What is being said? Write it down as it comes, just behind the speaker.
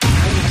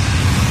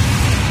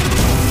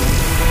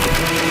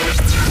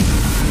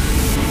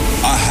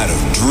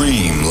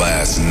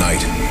last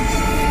night.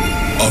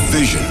 A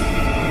vision.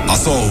 I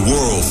saw a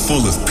world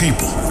full of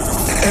people.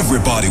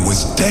 Everybody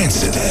was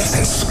dancing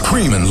and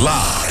screaming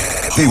loud.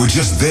 They were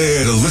just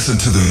there to listen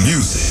to the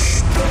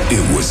music. It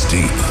was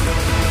deep.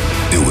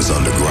 It was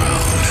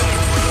underground.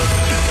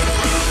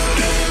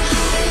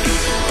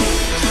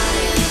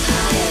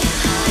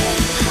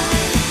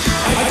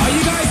 Are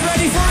you guys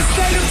ready for a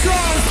state of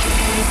trance?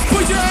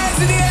 Put your hands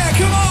in the air,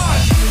 come on!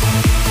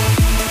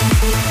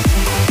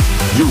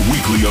 Your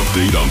weekly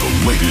update on the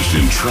latest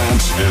in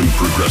trance and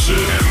progressive.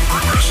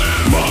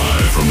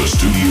 Live from the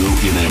studio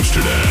in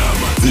Amsterdam.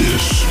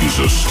 This is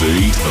A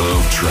State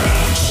of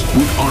Trance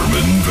with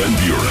Armin van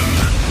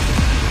Buuren.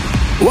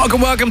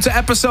 Welcome to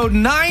episode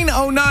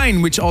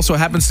 909, which also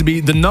happens to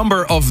be the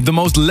number of the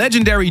most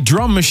legendary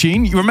drum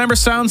machine. You remember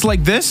sounds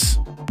like this?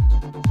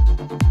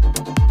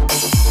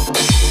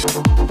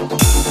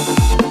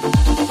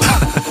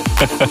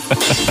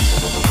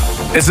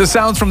 It's the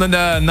sounds from the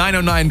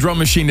 909 drum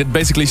machine that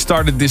basically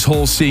started this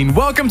whole scene.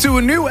 Welcome to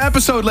a new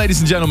episode,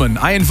 ladies and gentlemen.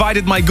 I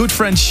invited my good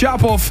friend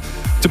Shapov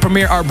to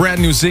premiere our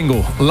brand new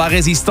single, La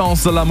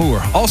Résistance de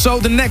l'Amour. Also,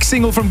 the next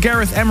single from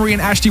Gareth Emery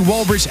and Ashley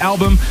Walbridge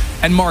album,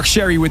 and Mark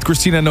Sherry with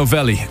Christina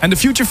Novelli. And the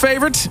future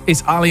favorite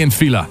is Ali and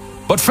Fila.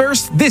 But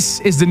first, this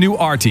is the new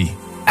Artie,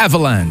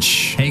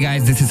 Avalanche. Hey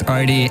guys, this is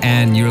Artie,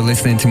 and you're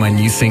listening to my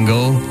new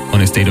single, On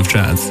a State of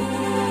Trance.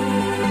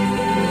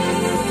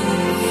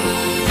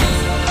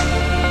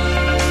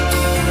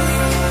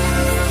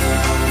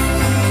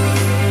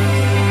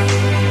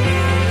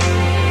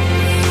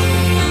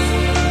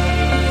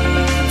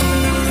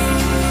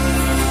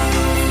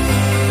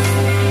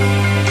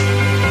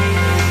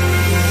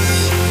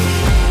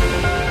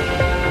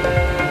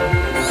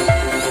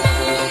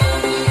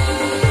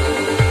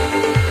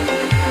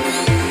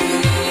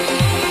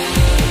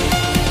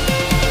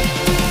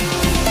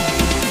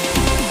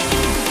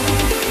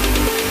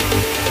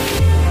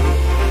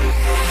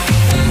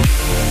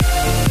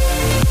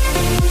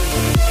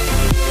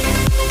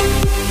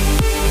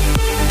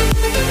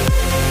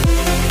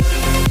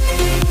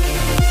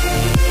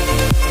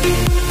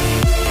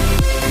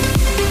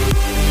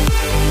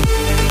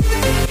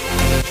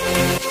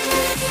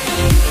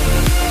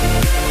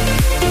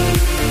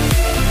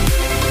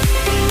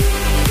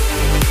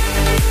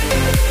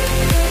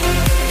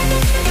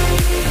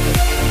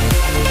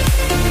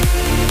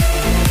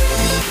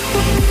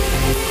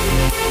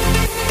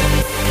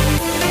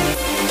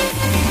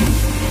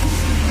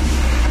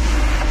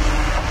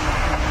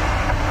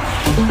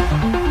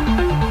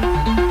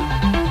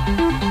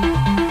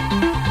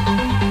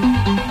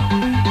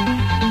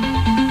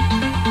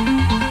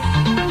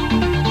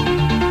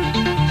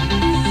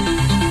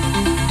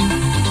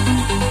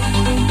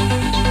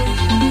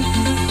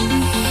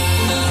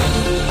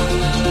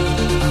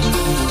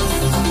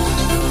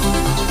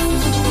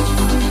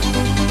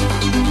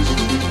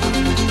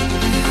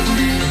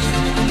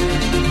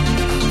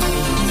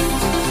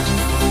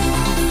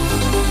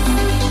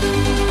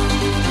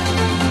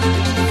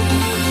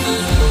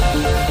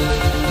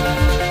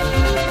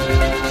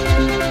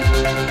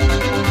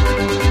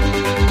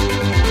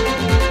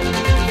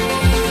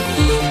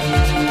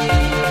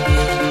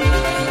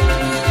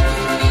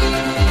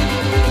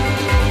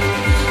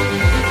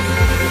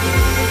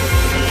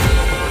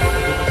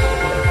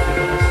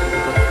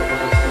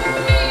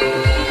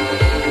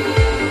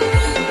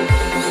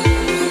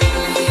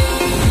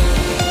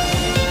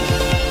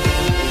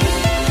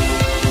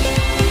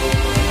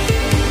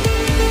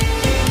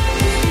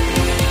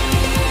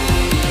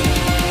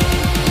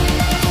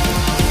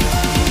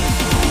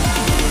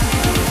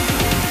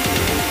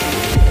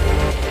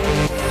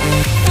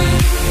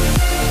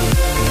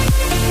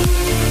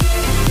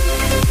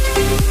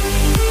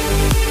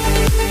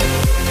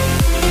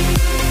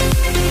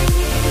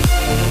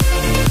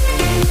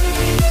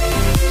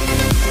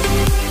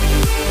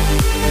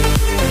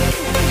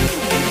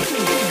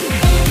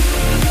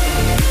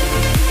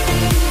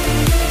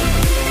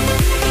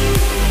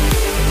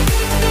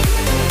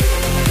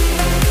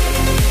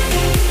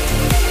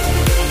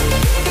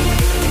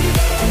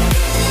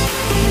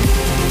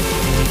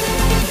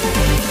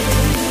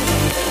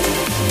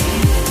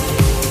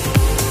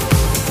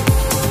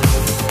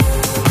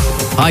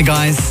 Hi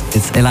guys,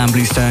 it's Ilan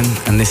Bluestone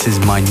and this is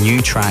my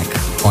new track,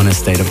 On a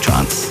State of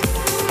Trance.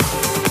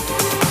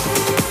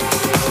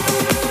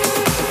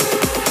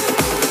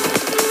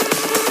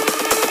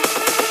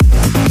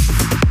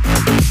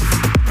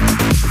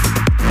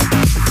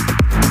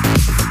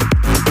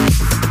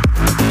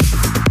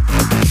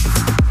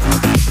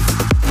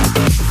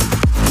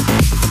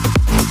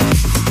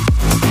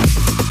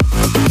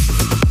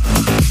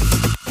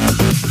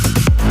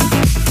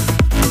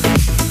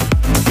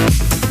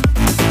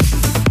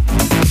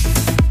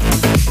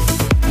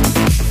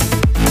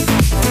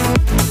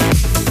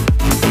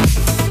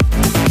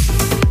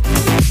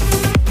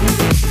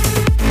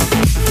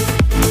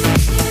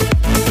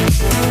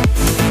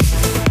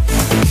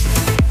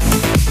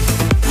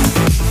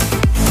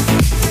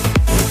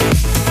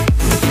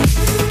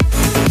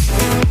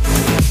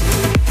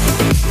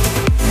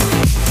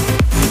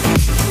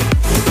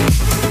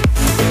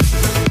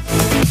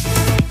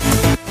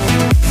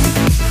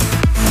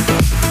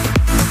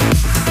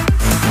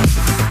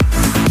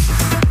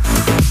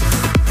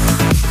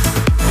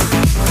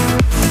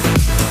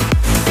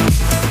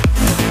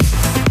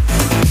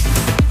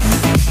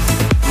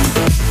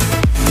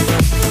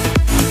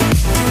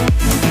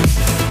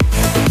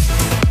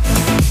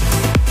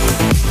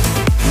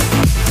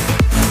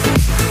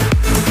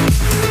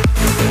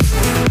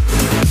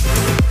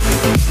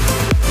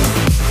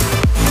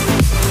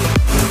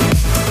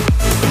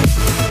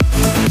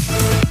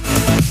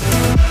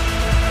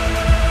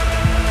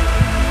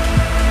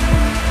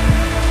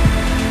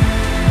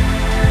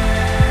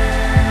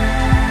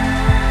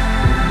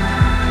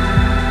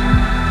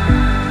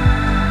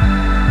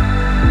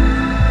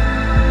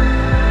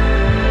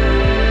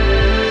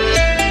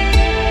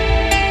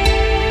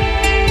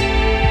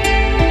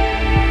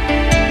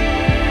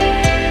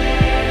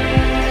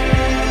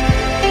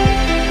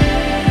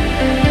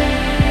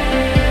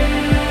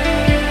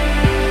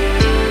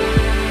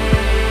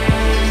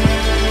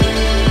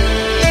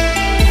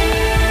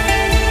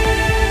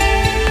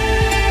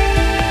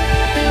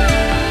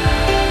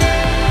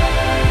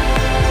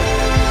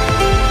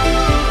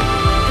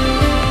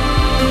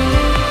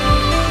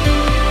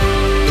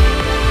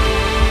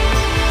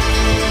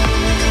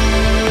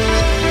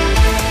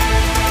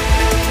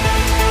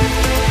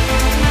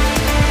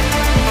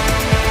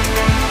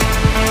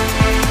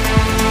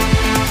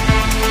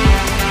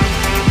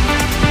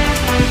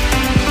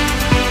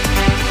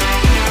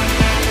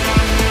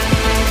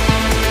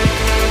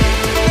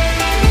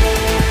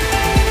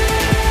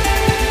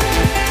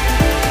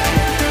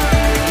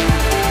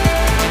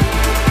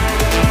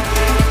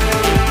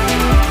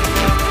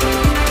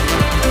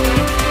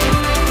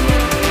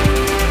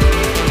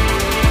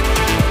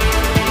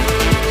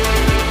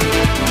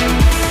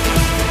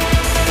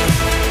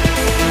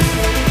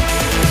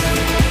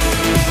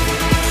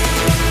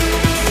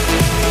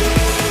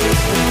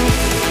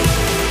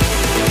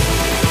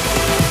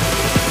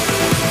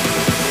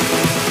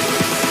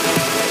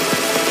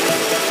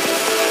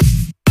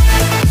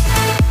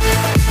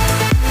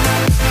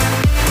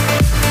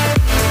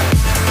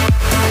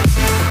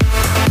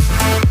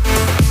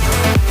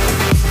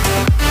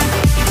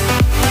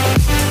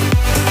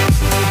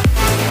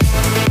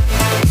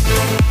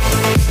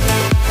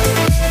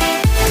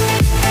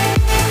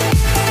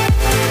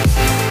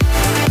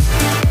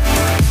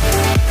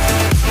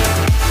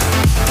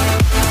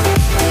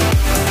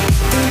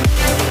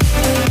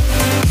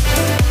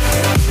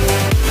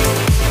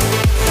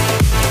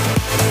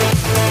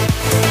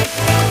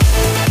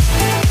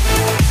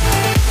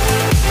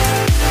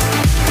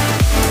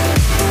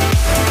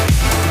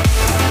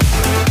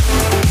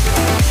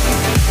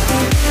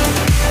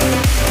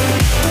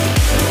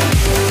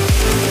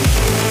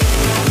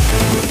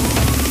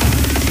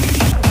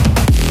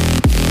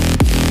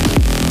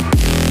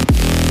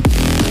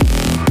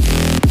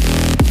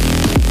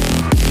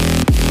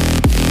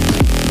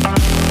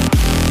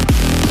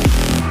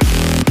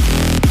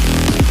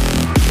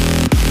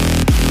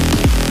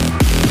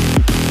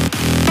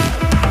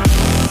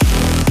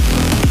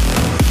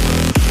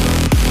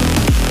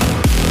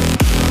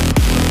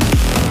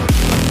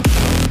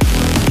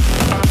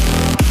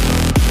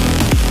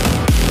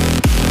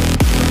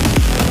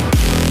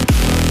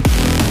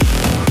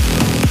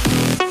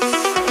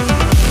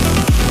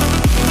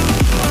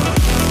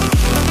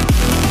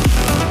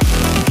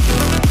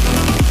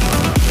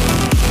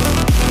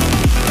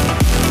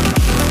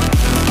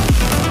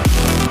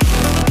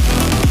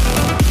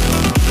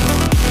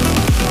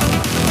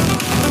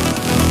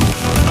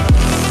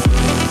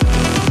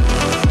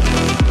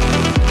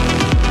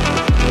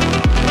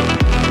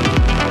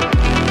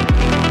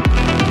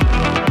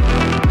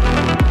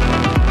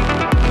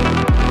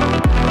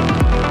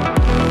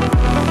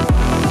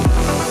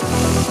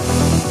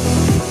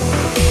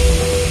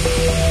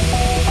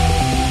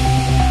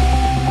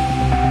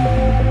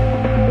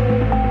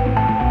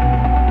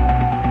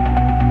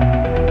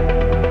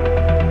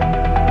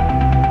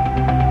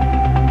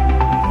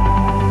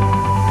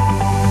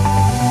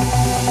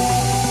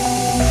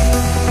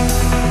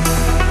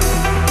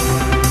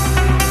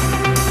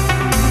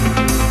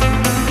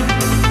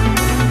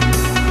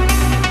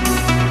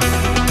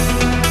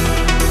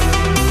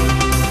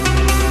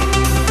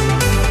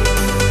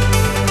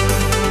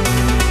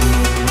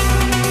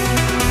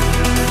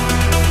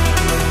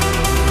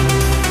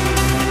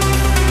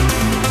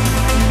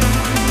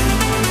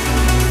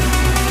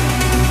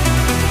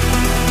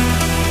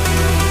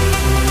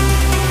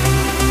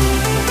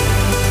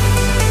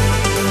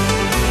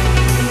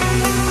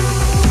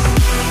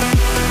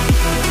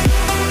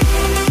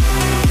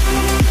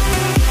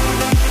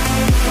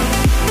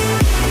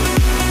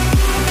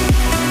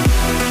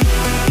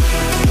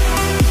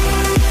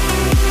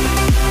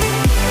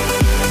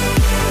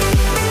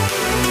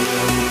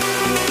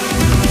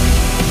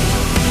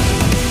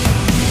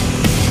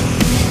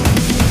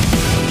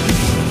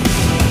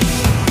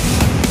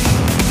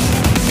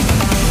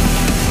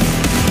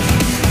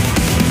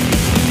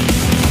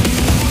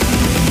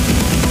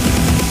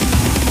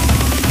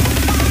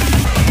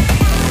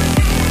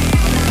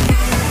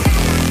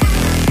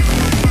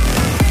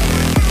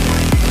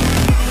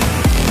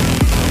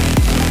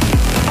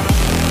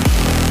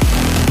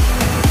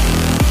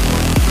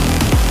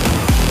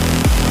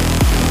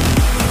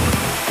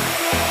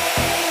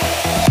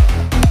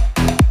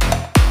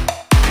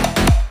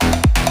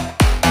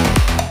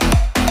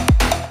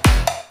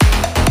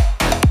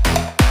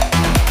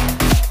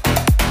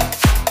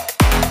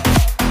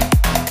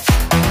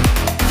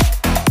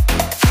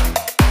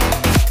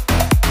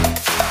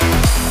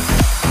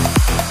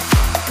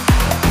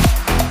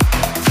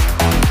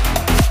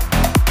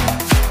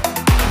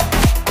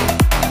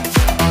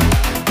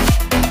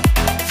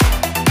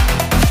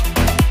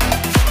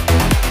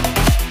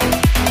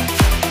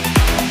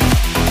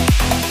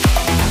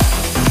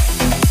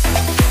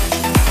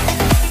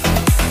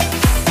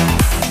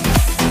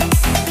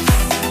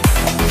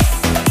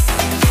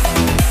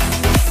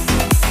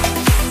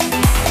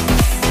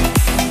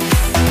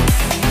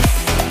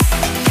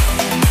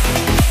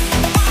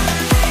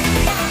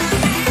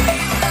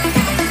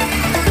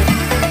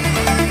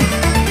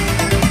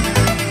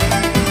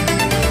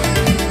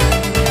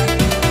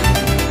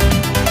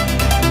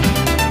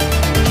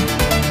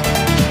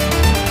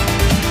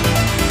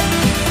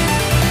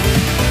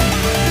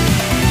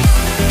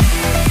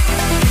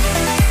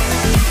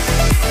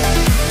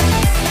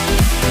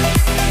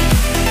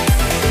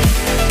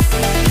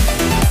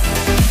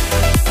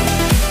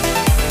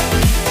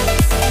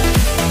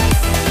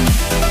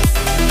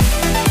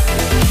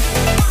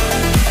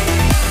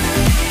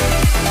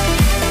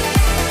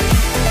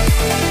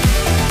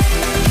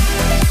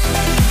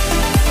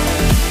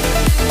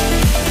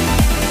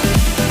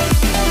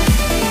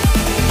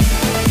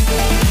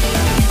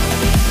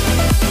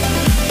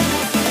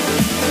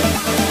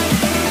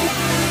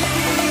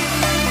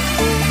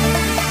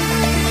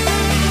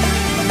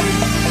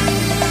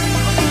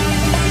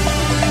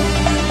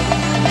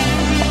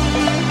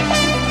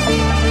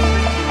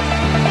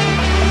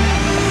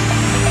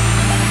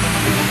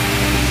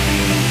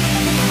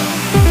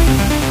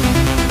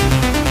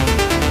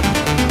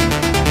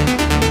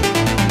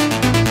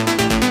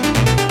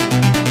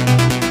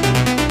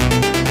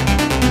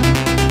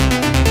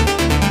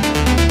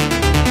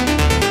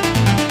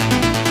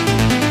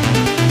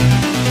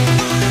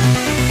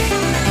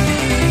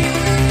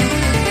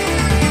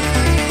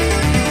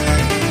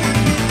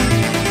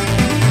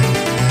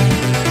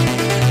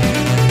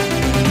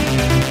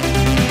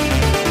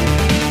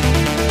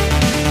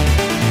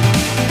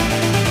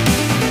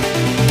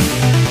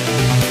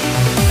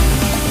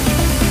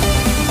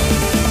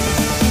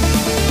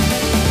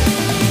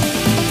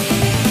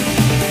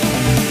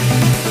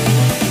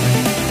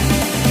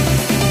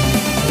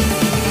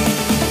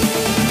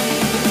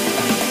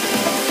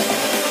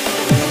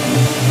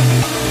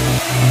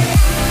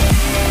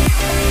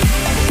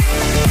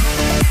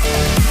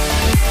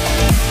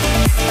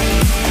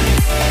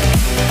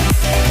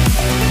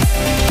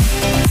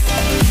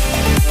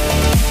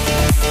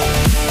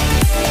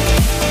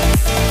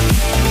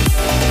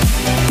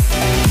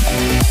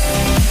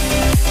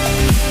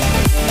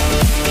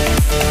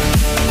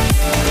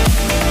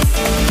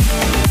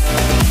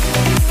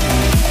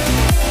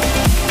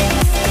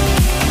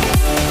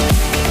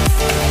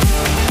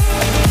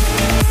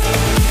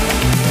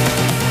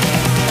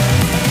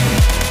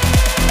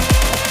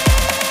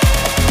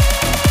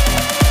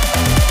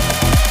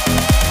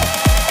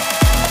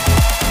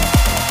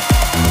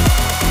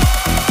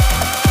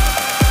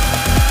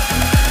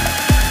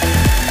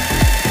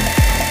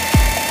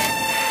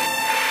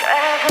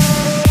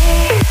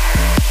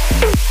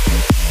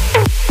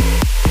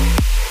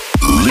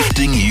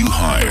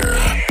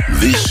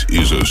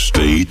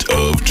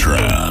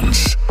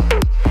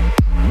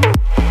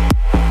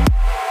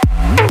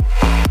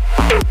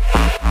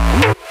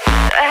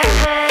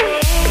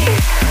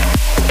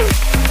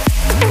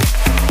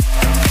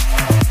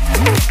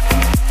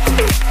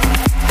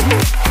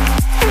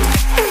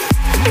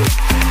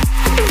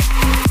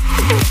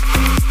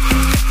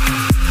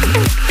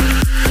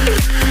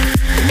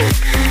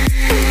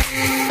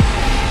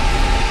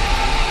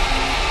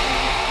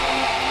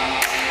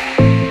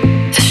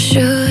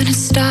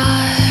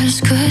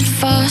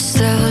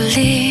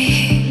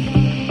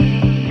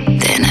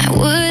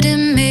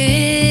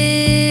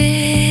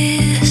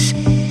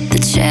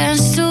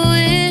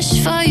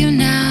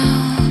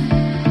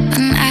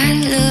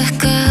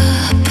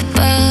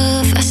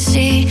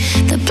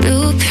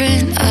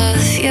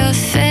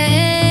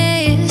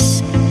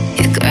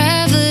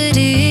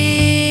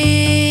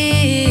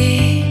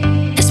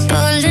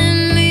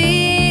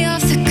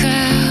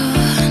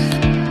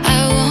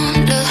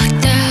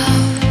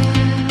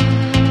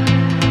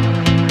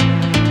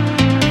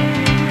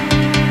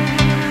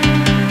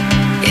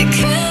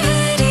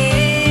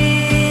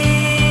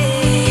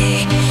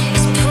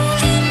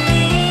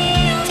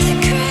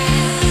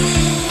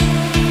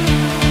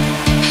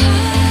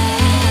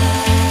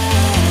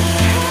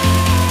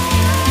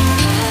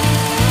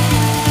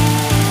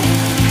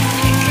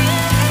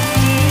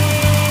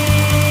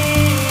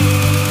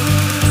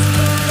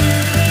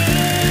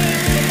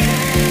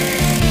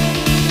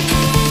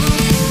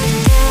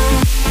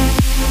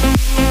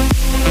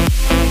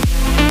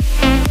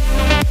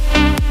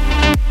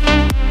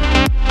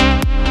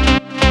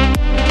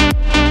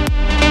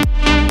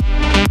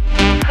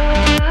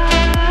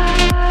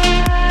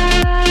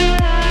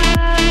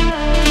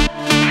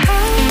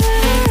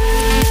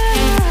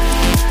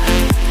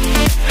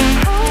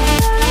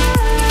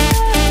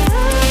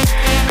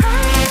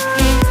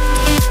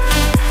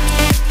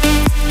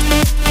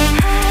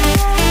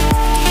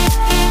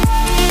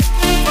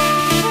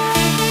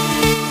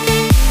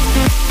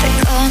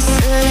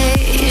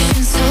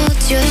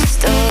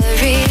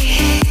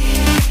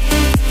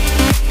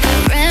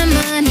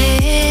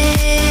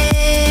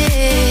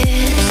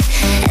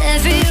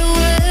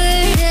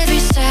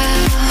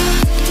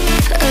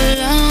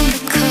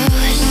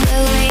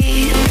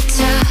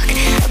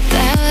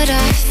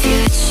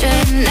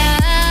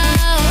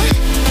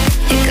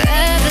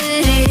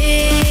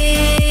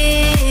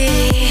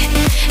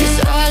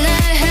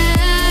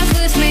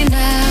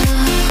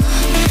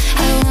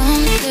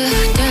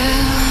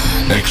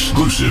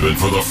 exclusive and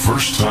for the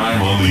first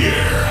time on the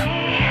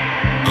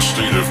air, A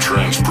State of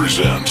Trance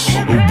presents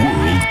a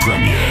world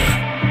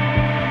premiere.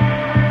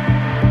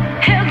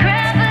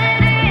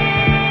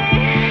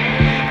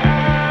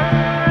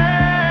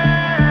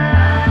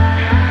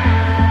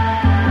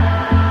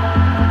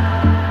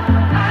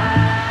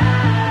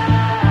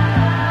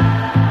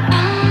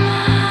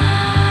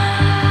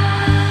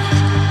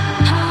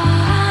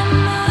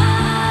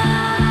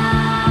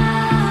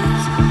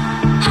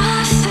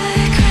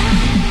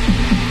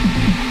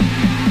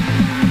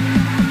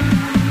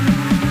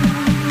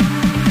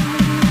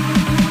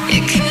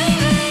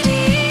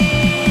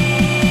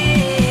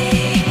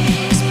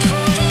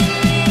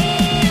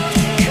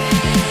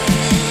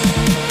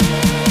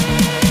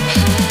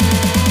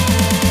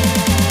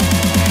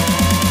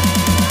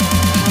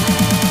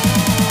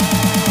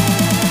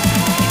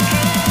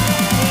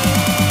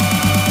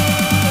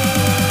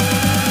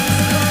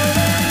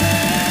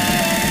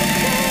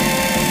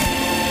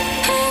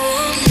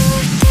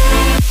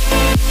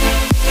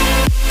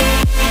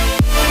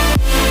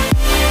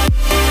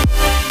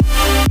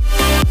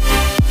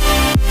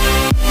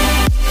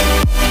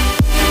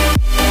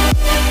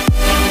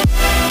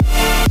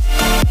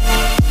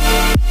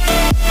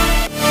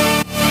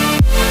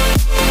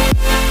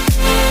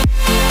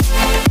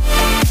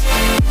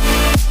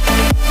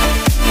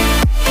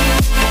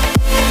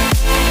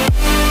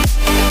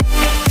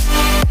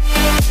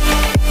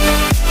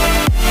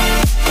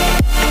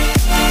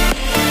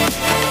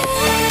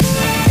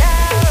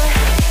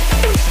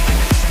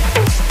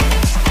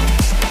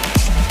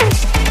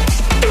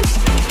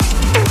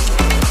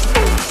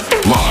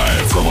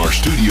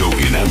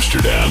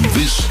 Amsterdam,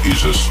 this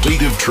is A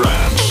State of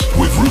Trance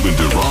with Ruben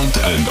de Rondt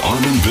and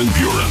Armin van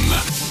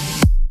Buuren.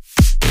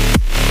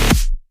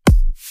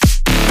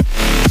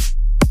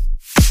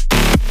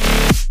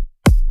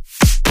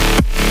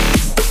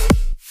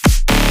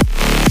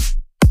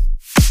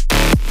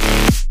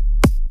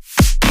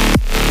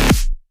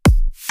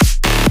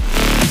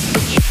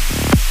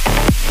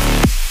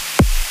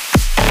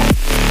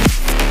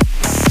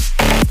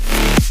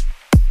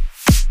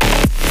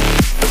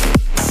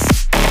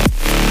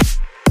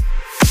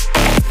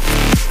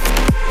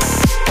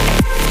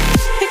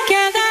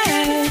 Together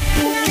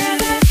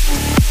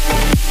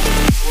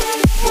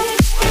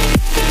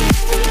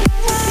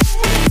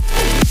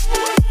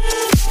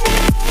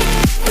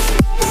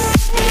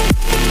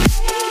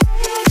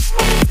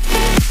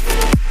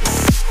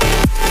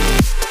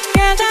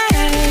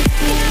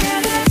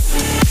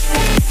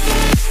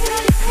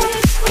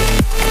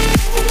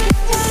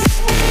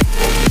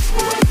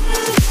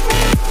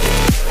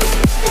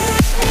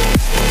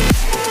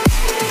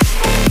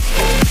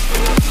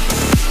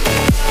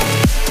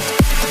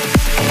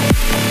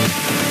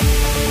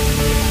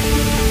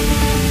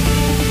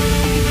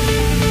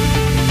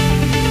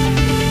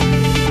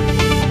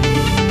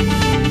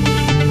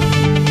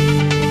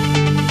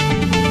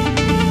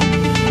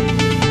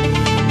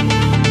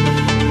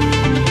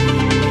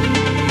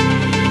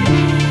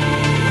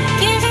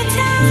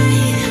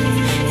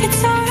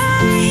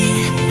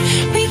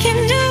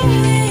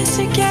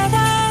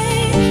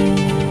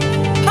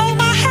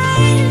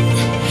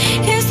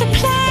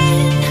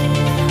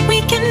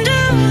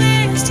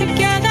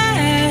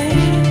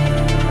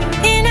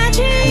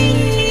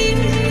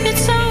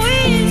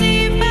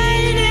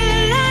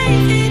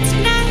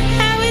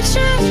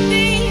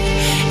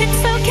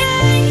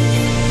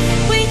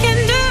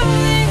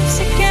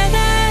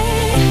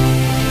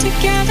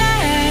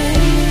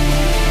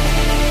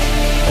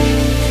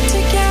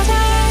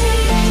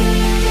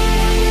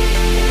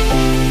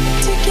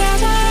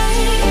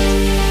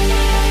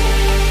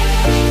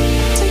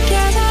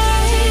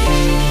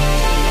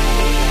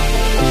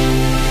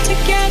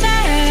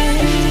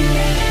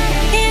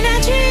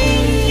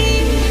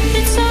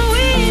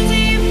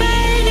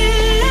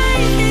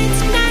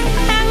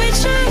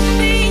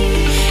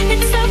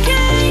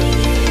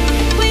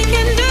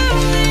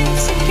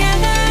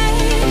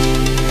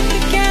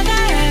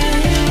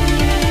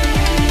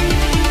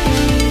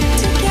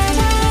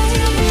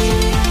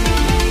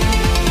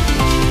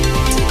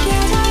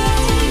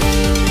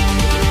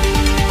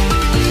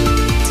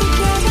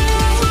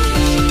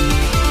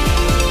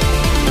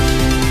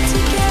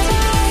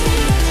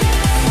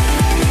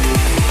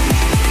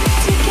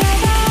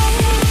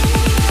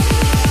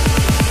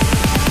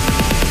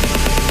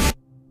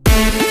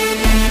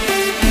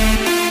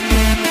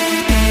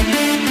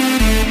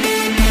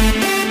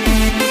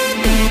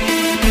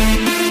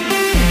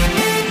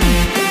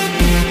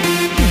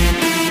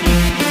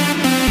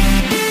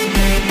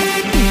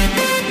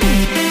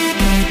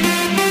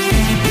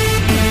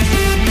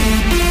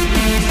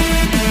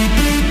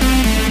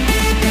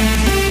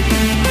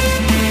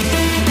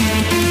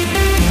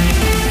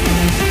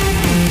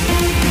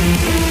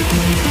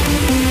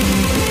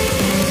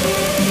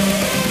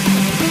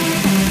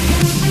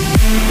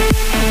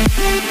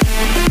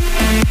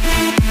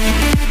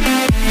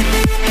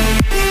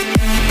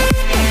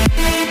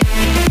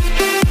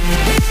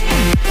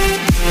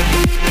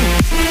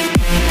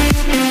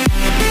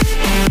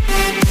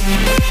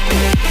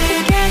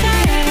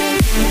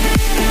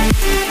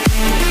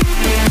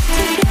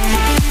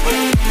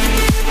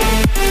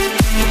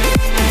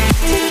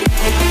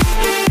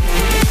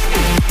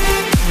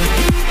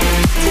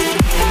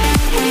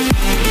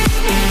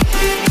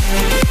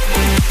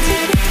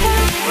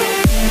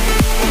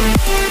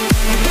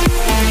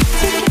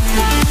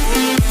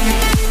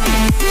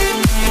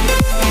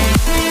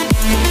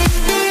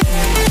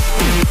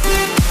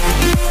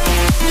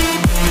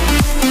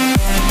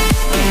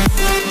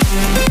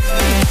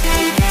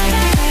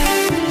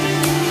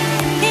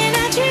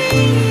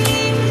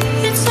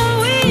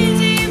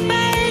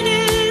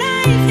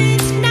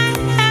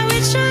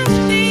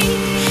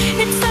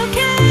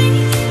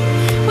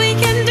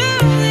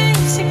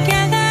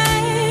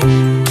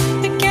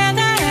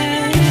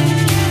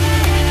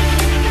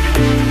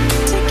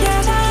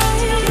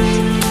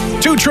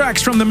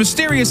tracks from the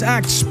mysterious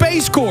act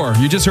Space Core.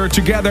 You just heard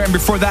Together, and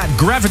before that,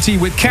 Gravity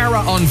with Kara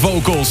on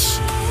vocals.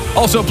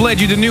 Also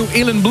played you the new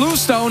Ilan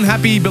Bluestone.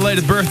 Happy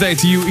belated birthday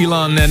to you,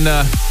 Ilan.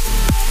 And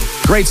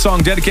great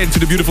song dedicated to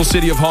the beautiful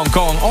city of Hong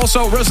Kong.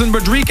 Also, Ruslan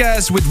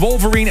Rodriguez with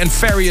Wolverine and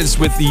Farius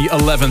with the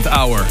 11th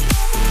hour.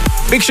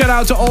 Big shout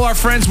out to all our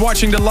friends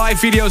watching the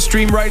live video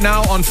stream right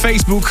now on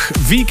Facebook,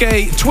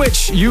 VK,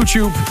 Twitch,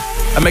 YouTube.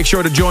 And make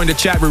sure to join the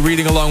chat. We're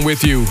reading along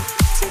with you.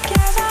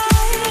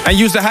 And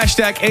use the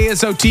hashtag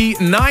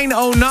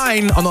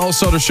ASOT909 on all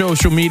sort of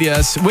social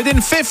medias.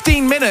 Within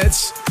 15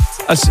 minutes,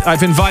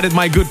 I've invited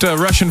my good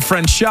Russian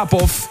friend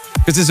Shapov,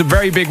 because this is a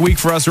very big week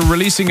for us. We're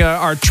releasing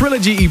our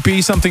trilogy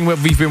EP, something that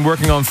we've been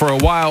working on for a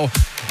while.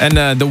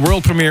 And the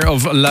world premiere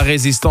of La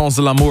Résistance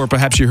de l'Amour.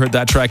 Perhaps you heard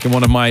that track in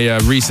one of my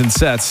recent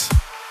sets.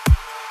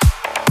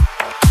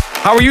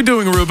 How are you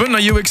doing, Ruben? Are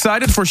you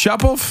excited for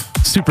Shapov?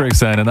 Super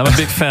excited. I'm a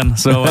big fan.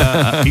 So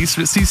he's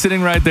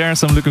sitting right there.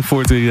 So I'm looking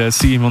forward to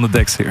see him on the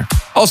decks here.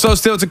 Also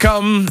still to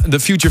come, the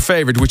future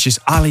favorite, which is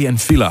Ali and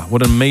Fila.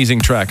 What an amazing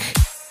track.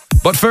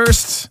 But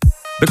first,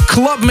 the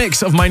club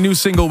mix of my new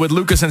single with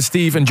Lucas and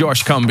Steve and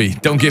Josh Cumby.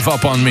 Don't Give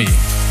Up on Me.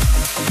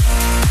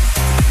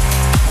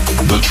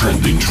 The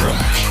trending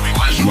track.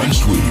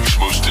 Last week's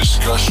most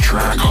discussed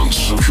track on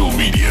social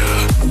media.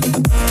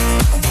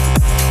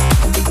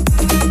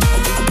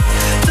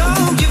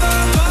 Don't give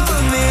up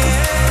on me.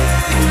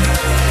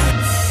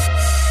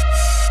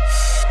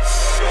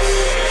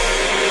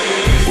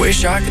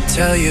 Wish I could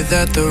tell you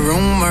that the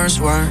rumors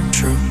weren't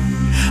true.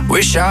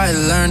 Wish I had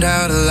learned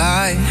how to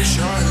lie.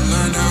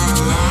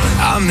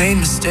 I made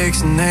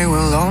mistakes and they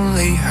will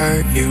only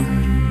hurt you.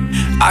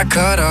 I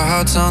cut our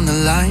hearts on the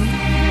line.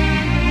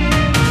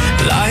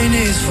 Lying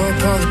is for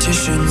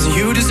politicians.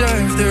 You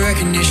deserve the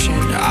recognition.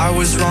 I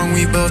was wrong,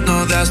 we both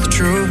know that's the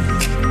truth.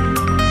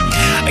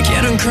 I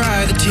can't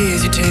uncry the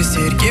tears you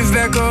tasted. Give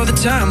back all the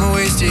time I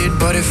wasted.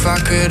 But if I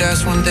could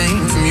ask one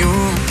thing from you,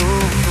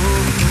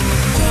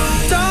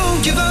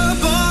 don't give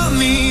up on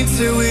me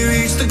till we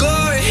reach the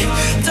glory.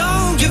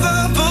 Don't give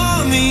up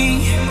on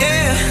me,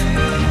 yeah.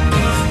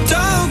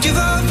 Don't give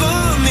up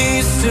on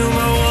me, still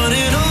my one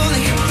and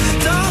only.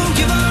 Don't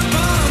give up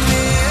on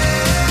me,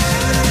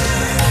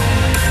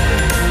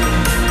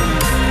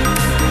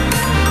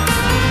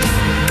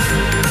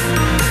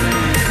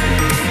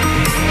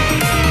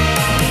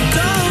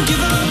 don't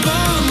give up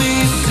on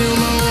me, still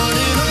my one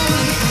and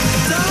only.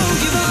 Don't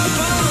give up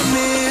on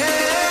me.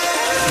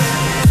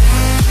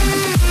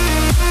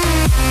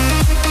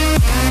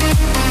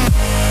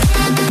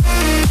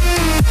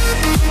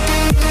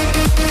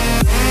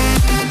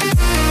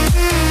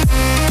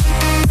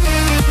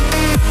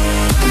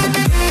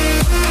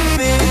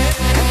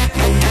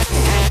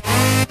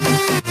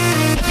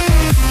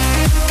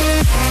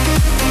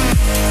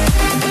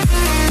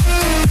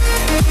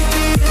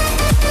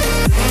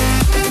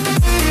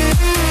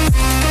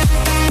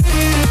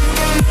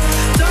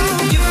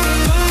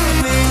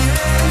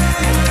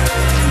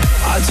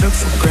 I took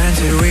for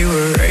granted we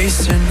were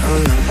racing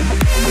alone.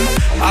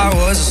 I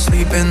was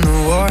asleep in the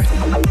war.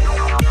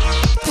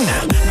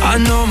 I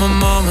know my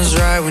mom was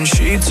right when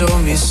she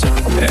told me, son,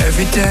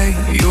 every day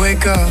you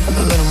wake up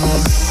a little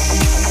more.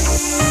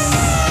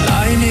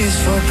 Lying is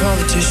for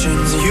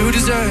politicians. You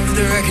deserve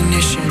the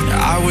recognition.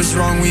 I was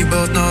wrong, we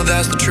both know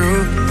that's the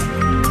truth.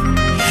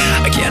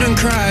 I can't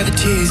uncry the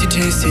tears you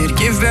tasted.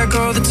 Give back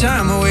all the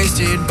time I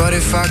wasted. But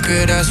if I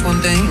could ask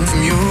one thing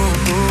from you,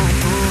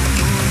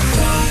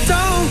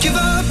 don't give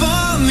up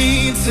on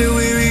me till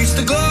we reach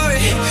the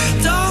glory.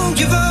 Don't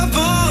give up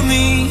on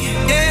me,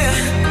 yeah.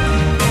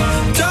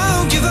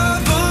 Don't give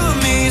up on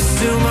me,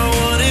 still my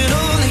one and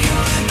only.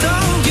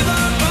 Don't give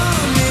up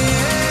on me,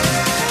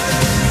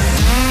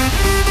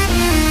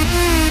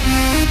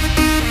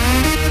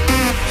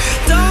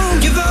 don't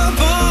give up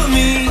on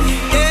me,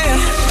 yeah.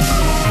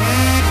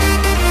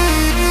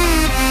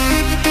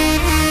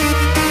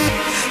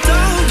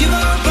 Don't give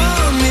up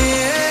on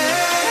me,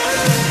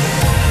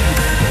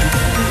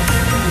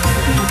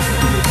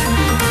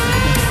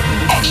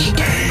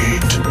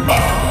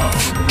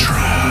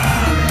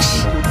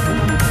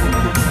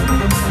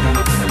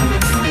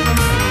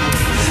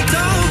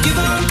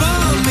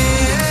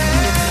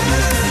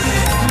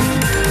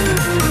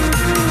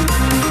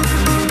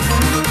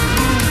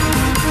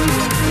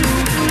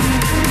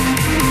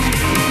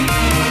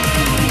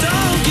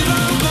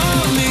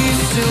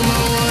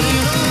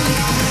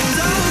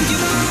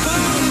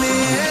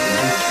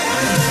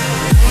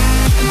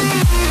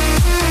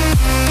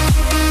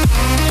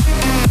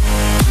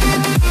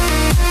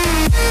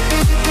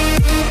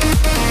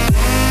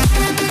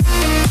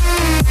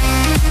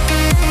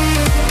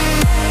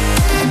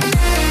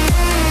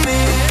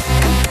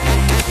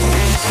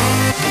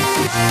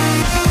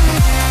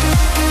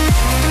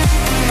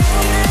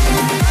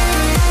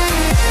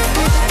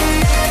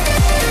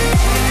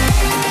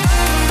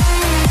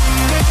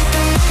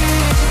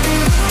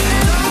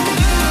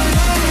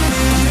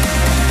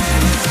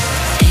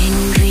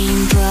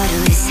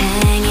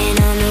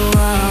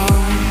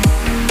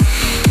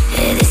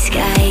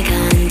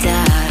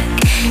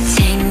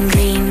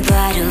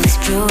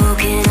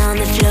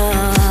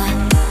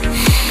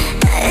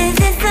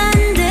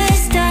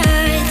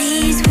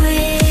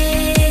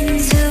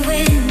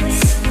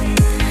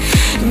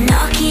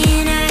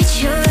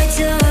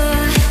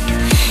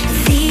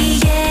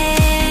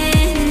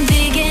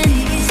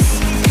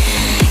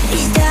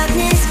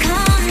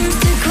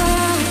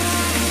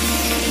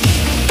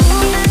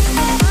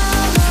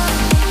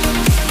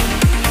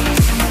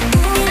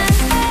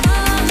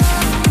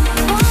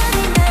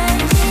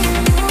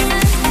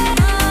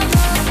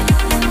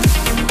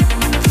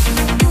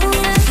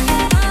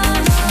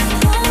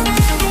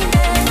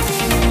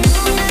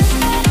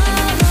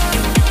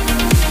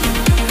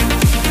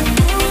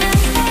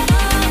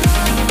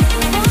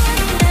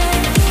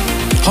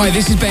 Hi,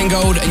 this is Ben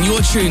Gold, and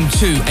you're tuned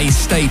to A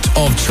State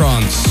of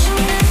Trance.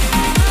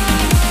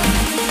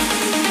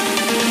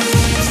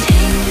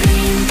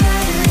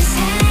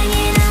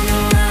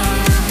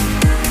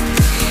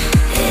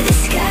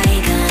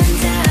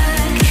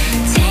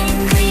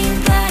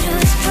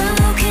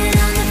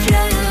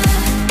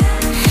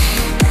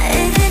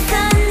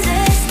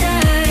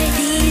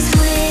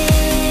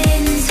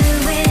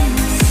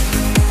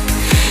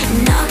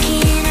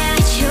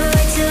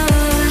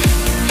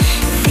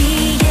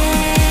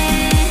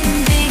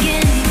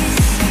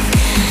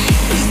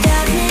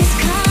 Darkness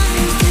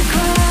comes to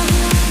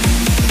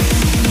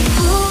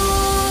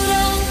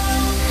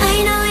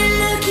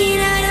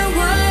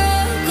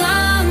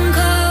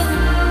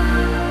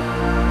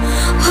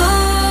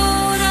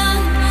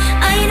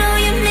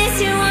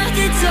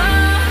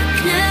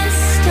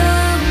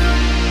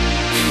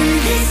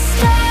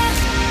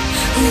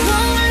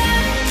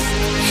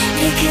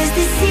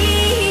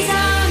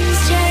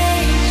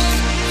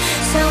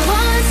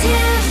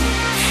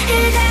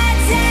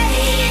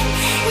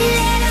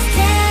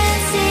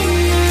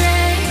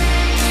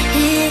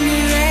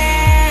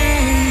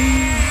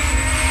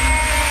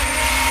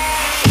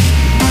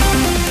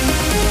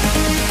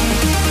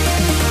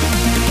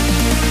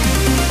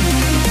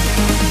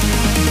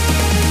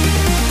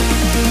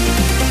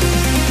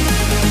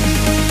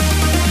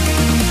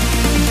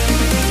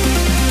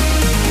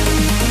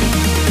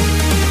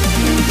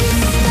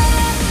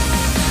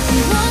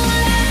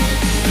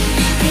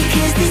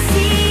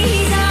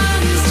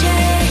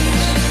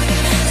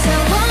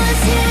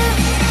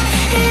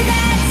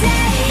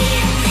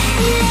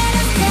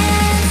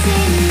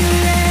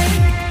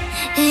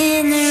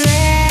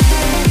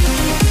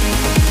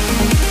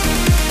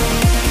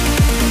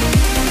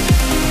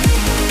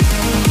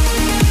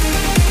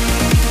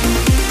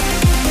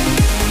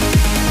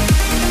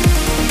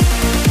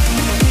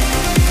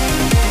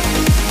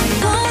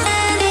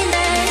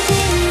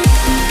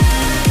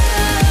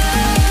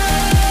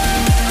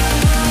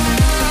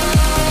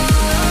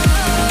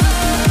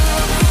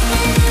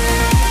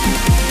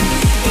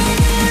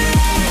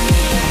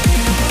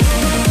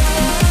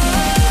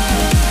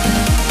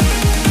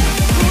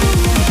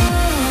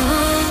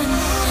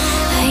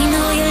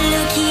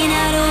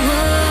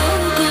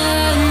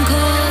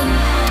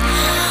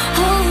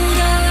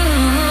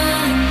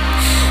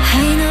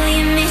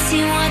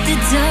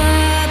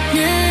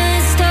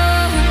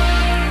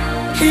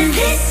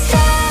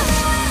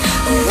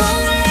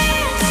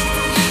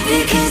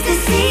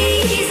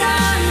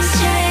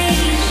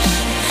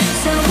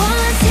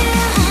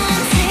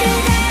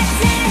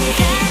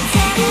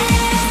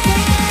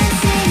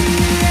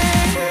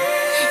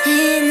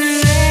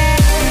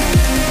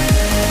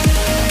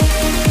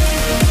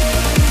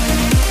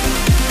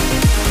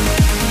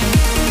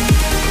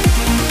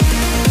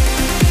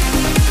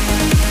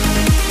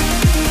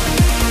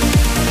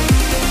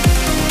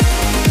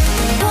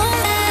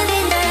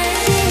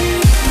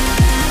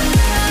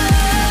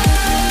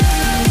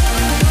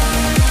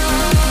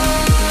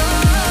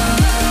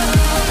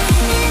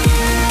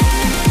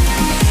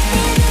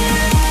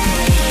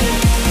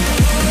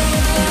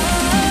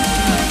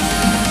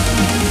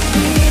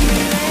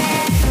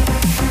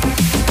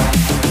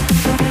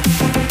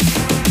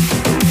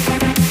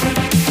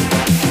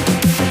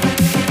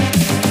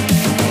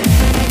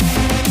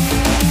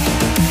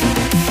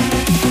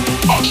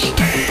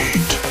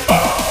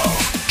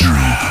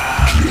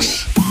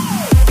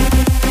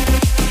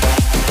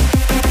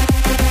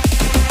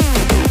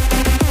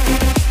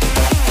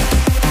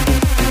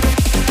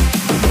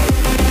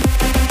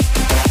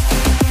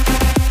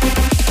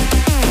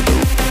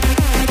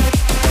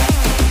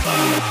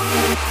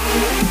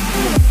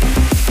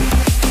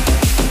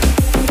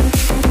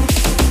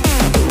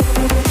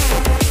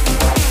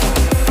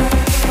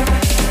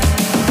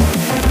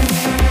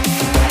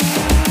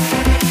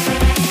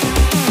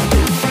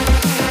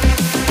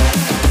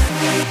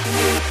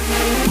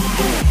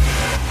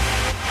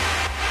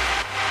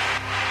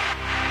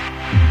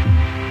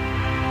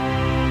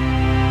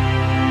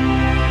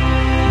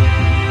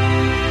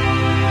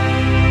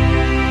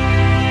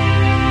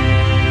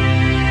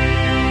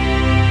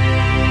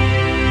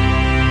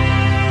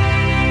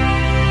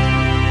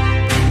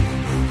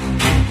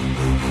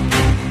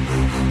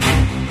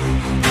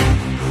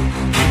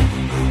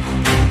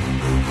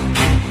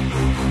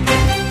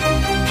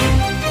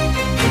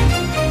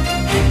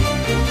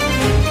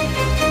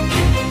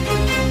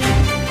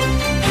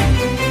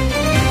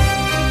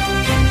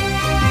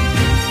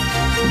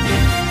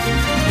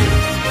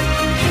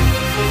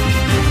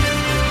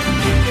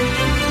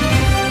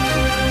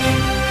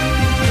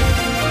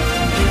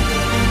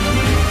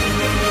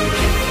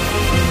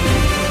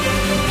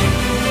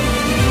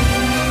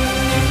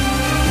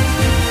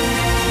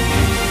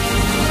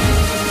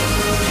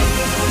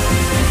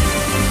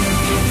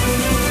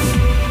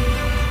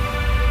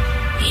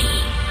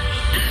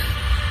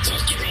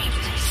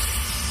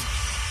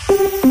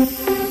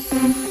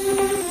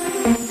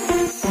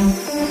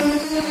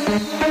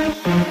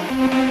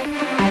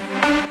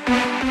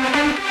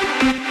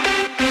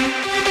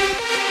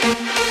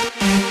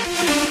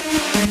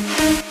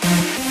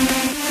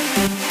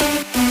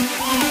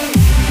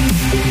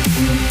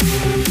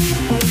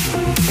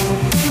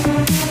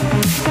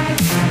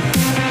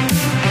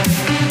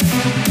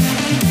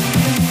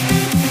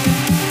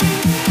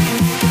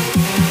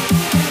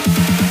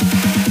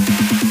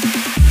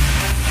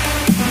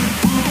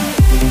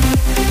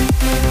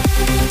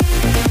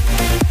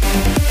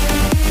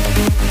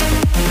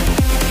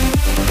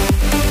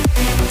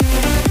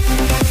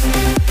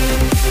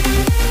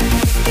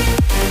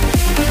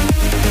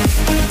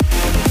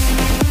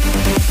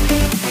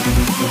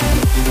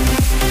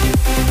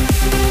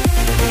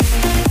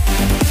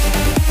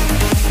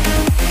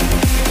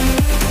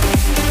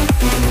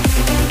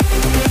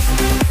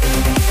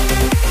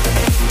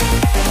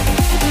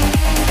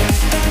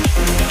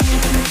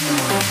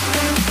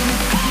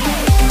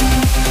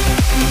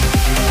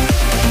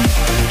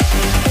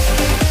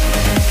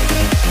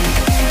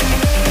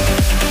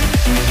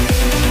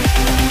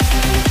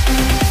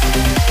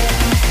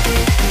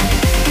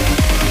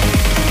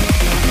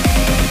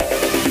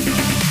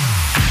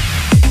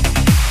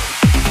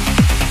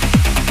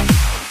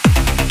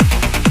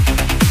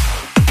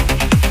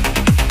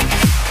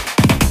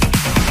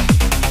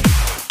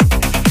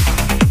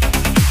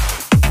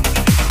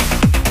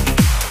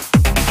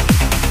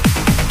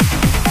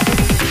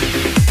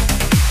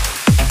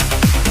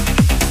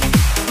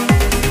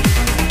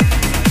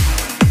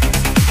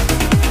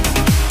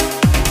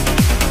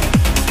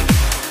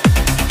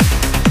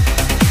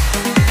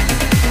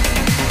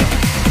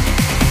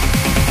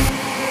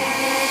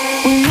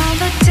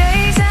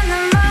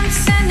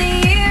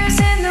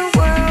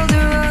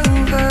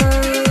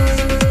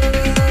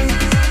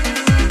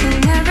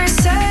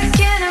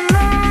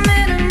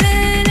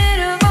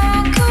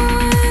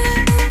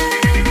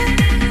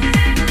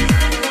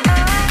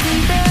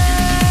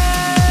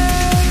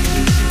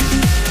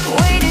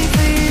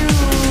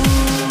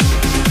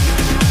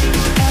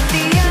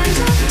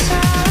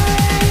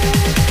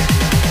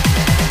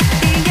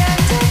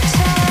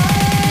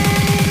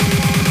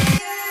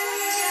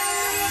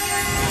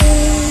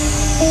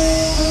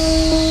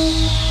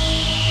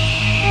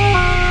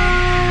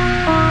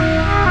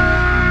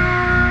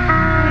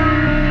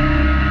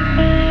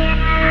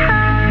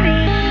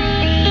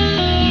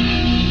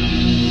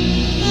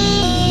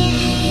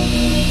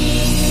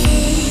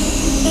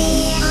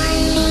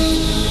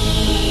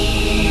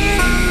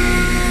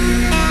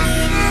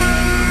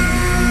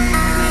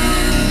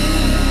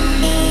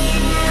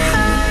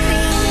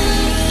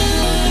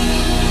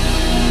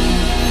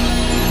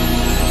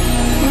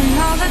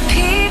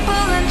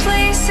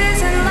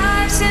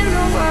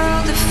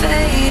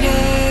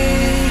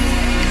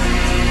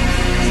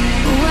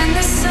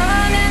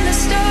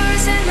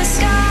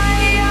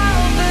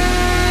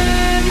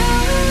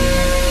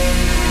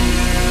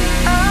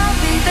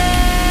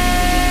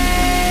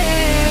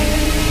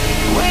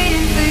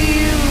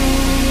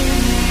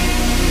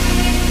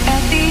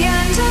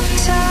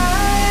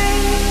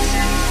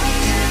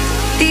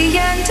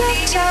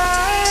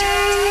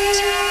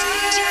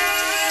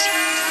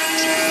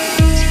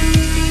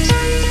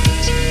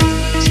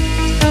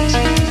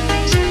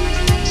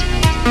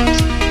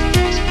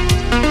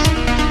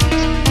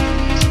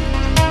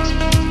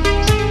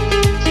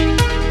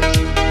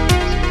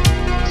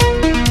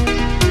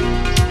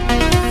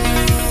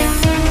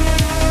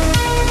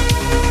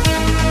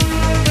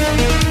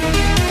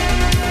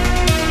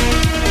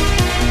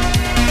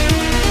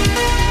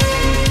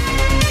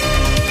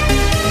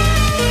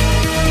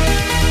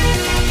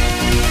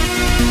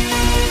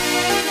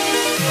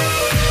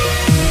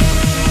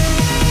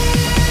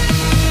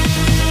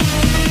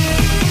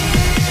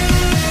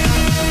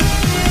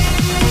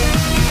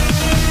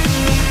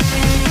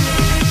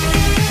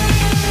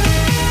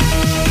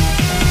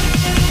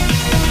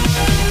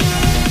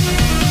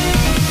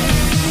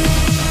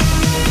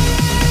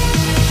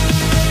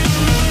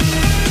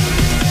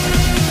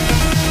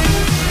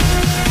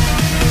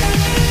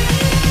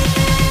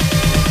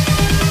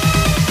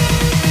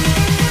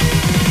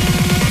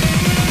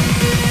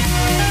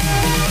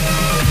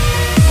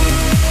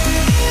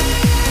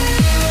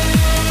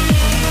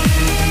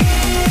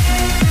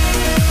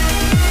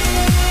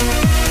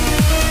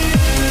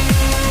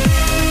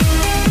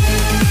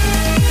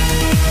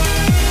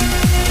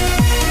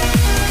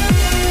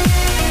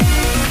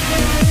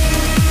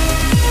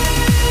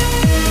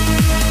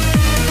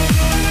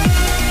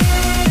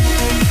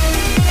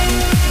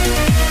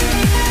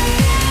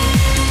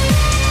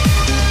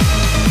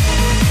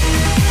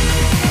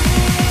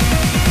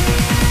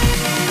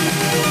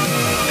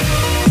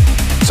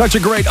Such a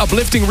great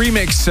uplifting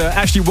remix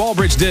Ashley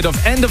Wallbridge did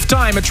of End of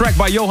Time, a track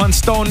by Johan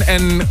Stone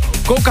and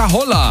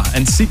Coca-Cola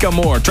and Sika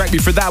Moore. Track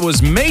before that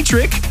was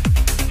Matrix.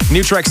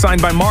 New track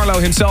signed by Marlo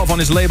himself on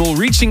his label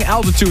Reaching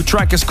Altitude.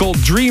 Track is called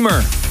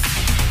Dreamer.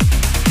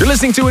 You're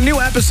listening to a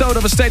new episode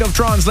of A State of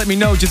Trance. Let me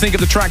know what you think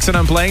of the tracks that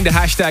I'm playing. The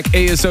hashtag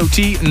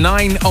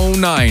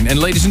ASOT909. And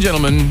ladies and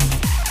gentlemen,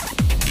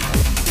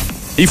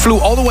 he flew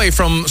all the way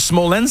from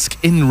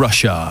Smolensk in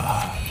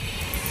Russia.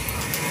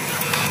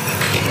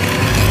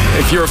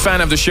 If you're a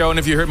fan of the show and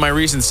if you heard my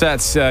recent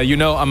sets, you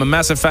know I'm a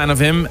massive fan of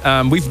him.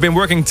 We've been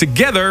working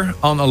together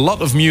on a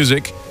lot of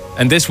music.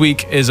 And this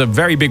week is a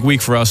very big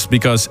week for us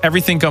because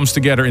everything comes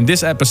together in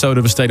this episode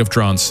of A State of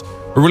Trance.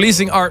 We're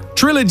releasing our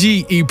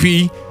Trilogy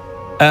EP.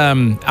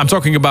 I'm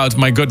talking about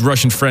my good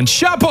Russian friend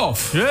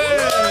Shapov.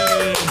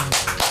 Yay!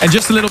 And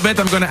just a little bit,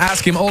 I'm going to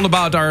ask him all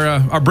about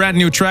our brand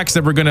new tracks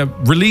that we're going to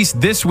release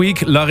this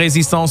week, La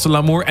Résistance,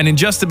 L'Amour. And in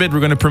just a bit, we're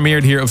going to premiere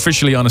it here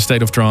officially on A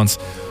State of Trance.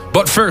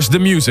 But first, the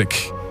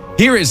music.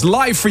 Here is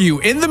live for you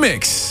in the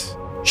mix,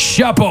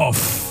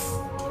 Shapov.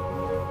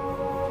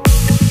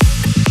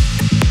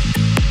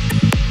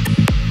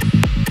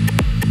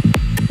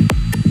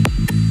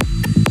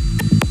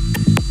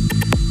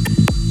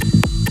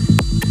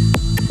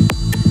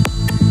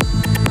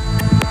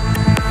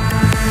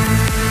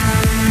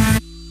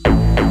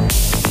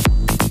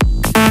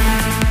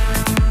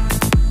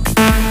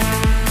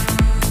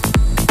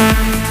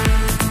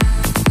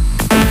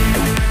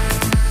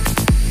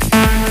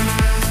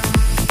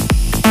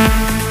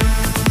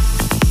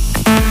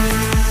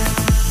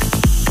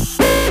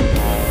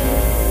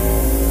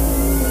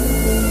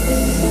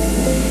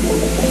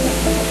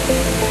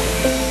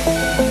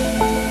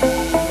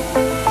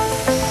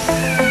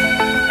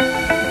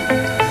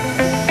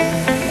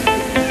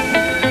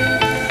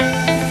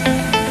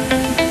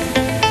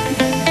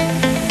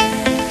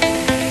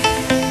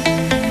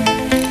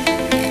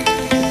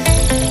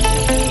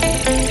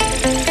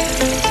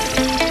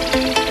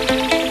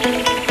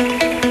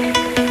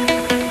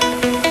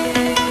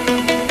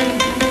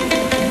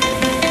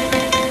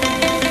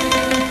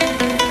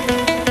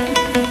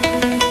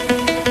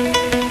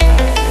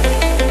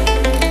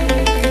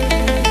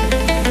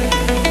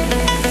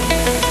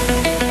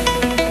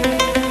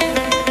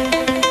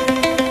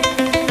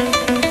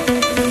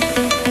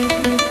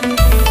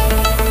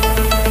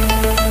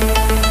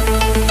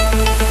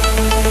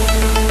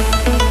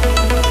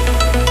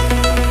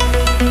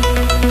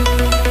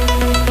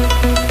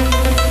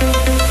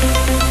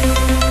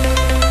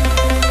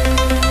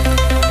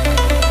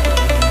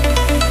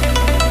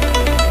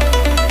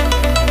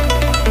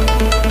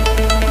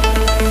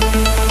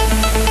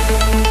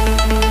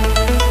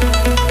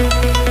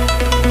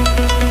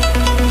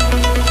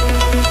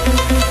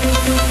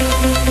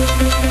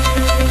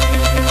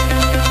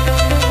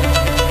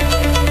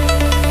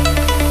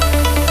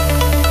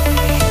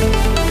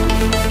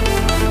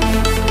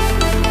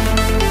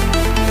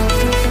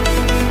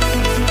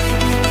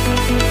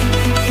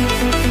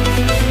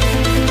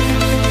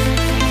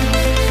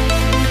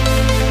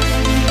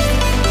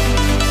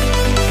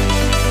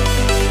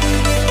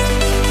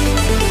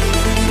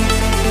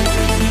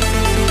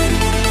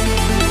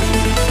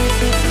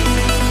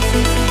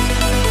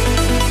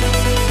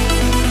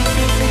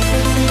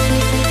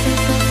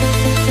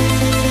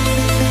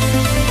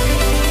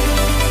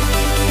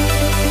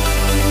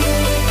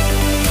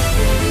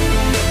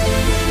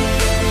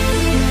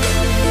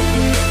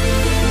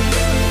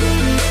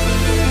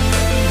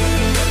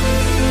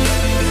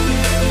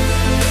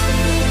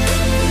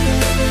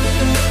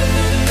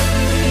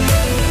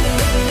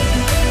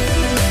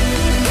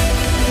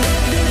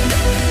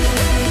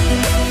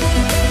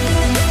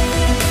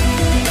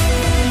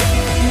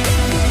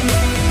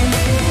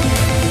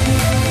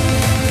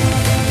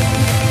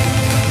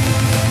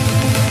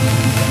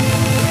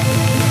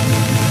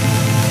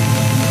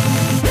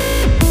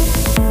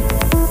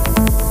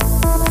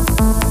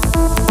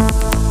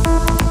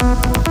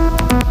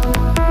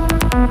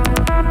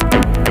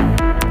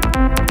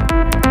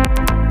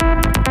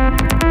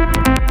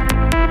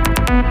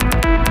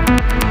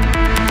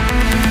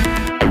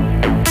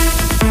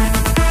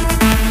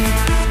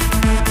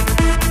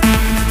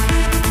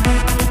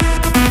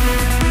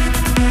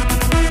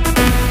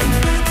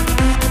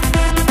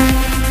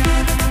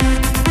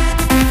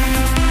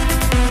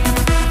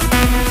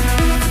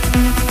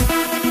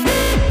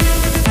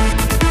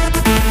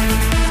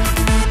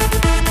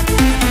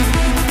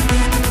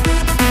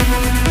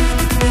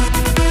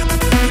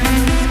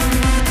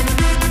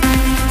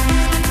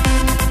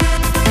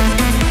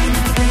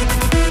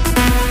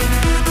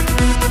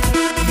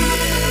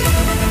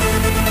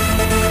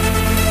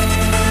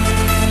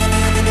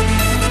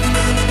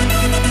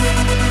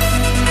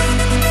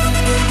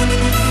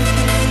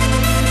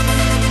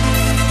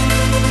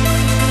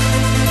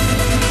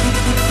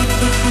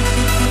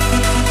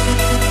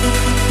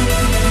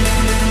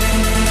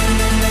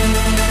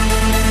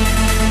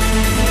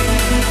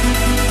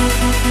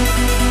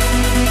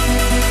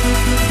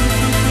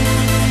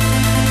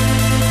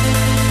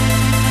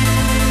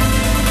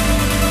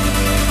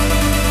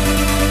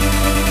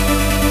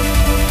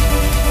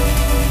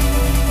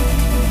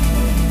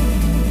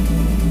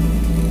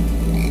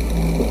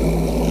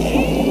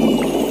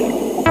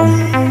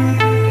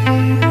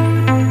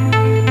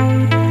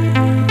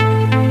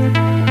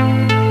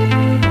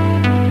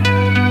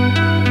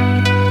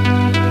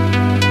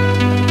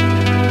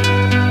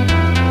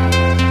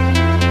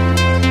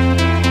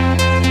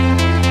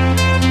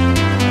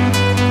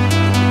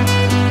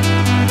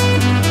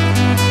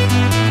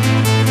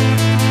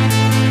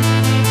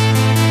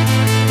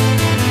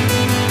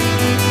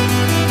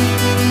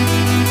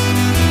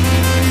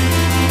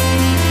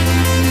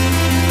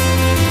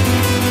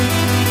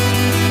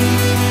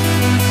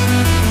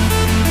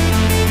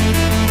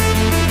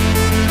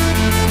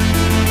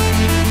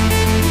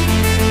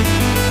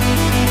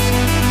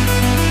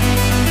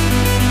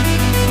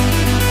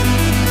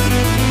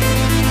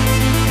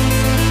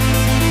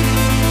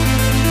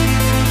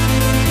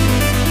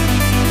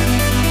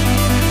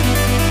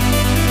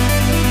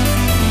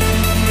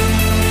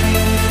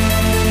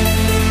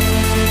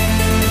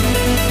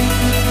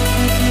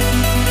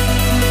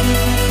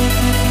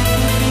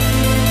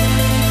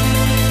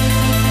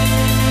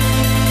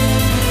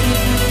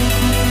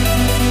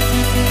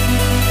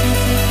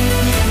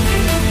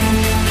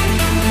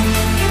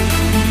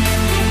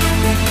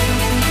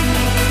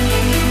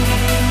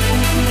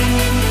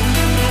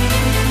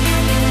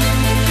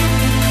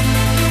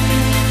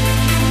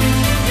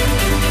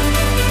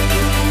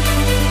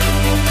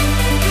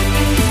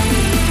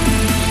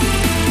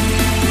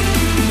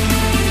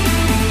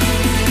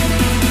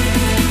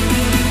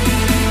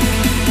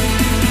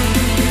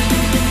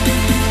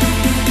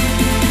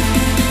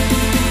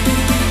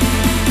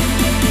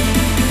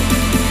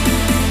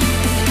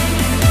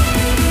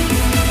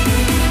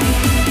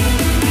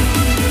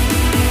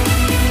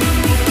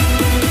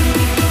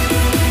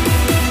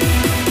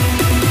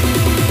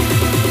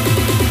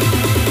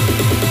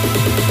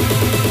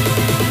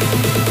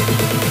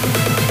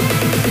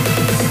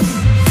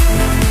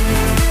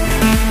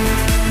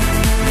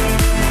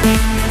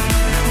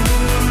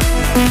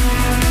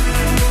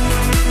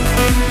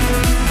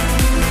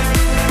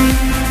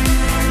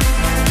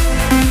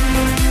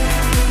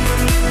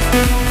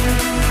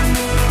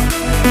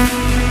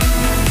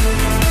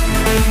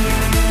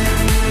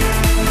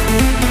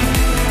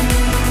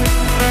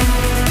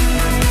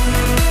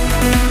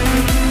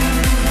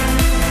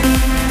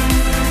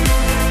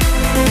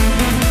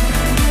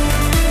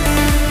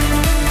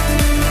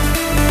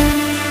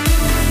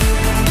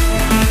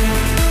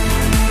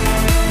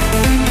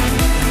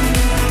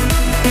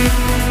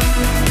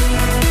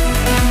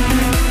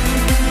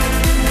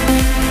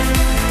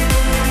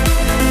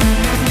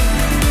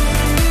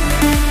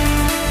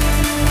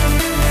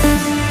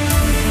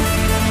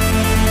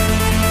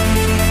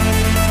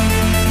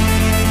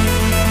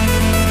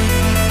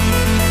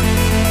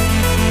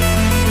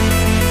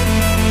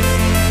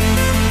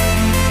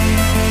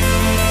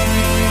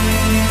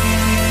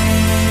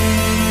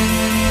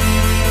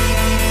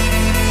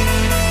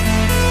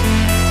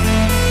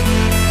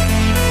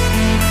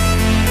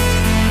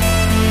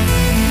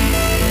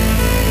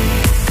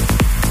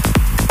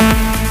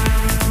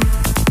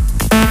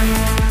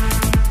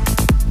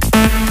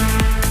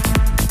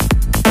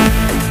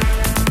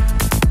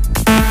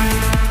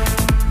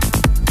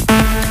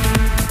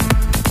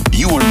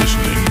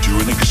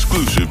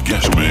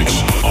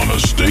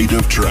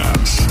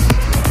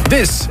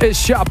 This is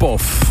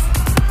Shapov.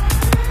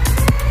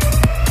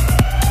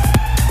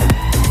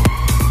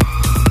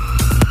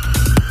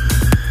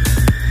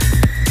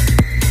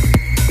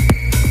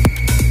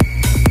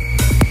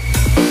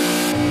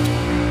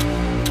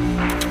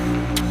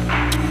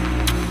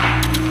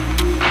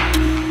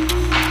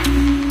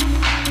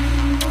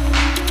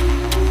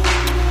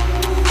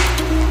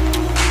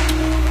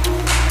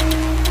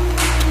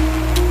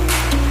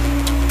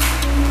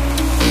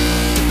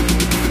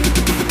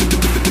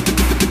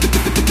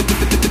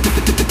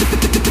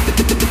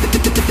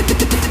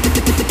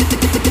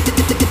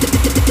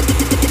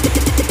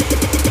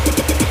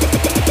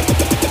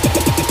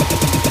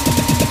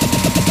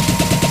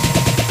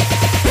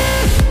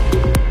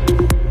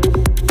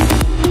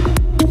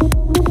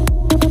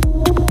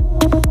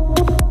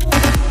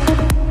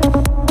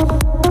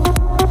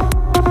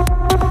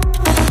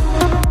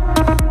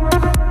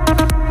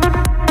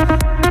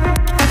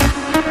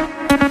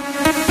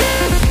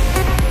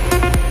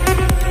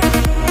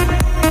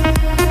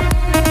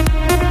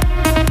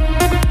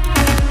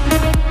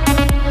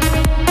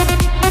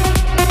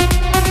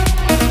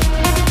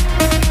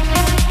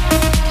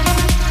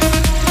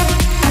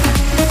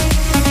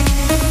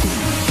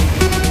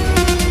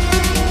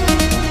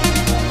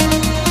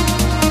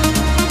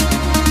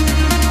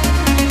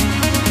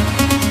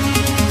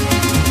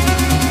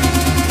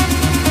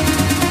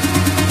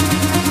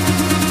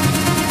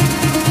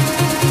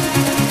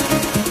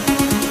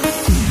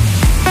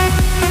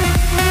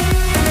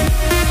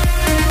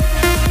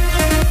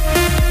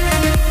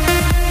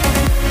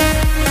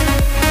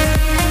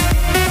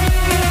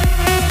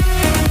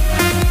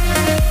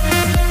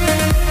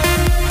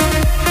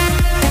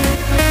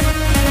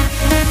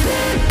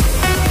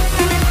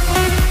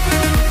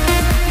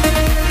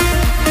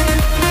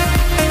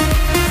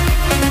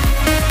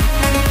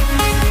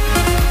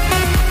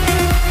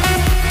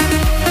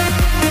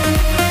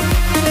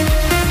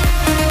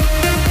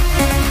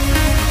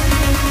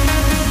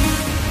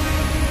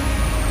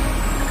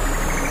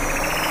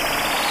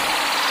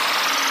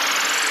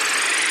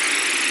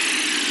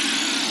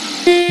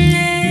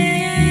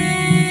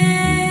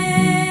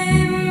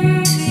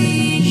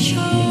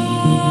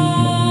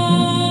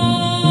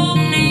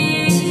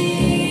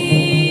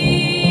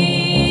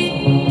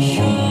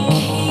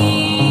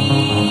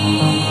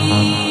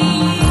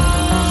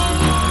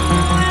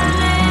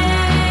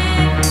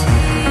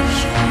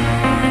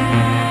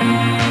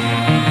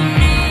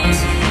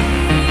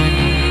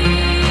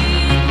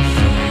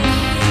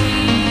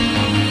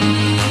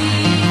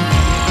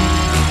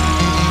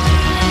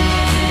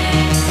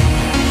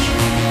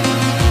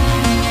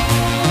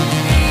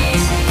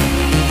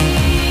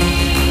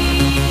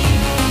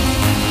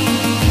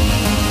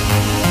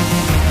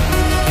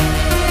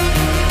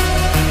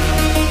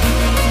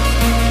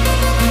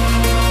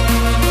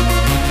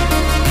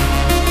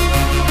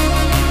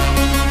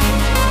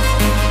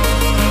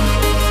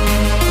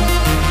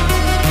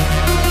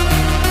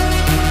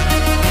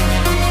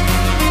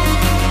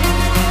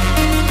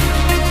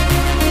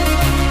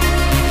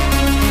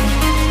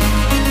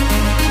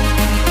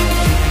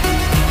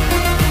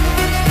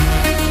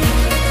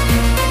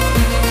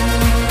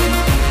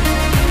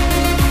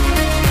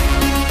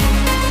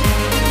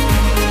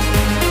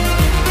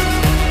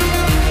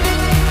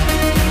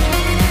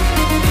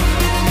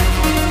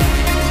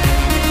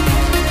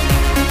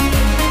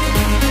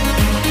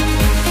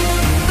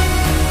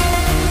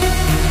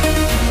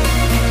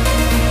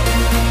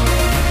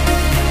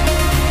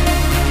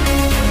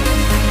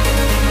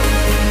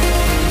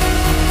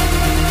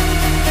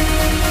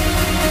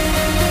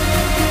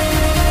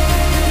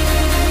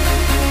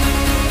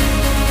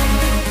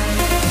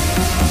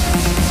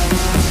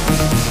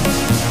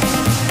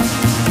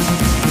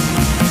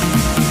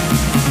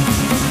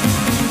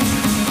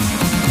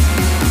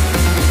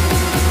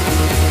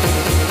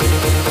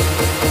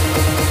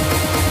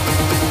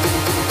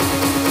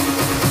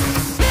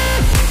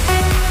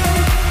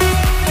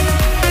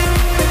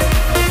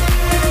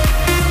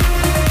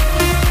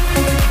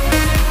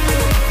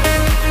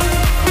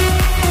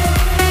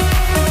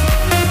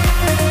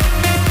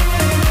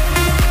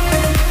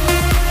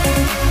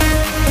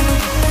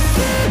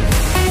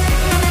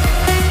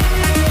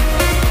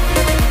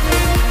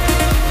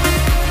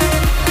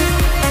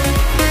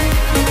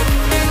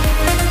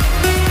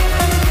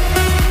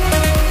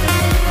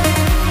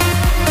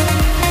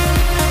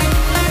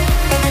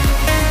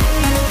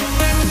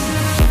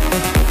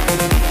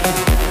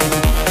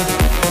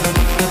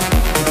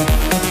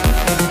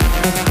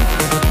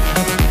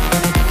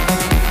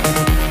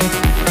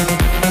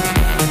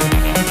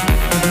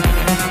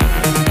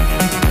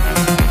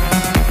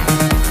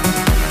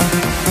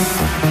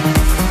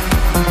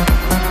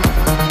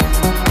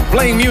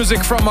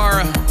 music from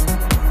our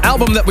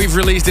album that we've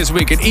released this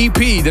week, an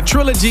EP, the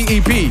Trilogy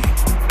EP.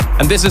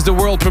 And this is the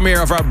world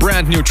premiere of our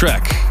brand new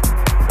track,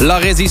 La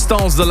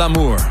Résistance de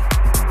l'Amour,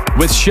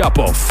 with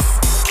Shapov.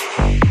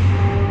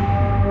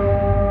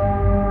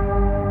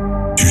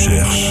 Tu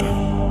cherches.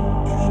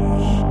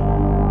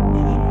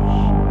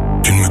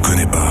 Tu ne me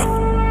connais pas.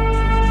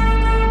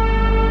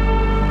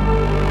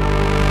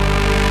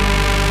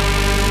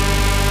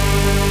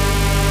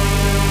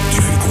 Tu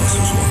fais quoi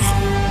ce soir?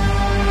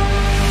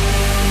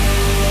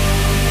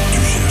 Tu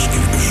cherches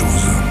quelque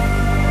chose.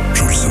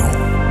 Je le sens.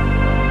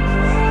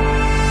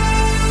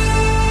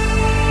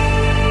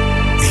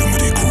 Je me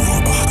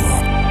découvre par toi.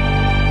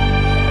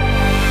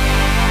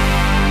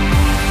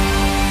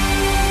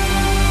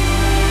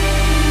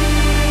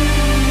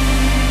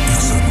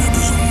 Personne n'a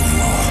besoin de me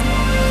voir.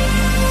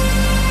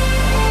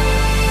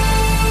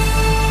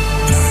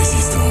 La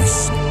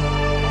résistance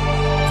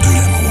de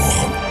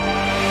l'amour.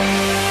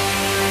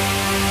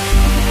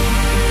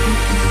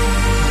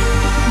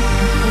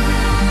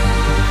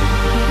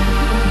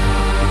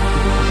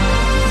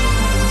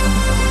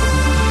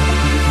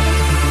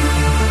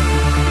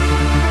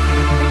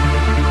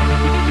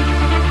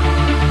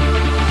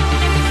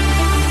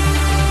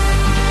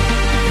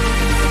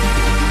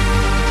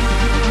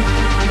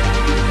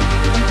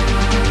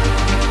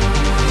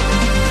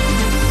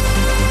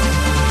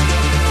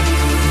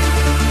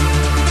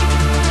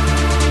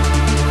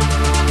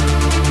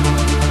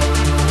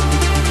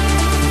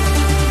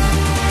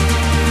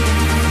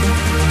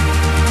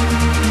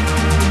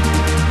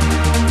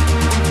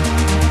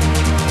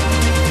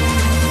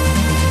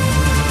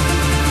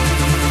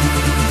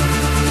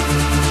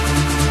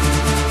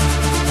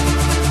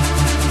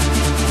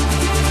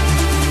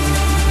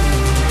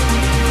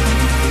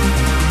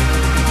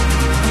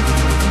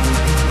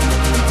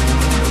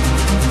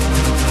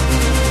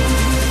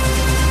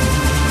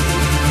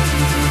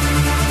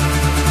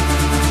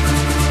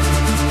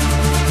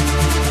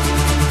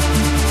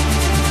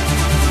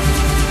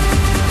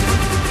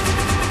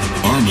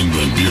 Armin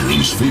van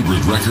Buuren's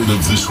favorite record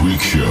of this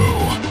week's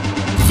show.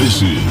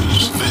 This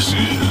is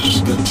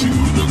the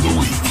tune of the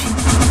week.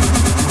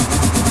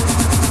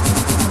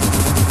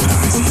 La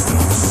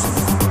résistance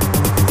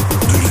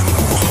de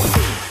l'amour.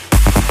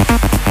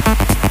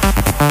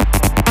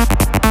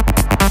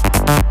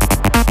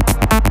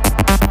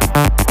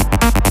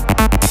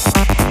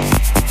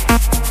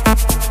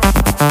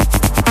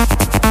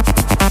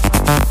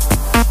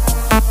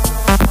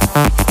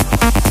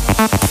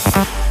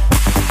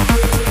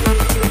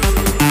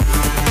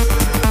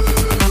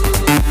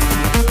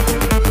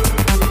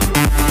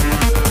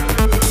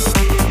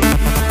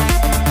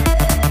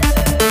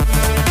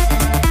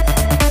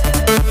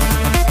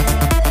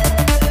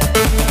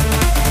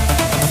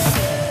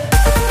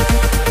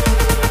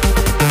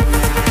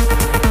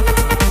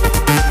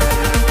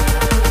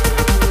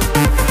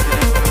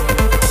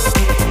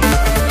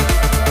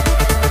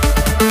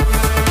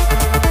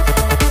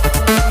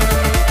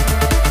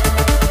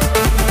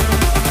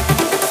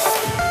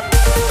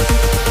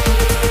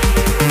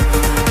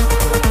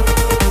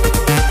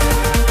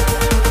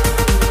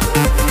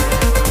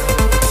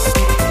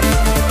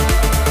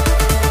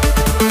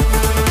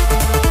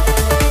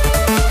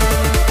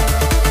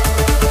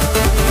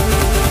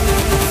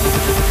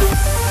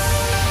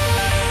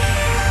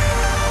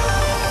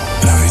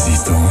 La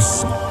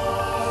résistance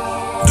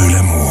de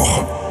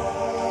l'amour.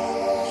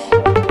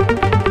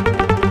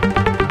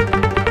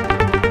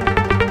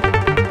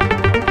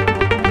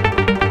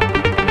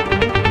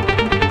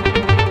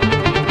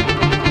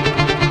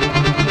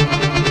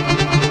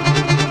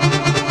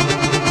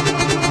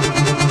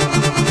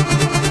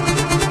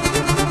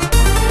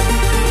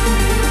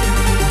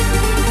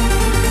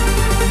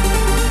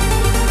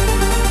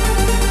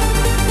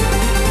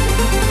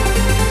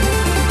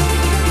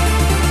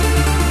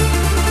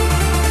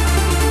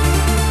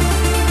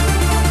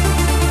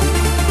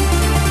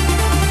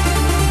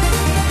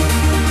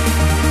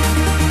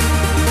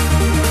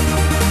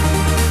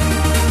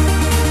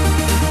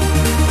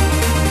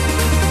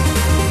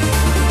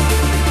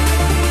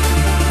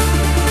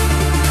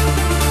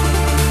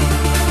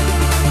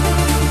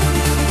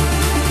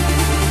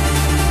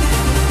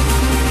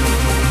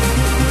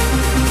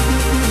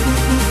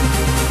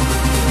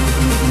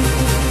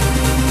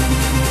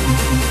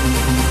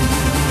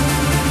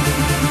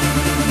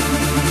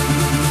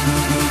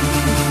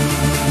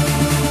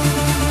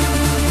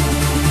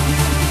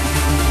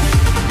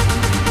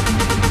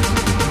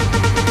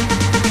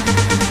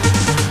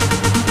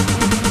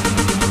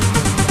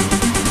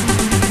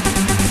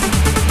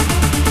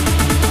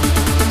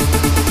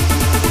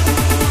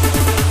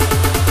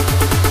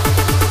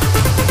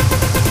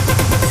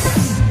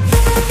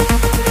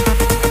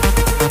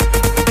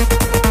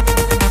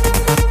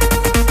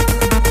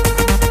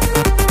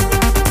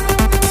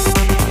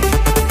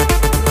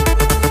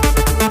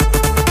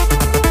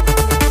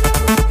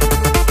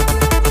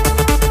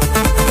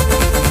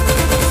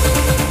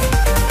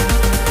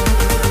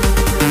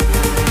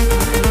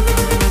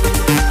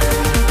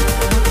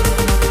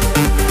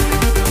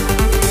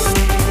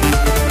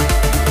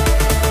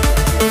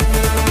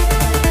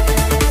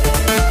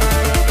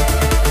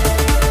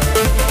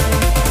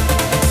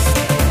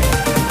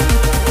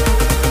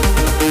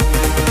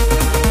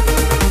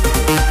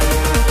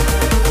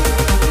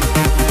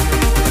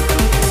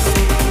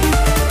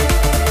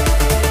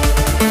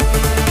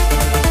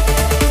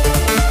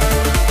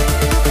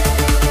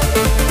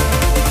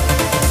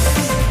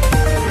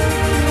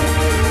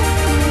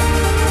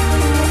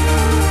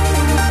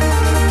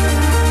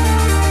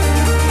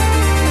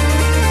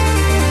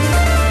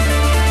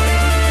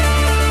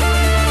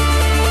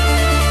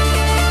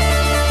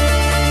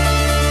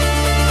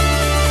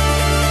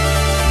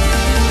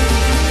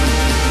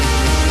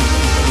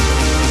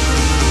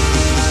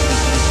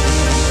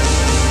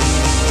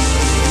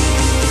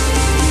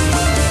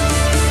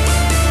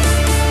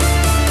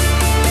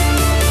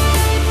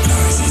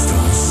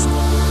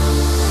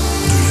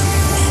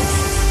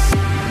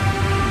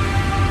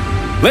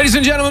 Ladies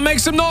and gentlemen, make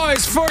some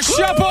noise for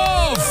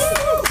Shapov!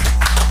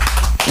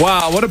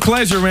 Wow, what a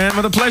pleasure, man.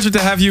 What a pleasure to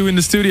have you in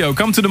the studio.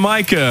 Come to the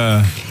mic,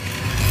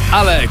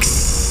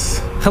 Alex.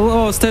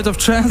 Hello, State of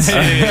Trance.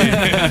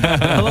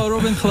 Hello,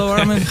 Ruben. Hello,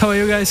 Armin. How are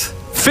you guys?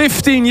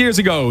 15 years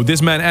ago,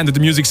 this man entered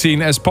the music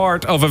scene as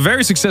part of a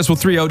very successful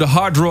trio, the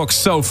Hard Rock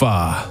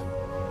Sofa.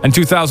 In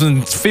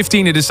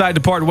 2015, he decided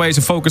to part ways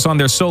and focus on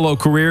their solo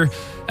career.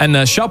 And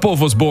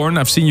Shapov was born.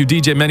 I've seen you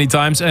DJ many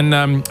times. And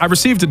I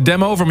received a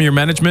demo from your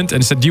management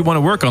and said, do you want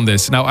to work on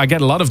this? Now, I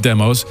get a lot of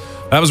demos.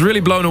 I was really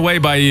blown away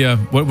by,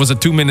 what was a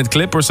 2-minute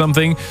clip or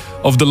something,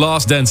 of The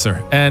Last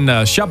Dancer. And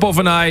Shapov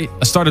and I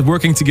started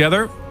working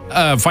together.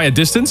 Via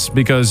distance,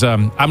 because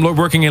I'm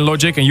working in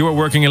Logic and you are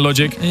working in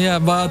Logic. Yeah,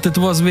 but it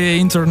was via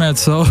internet,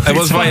 so... It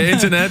was via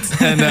internet,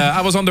 and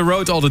I was on the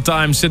road all the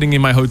time, sitting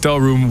in my hotel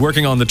room,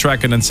 working on the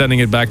track and then sending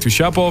it back to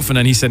Shapov, and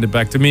then he sent it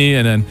back to me,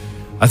 and then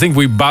I think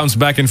we bounced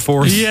back and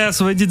forth.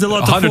 Yes, we did a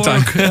lot of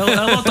work, a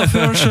lot of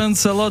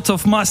versions, a lot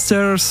of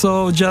masters,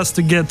 so just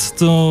to get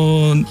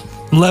to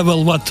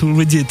level what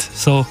we did.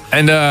 So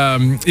and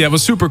yeah, it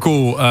was super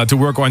cool to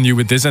work on you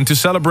with this and to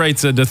celebrate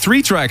the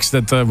 3 tracks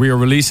that we are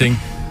releasing.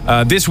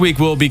 This week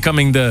will be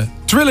coming the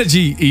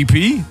Trilogy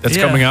EP that's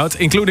coming out,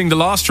 including the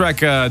last track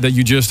that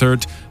you just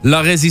heard,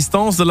 La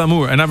Résistance de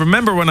l'amour. And I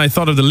remember when I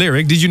thought of the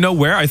lyric, did you know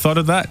where I thought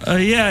of that?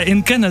 Yeah,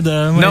 in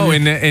Canada. No,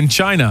 in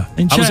China.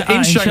 I was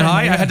in Shanghai.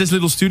 China, I had this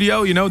little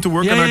studio, you know, to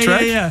work on our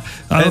track. Yeah.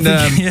 And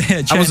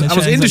I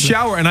was in the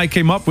shower and I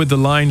came up with the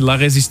line La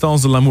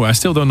Résistance de l'amour. I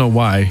still don't know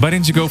why. Why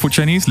didn't you go for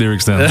Chinese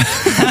lyrics then?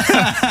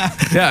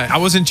 Yeah, I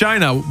was in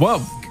China.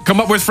 Well, come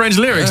up with French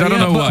lyrics. I don't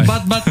know why.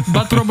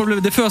 But probably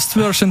the first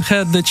version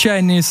had the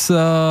Chinese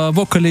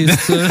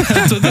vocalist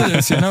to do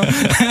this, you know.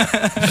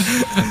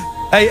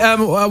 Hey,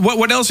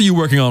 what else are you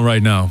working on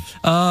right now?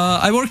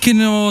 I'm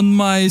working on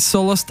my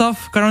solo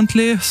stuff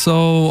currently,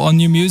 so on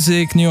new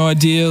music, new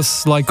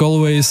ideas, like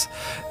always.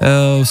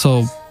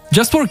 So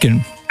just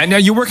working. And are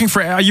you working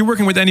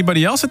with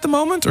anybody else at the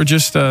moment, or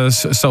just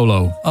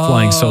solo,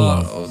 flying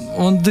solo?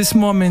 On this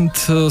moment,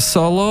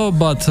 solo,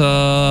 but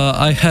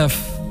I have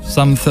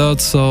some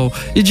thoughts, so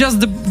it just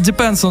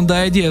depends on the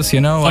ideas,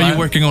 you know. Are you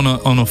working on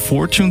a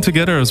 4-tune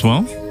together as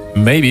well?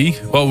 Maybe.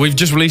 Well, we've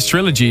just released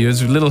Trilogy.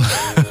 It's a little...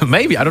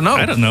 Maybe, I don't know.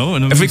 I don't know.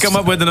 If we come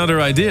up with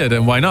another idea,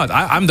 then why not?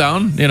 I'm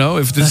down, you know.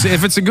 If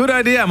it's a good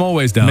idea, I'm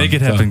always down. Make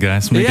it happen,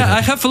 guys. Make it happen.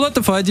 I have a lot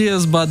of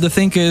ideas, but the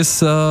thing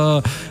is,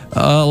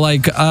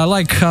 like, I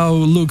like how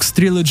looks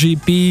Trilogy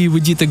EP. We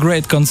did a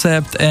great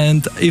concept,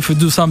 and if we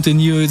do something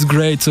new, it's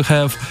great to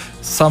have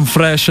some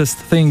freshest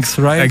things,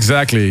 right?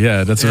 Exactly,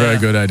 yeah. That's a very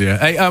good idea.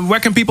 Hey, where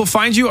can people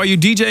find you? Are you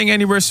DJing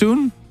anywhere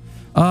soon?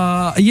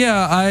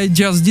 Yeah, I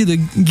just did a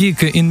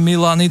gig in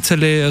Milan,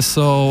 Italy,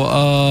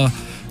 so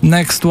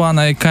next one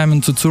I come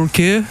into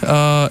Turkey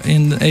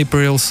in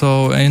April,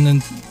 so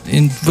and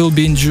it will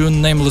be in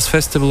June, Nameless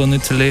Festival in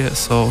Italy,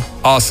 so...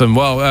 Awesome,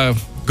 well,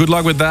 good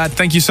luck with that.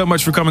 Thank you so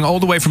much for coming all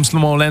the way from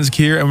Smolensk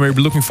here, and we're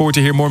looking forward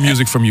to hear more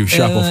music from you,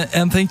 Shapov.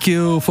 And thank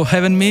you for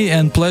having me,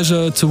 and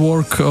pleasure to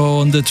work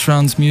on the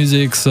trance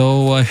music,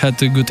 so I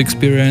had a good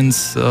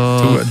experience.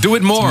 Do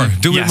it more,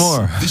 do it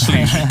more. This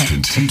music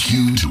can take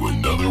you to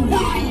another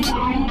world.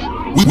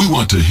 We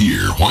want to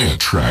hear why a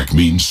track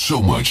means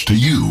so much to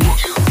you.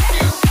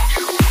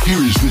 Here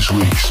is this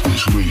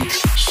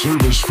week's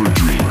Service for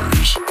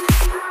Dreamers.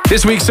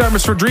 This week's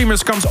Service for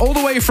Dreamers comes all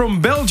the way from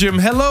Belgium.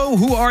 Hello,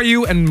 who are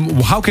you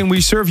and how can we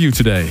serve you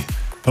today?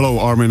 Hello,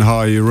 Armin.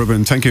 Hi,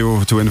 Ruben. Thank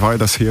you to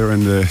invite us here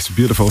in this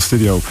beautiful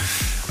studio.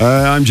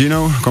 I'm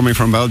Gino, coming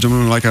from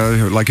Belgium,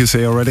 like you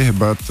say already.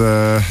 But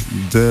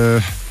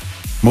the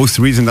most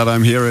reason that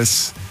I'm here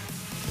is,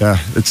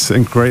 it's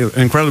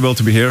incredible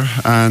to be here.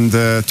 And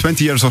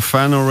 20 years of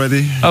fan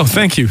already. Oh,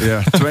 thank you.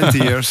 Yeah, 20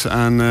 years.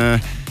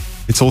 And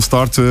it's all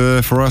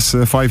started for us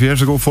 4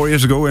 years ago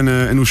in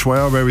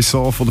Ushuaia, where we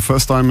saw for the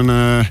first time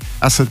an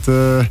acid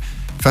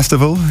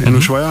festival in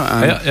Ushuaia.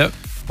 And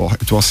well,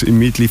 it was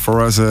immediately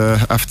for us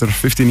after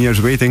 15 years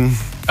waiting.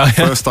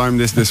 First time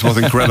this was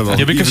incredible.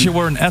 Yeah, because you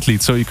were an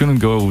athlete, so you couldn't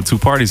go to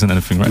parties and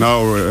anything, right?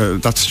 No,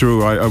 that's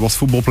true. I was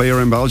football player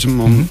in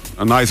Belgium on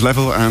a nice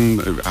level, and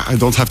I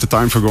don't have the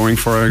time for going,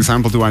 for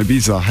example, to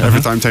Ibiza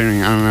every time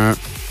training. And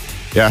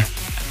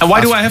And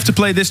why do I have to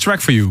play this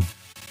track for you?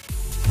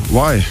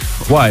 Why?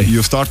 Why?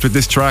 You start with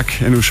this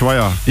track in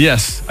Ushuaia.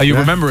 Yes. You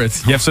remember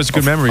it. You have such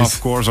good memories.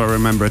 Of course I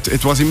remember it.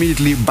 It was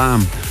immediately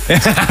bam.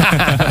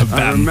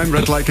 I remember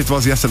it like it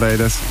was yesterday.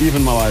 That's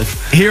even my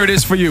life. Here it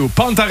is for you.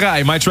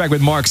 Pantarai, my track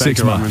with Mark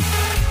Sixma.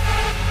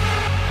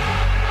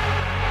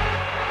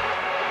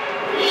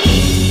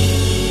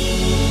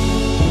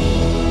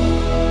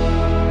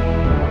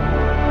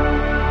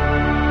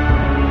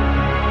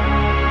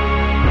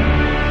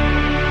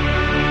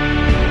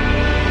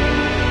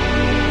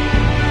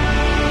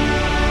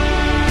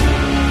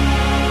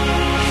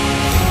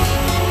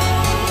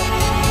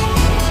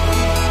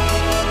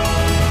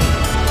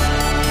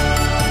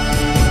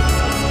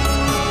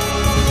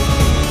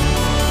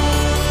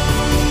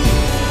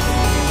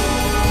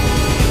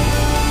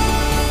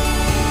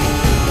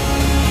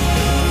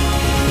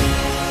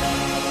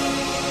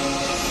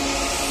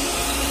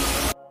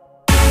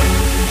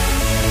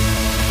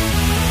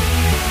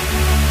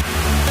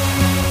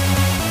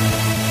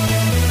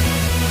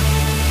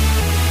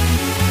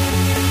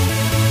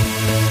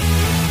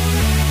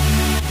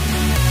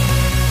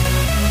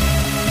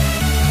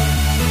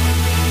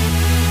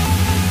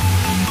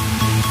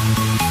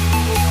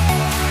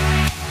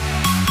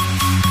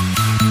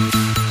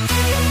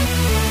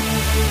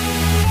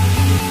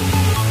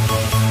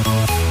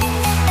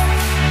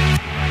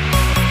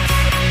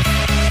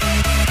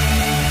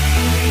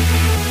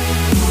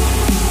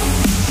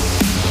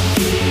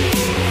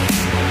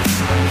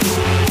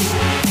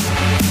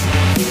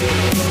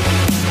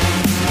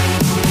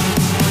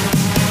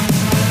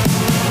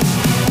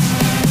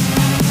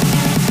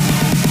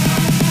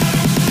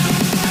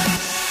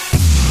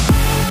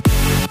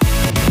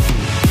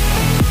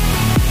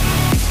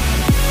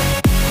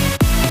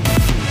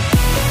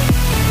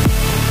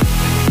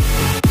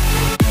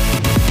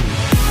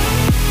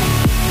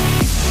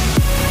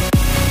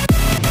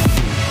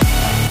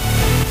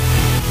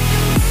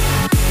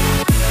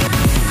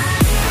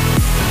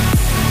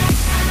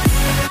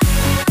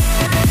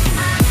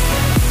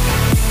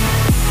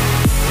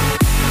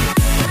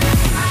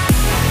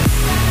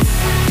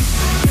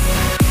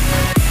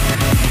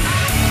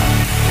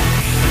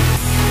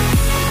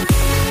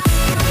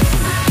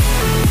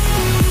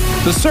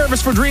 The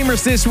Service for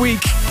Dreamers this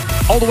week,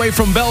 all the way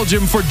from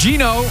Belgium for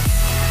Gino.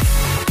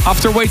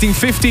 After waiting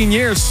 15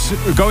 years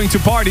going to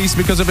parties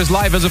because of his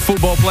life as a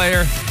football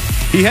player,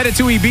 he headed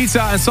to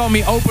Ibiza and saw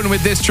me open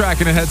with this track,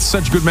 and it had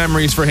such good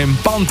memories for him.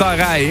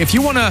 Pantarei. If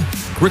you want to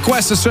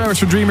request a Service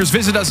for Dreamers,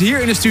 visit us here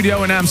in the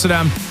studio in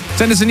Amsterdam.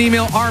 Send us an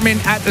email,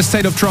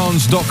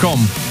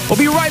 armin@astateoftrance.com. We'll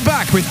be right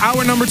back with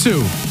hour number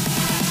 2.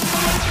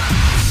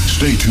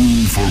 Stay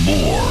tuned for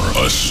more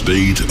A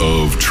State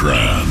of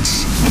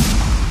Trance.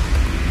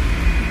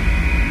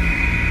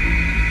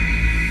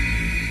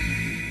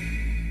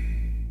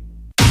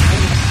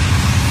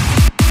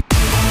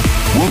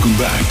 Welcome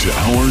back to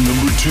hour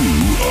number 2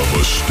 of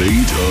A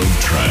State of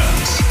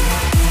Trance.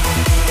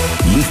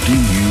 Lifting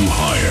you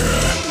higher.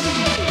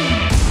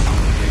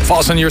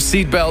 Fasten your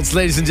seatbelts,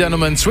 ladies and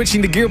gentlemen.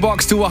 Switching the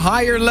gearbox to a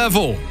higher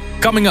level.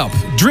 Coming up,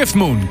 Drift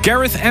Moon,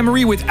 Gareth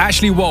Emery with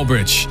Ashley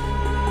Walbridge.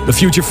 The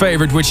future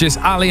favorite, which is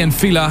Ali and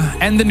Fila,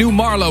 and the new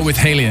Marlowe with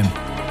Halion.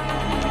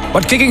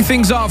 But kicking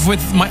things off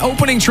with my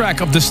opening track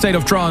of the State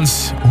of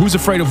Trance, Who's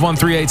Afraid of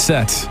 138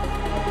 set.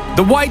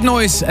 The White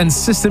Noise and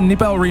System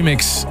Nipel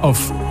remix of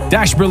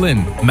Dash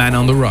Berlin, Man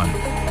on the Run.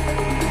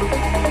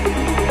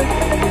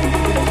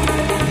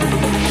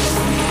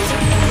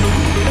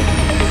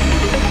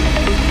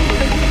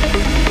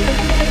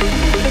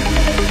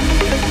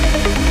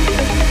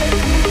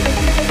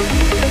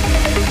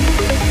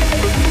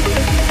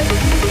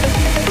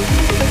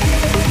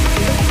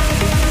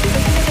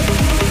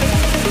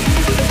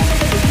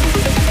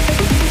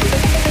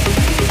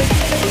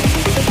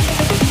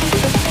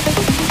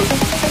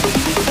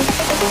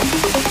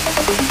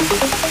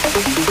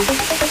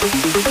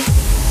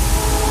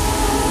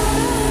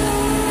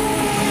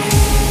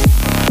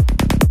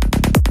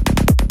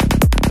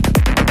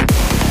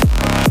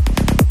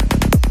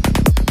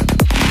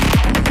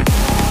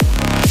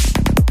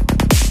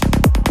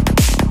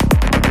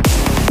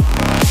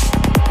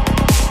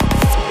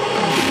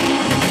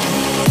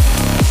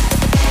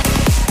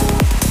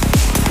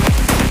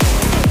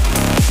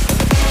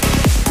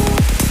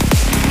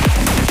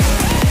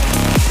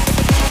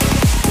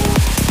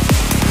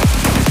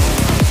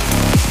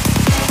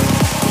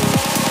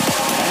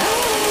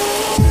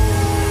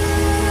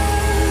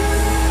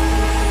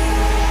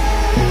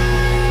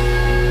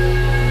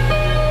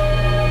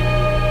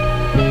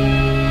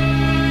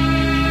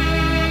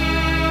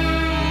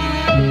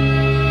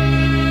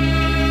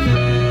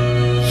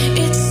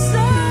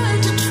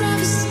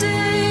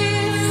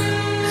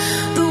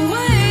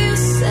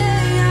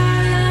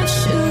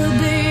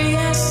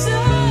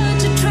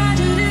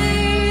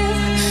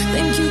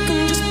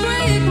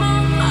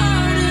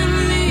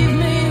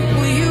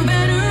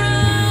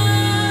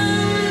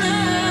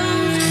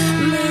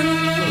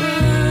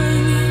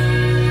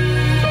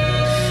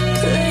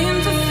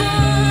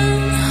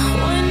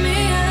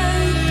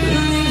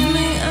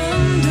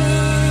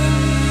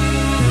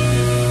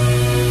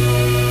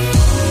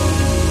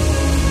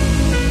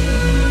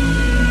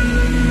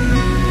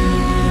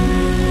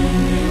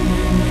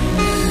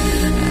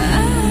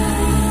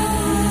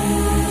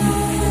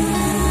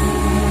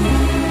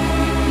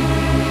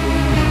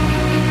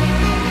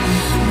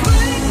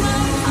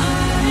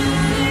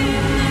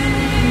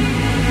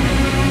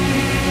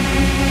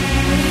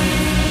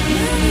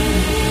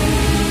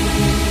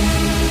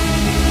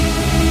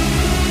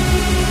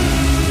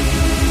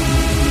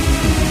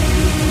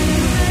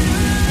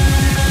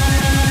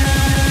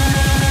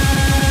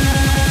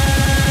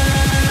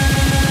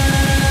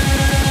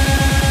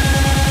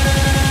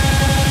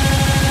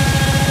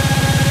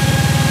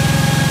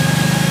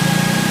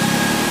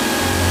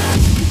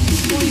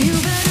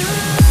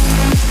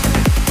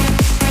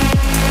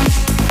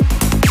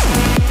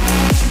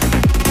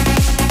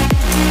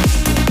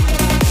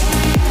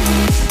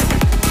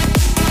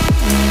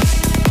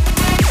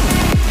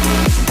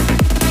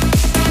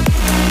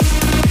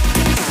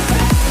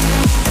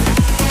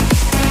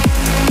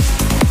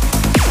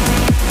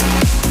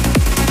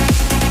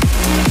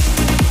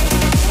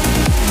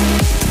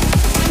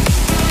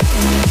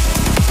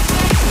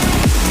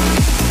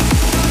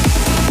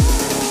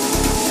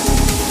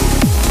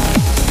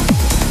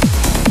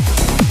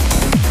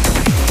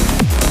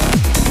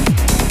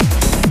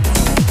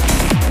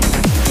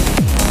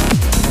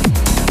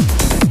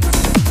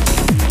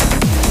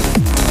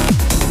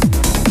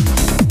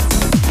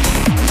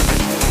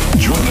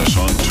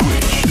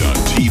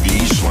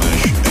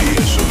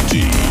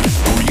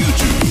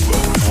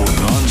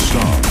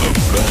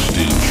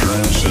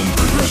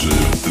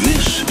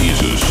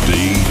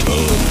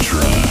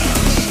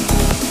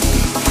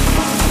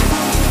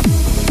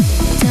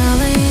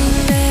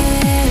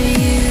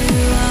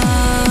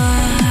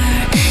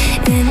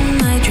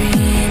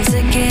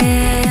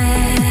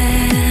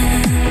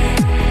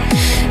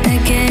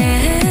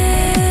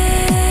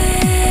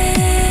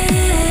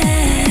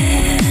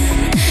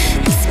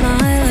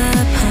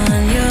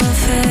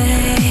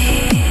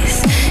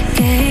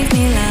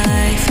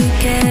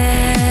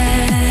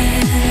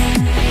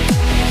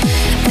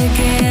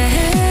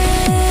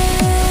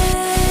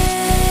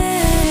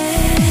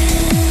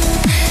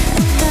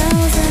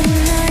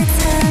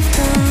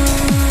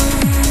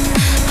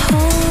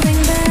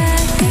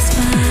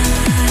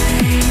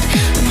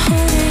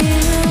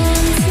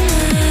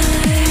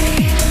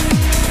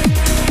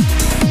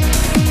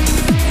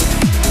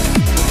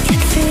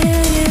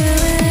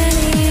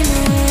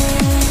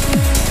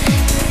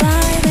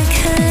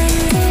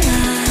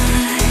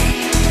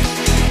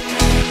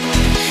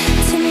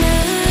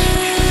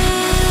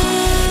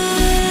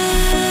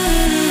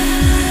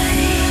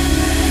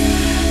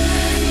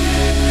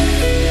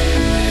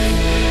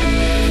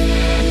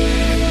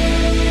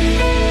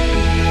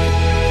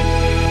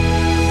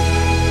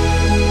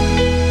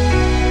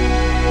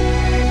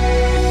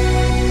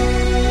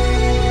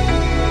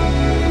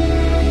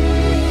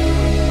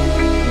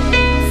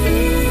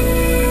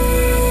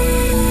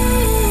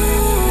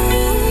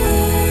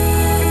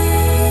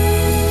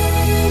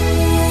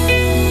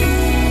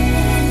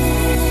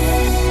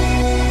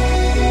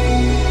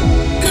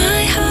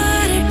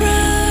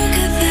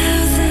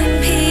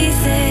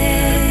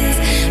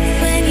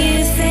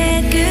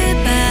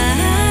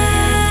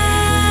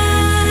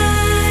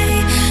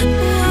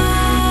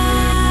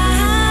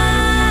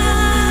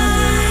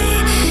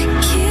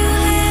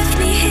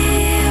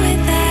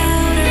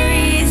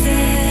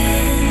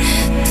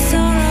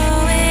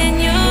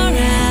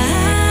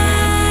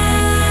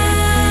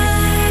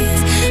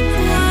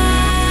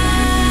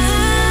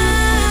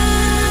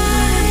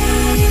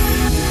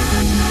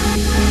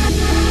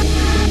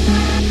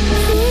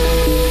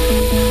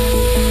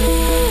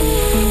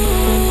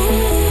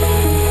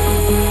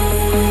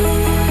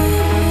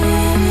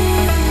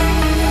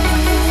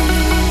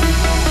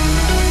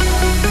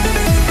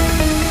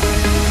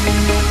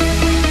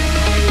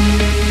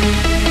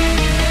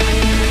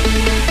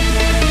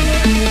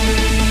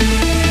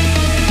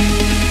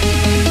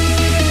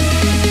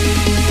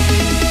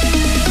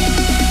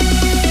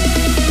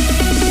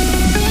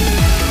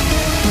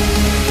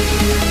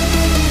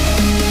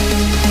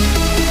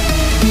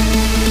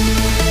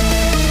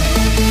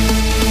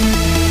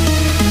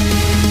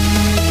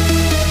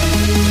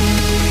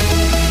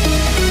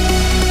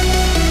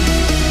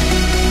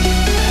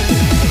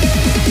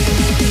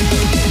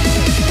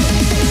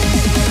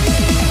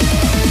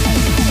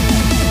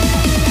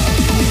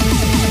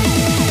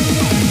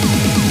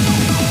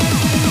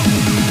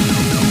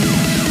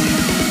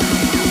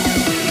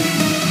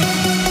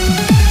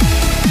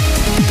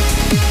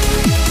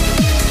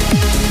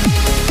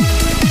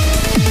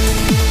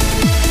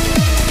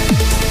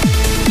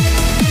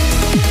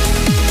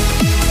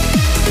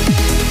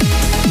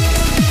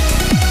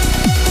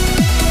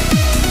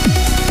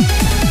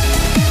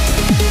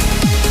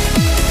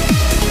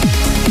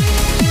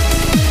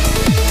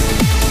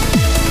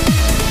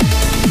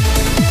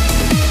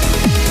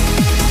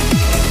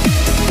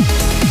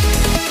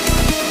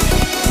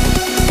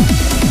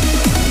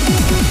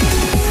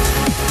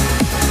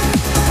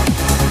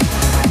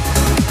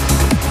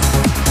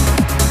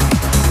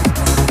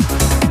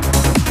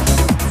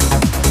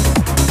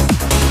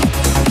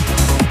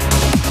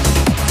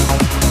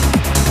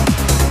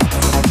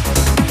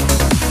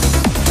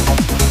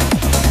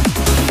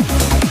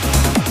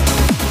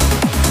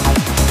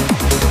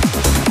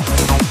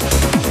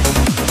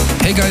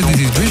 Hey guys, this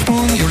is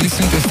Drishmoon. You're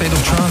listening to A State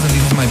of Trance, and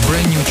this is my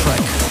brand new track.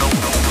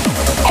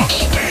 A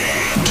State of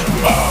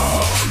Trance.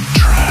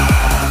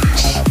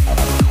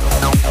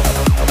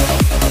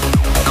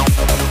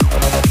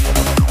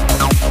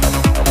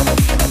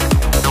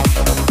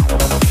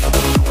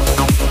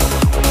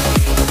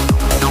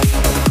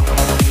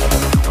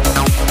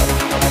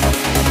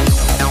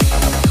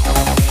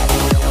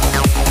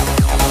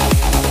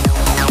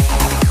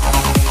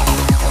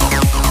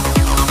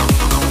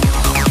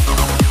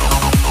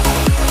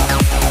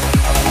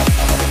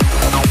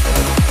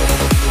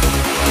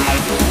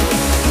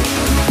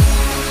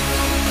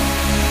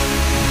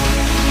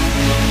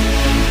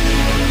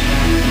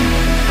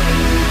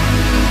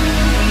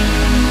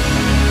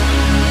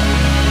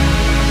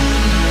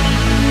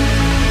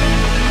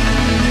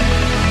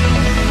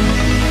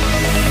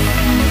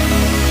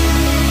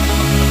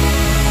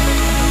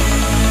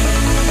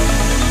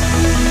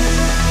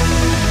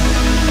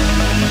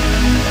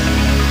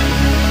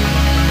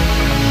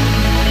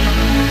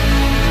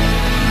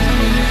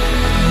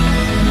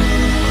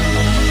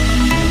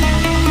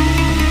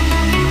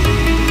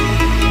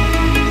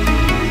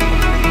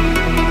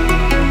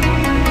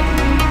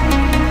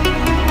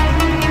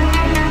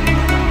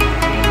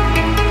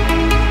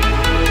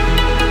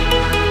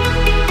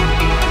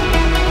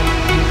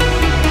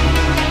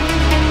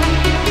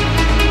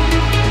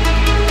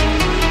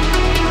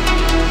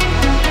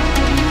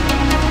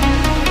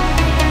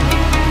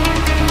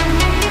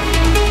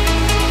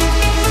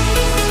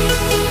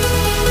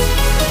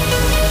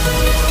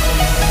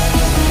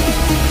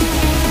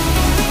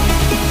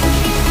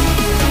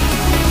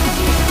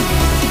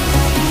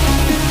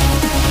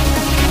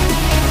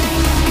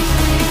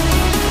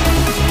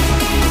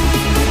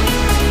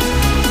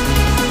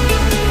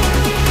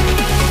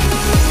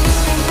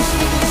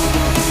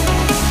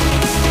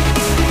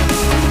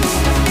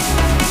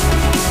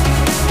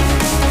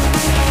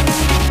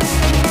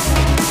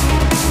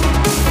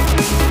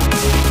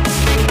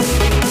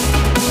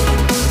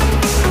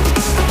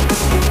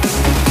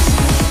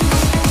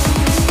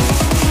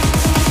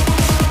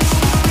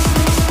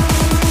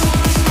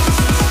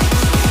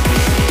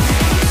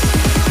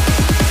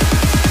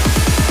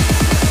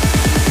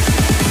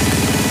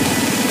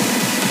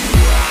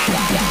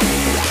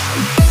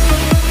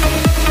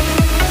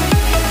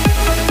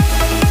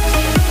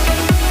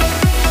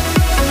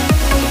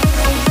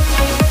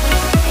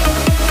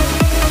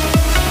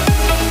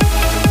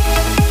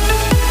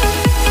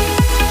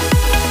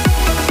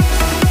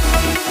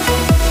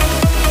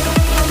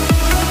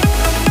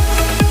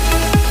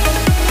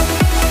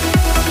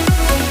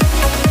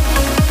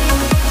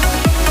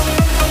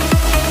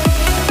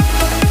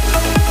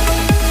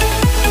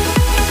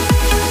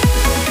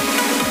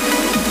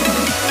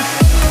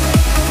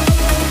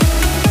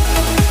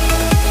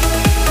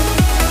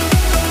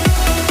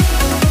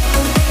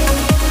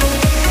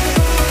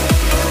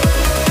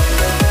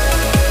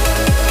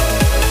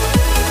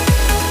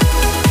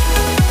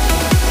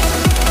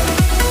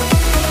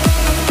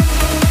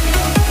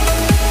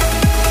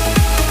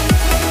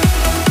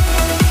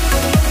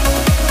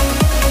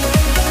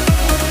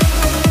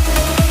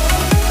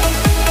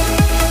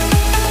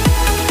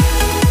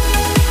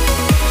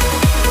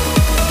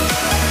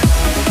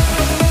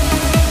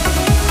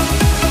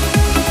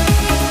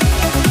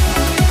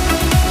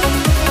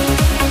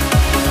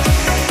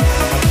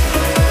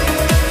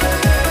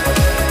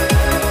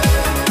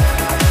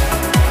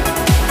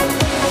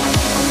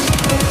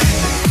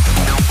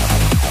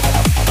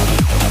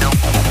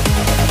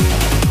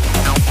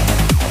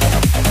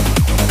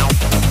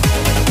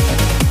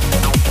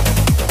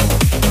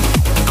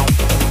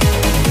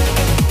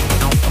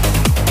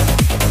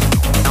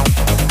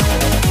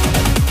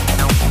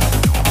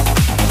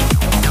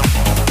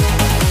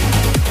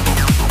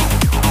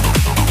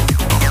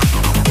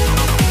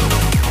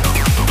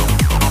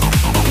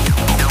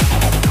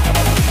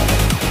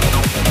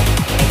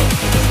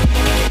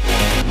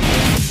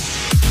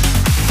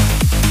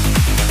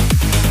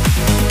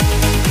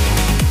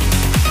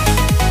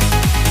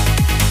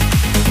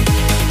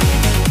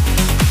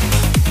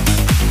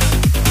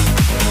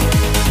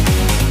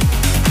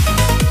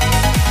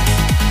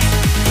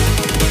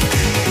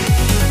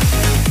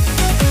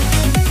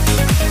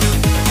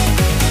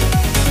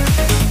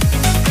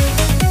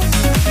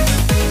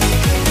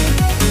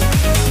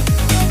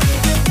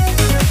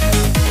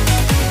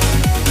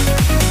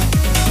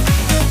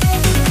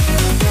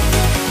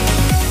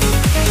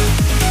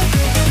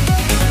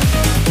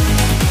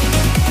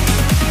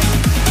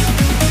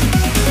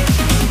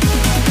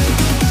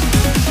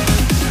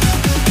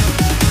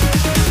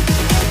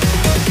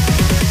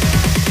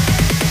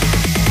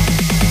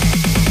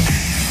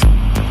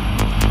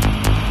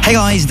 Hey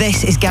guys,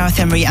 this is Gareth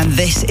Emery and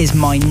this is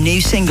my new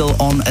single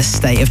on A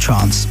State of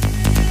Trance.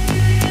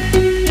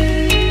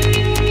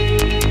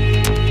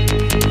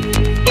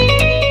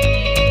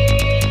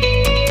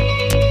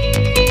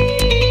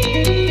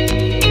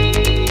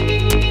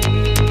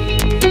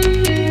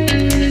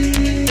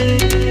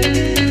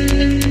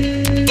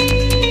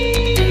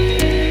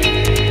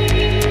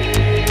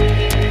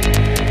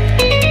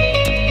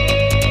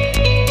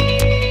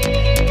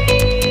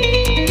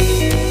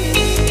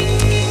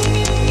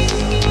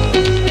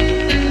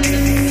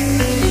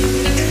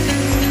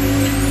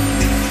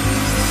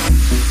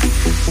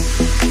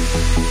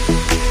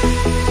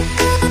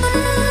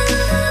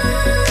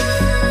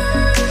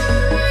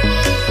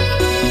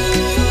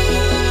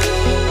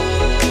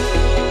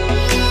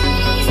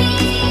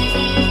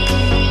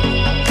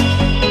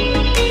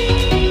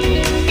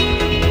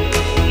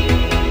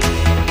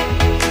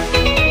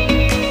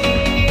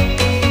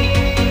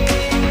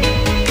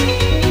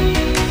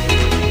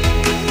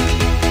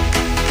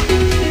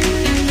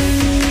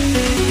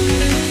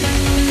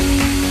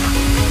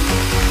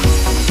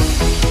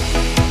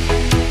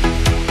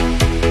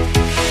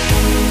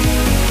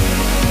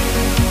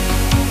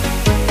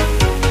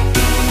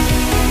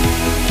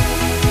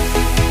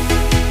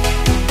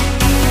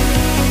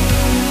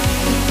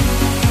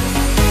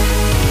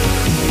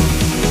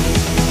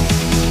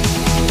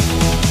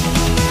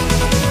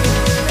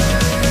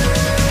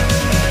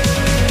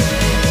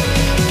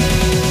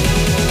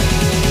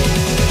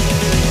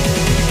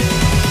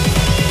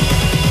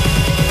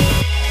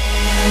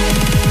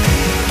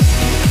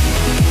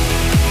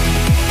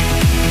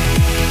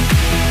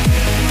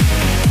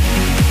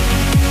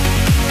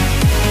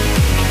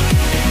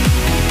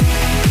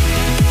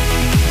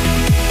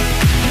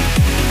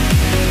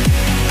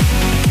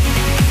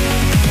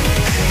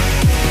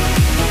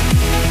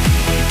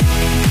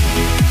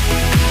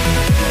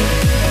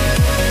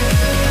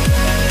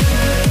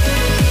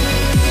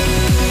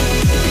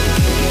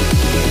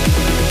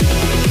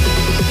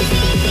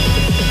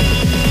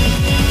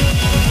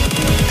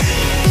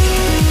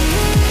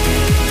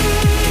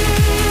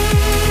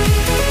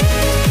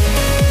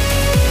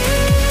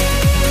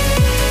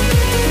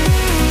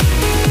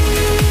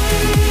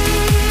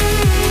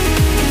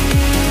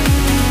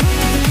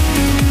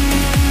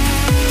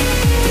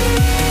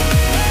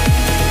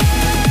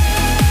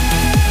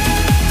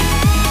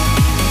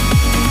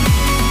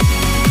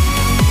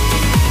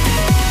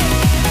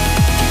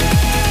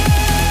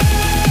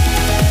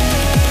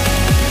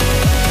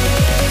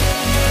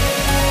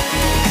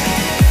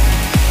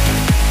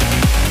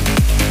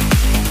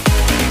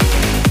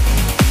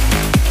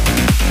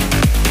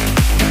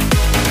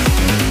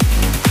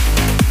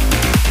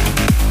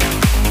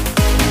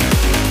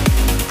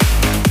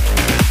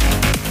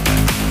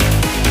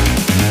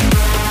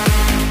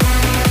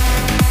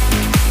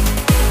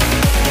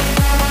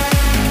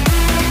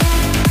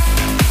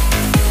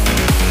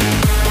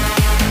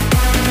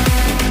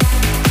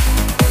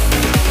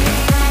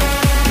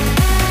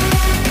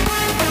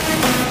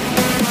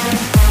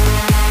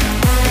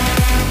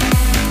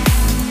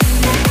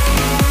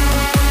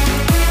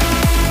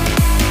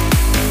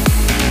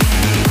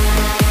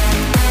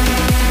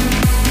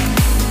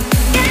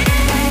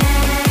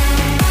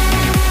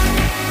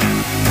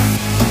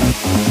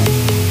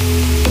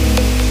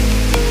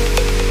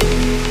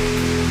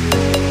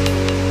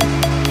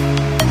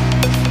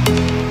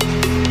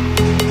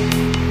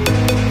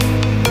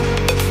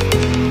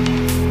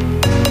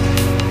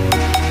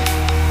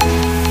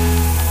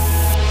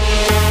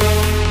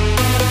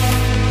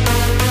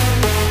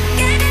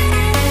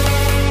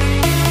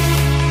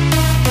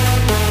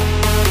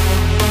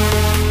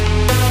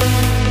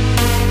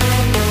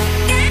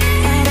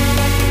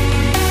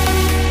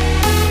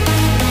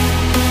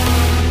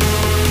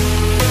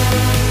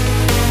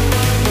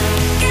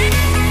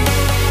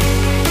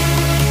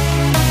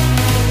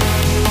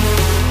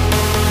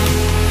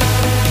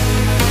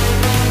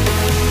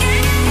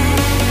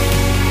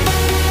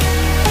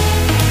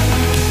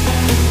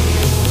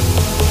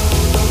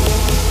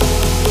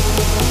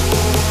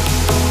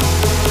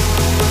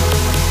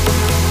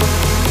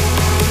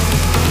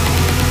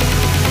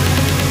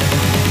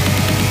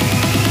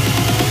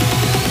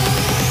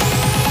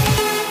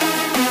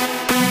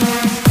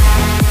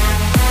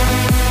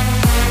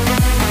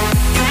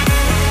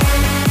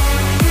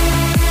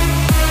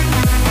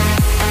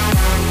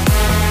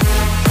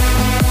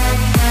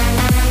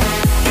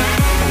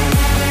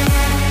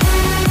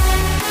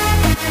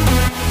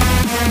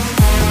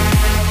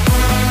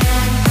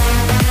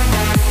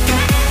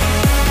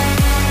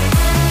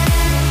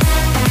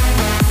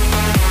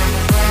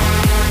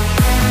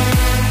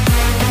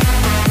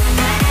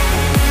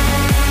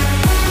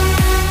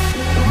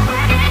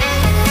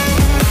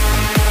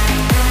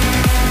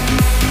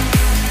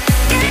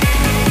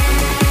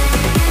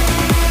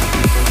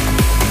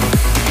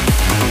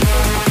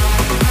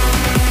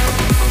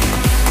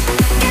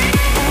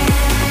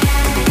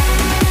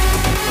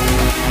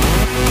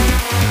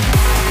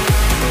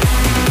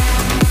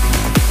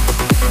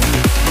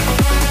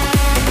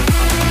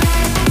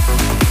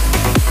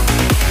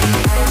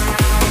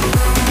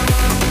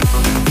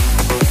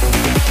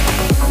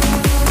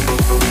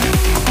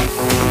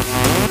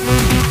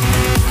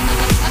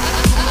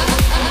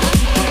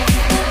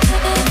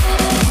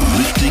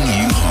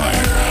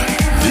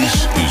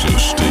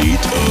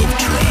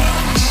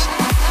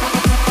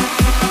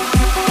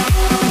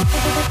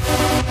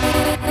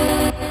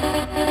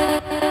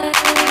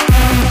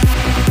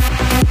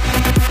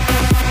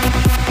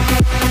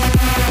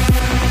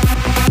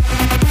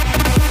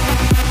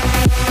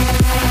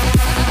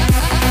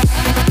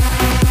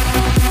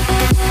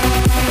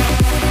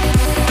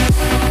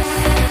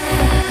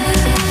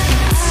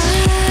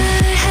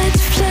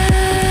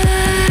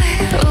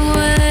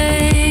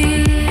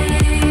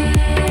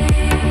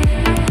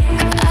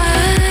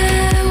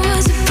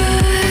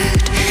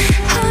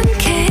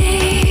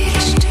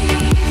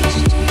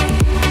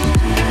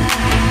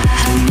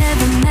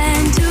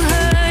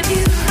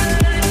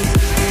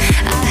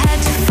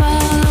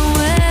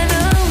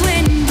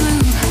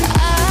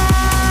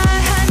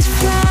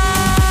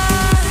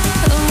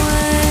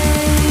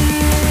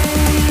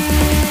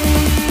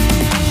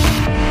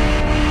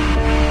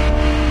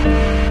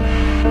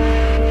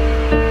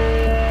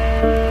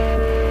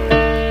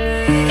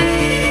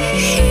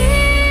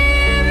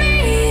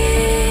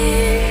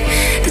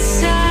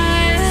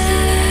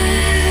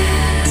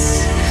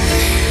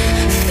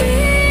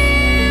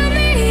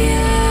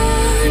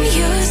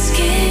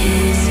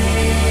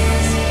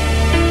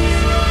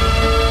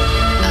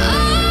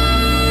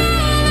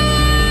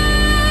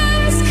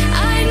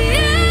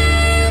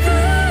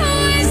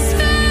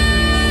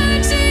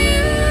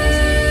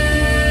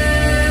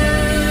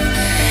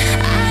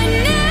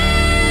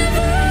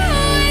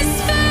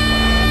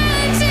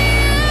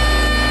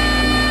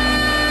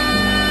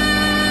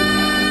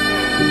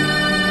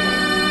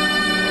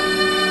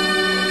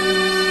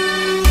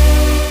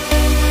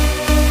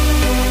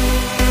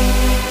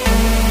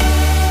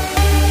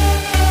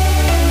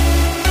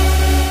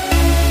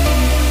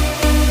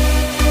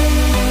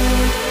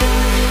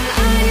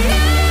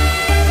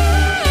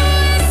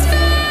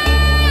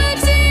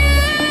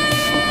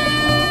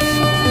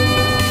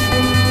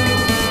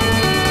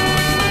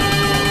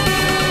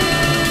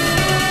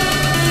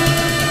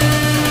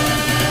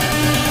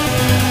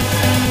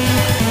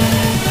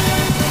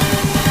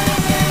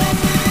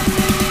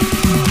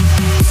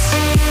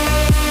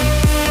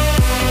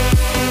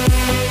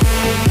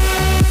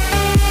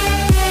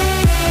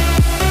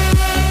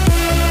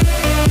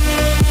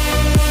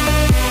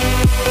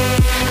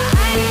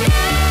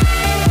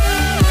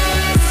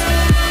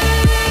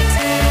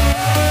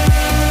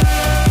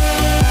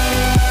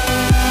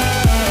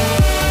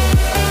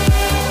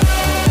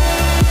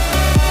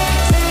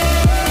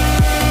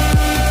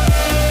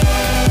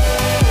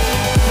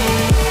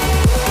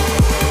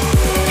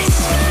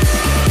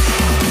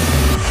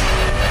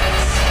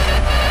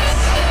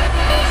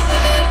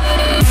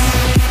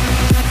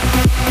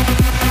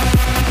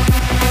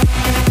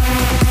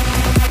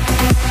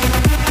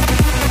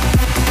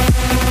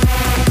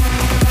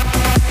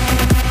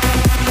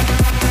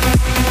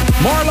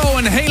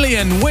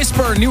 Moon,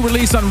 Whisper, new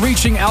release on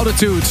Reaching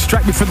Altitude.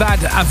 Track before that,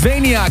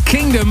 Avenia,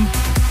 Kingdom,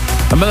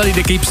 a melody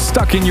that keeps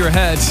stuck in your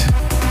head.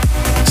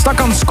 Stuck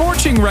on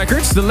Scorching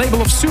Records, the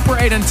label of Super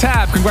 8 and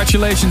Tab.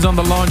 Congratulations on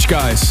the launch,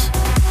 guys.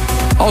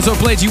 Also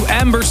played you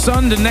Amber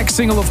Sun, the next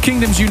single of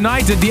Kingdoms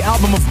United, the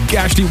album of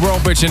Ashley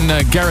Worldbridge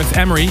and Gareth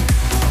Emery.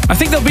 I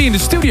think they'll be in the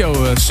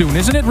studio soon,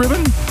 isn't it,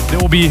 Ruben? They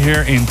will be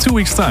here in 2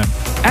 weeks' time.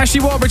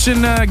 Ashley Worldbridge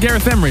and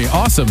Gareth Emery,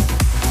 awesome.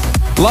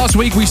 Last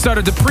week we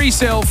started the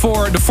pre-sale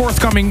for the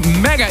forthcoming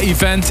mega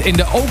event in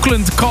the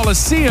Oakland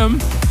Coliseum.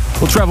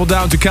 We'll travel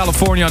down to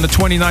California on the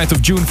 29th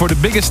of June for the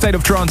biggest State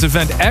of Trance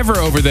event ever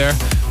over there.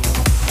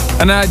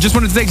 And I just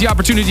wanted to take the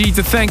opportunity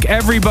to thank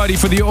everybody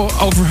for the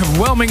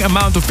overwhelming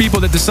amount of people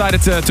that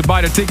decided to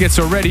buy their tickets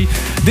already.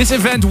 This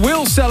event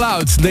will sell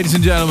out, ladies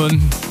and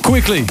gentlemen,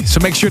 quickly. So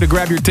make sure to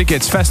grab your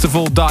tickets,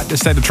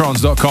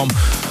 festival.thestateoftrance.com.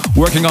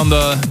 Working on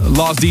the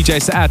last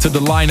DJs to add to the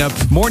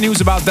lineup. More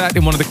news about that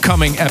in one of the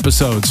coming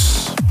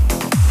episodes.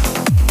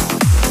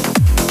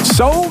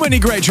 So many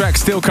great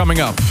tracks still coming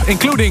up,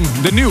 including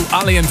the new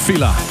Alien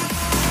Fila.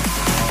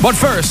 But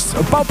first,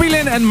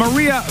 Paupilin and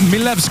Maria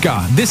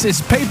Milevska. This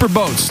is Paper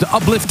Boats, the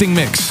uplifting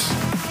mix.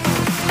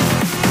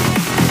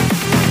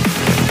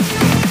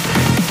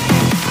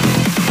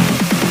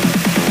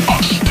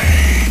 A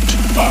state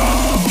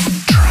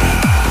of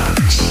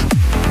trance.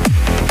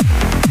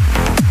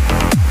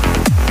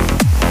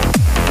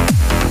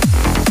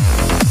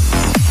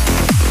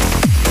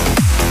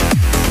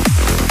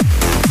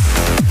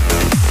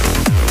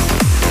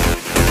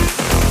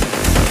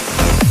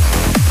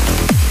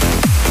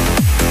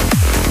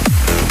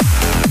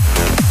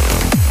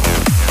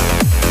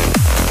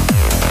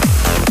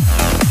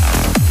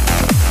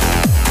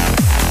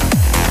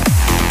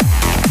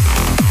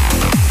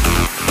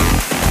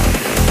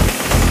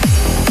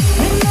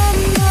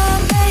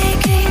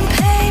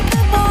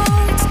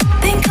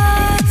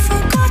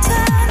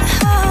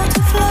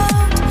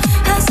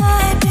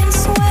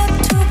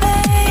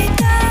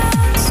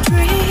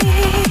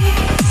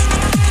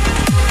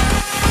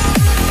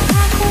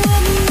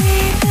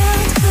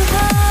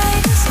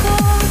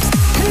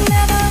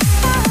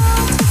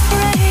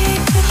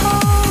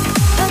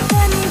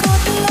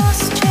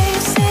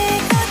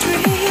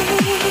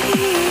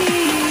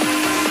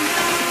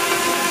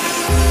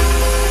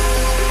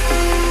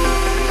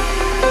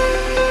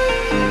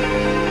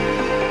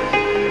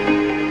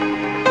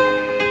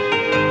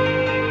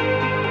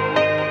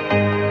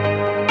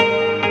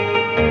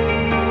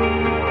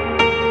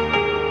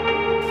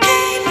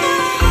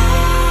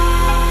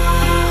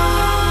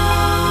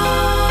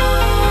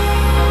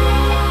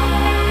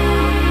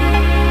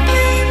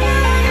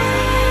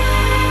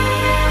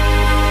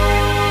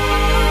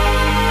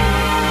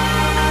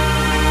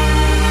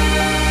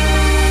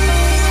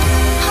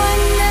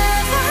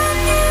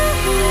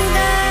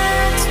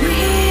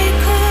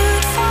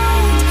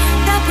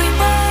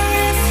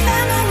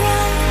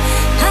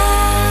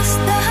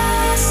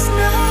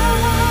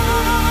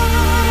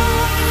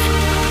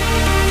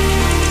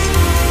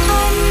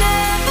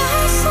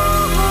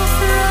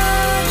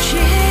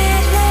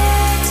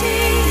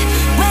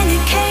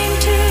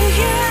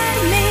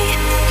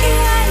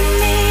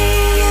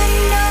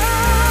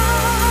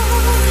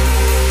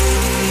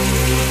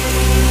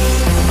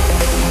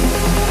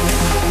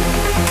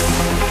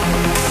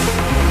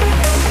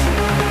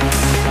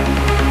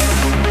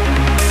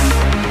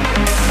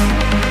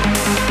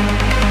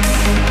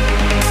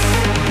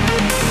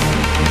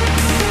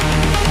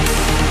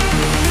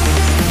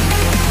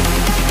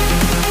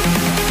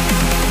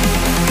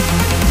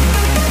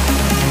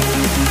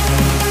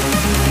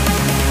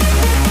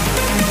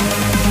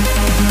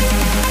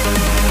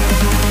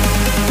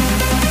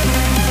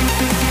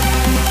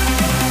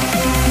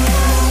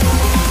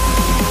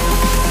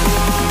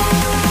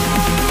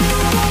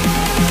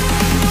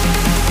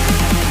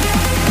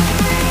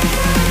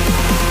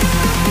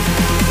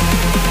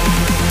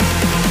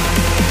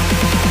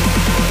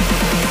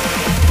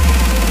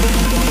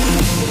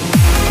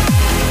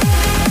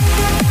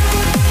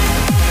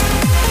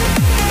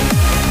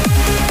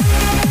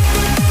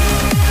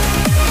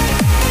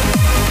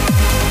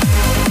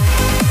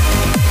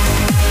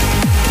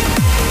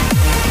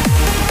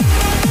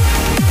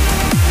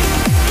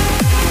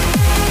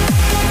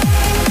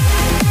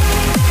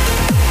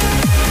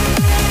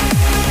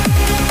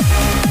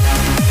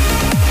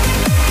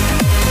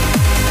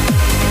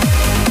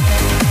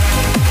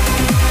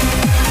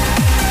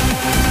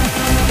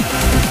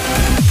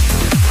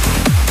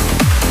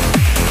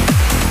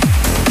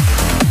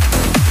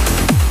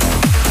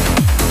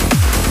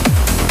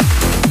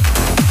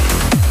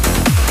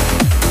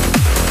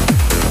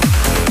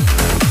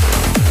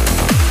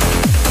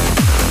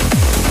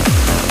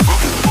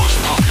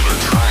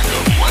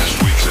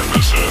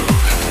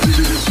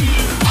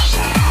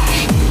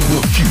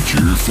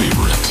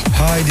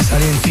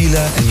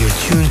 and you're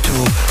tuned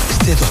to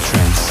State of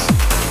Trance.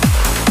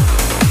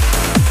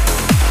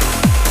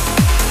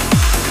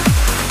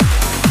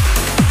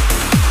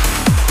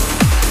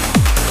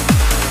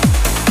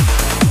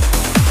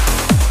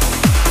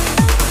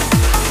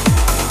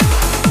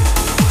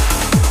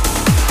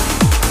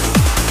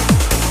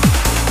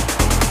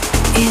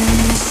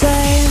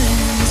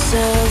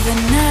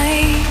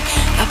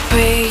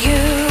 pray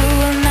you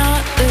will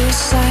not lose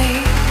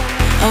sight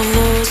of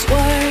those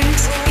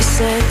words you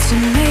said to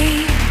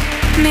me.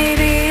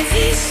 Maybe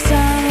this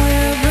time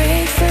we'll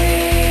break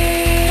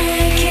free.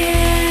 I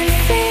can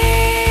feel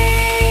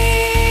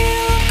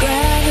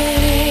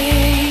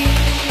gravity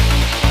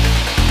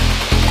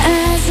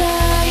as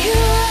I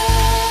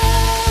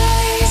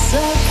rise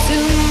up to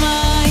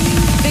my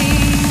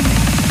feet.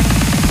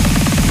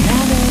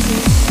 Now there's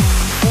a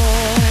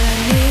symphony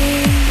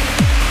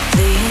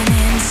playing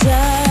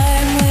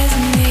inside with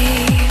me.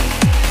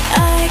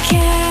 I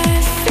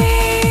can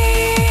feel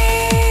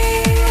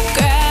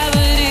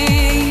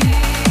gravity,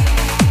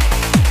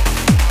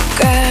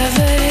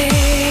 gravity.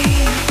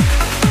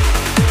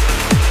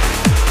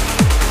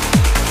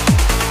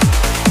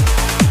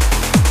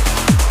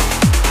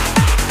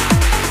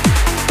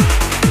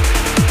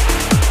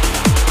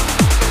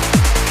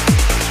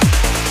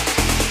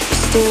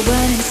 Still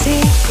burning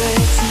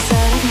secrets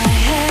inside of my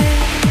head,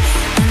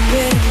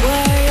 unwritten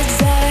words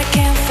that I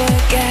can't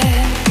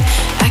forget.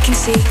 I can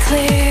see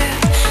clear,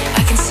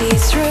 I can see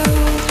through.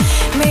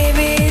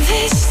 Maybe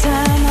this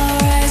time I'll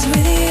rise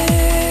with you.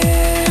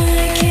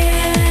 I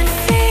can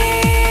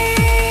feel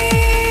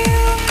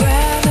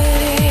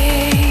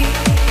gravity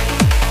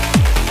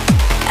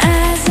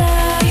as I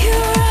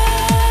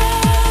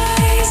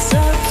rise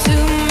up to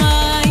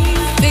my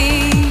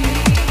feet.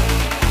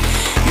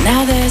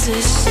 Now there's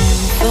a symphony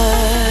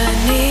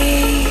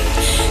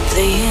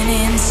playing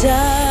in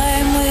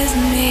time with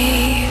me.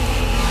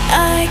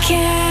 I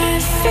can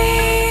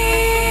feel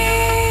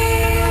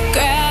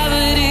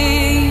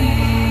gravity,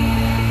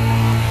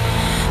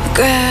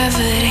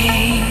 gravity.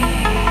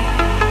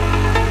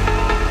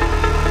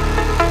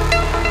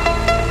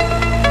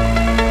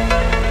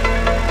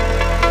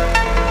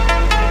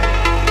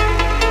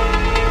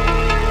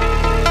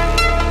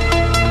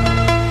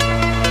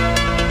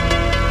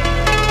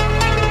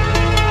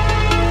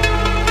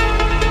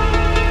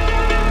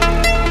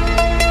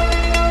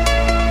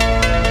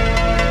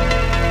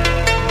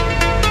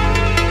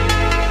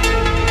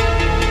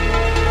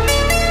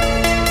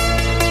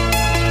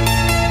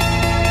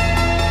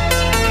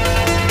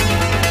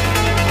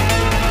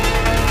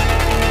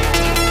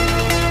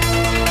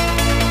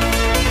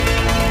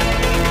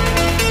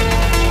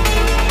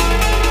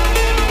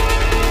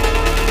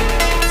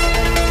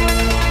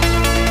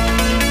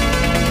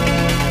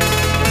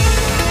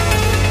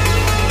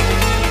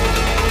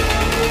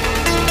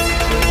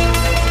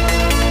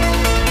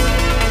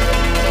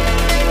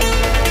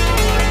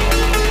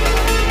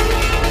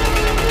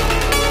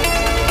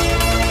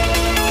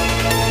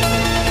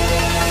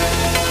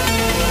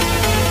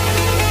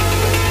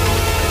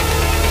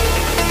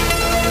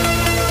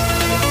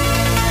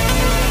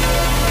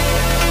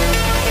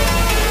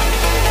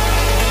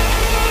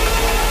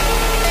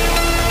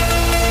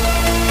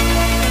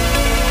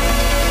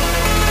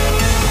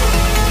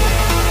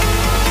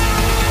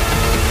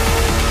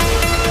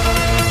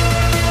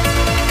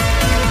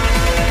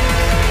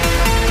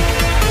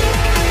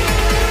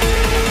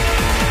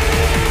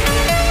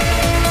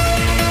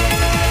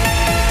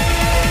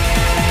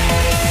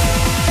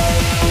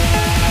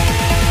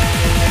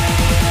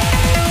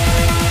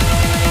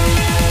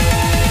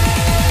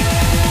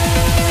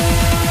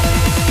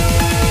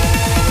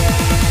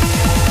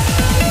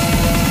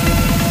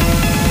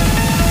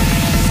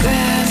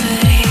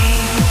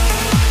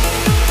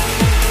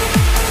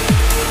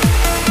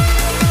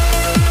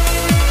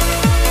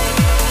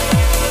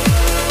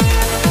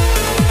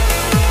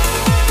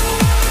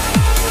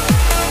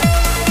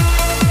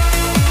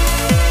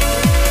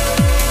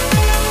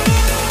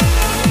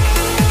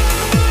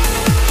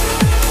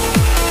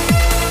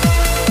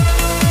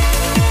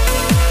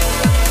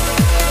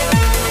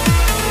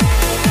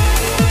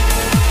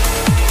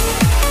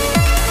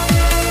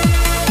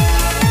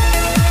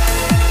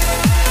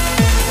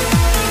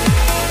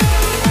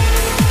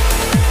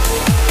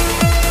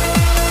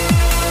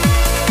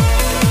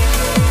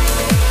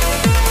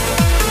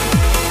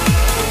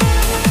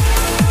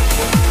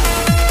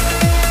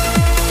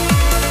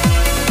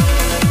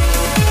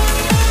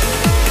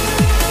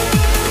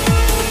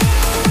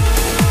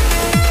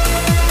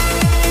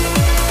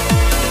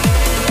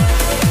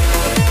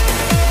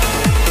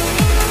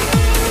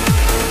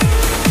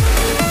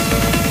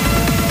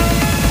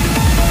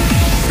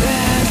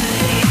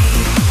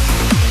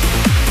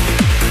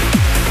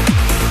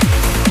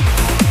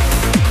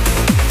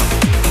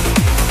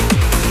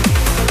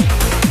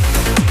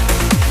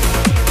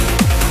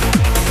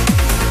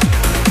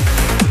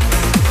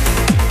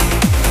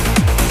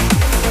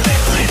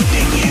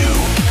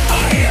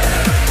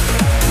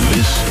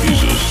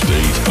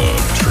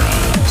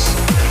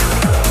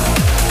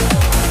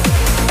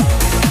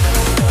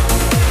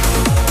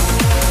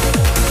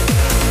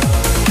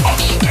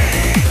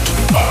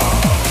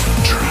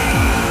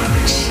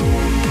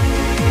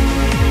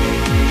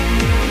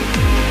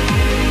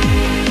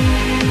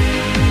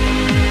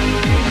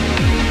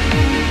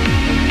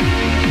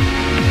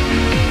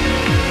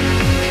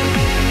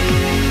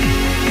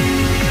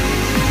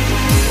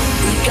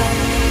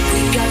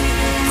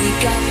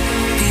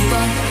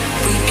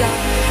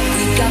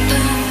 got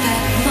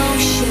perfect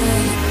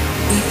motion.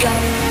 We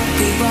got,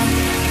 we want,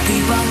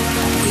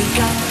 we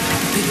got,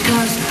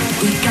 because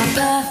we got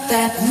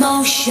perfect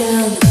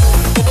motion.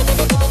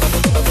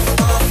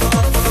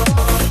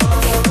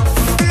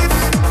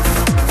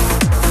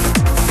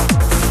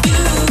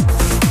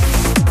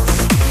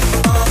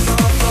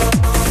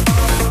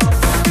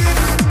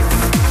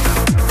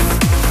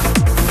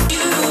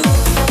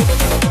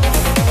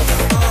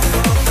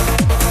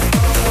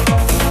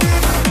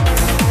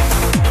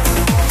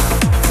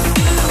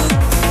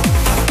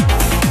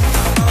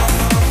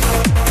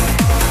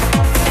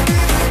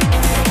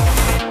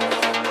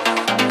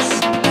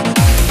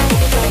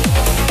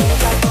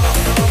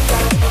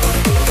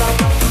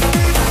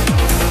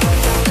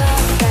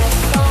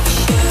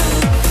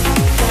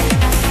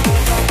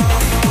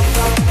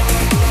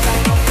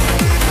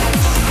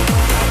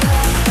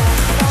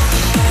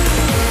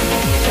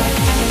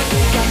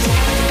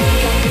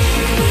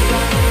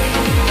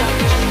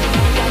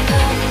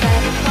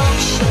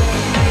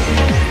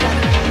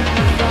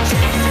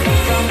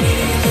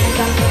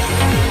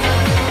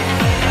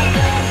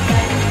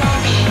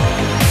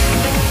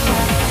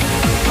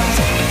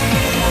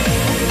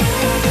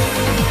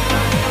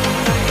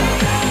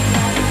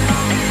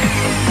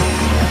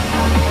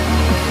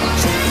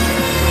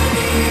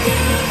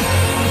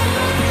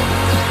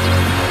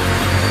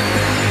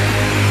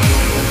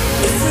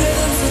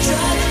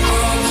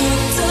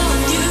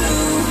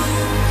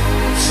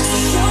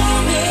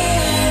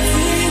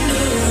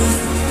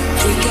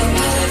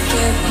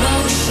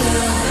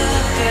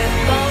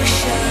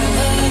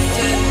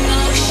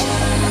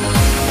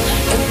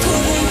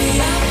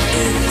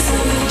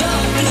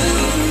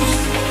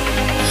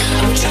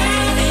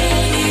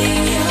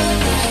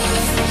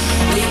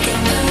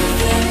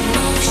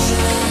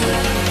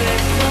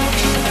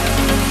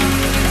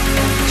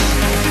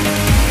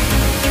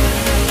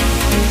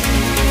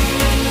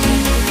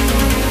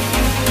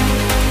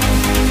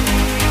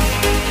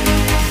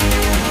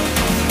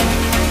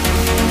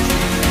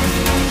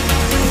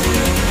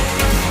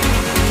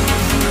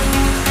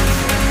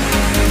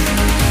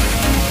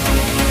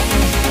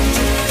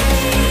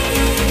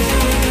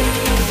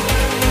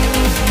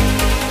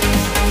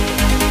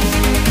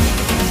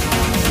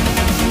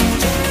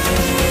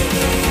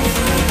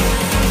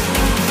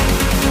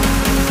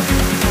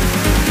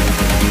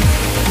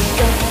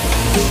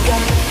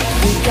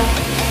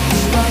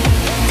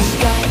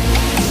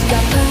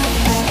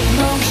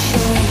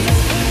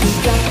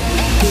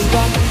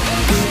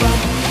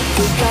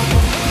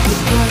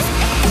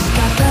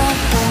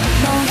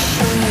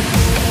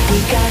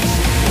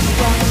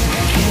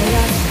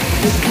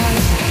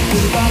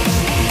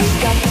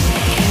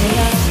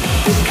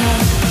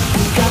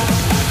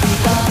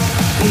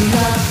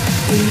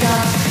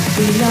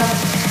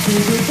 Till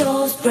the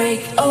doors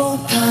break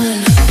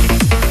open.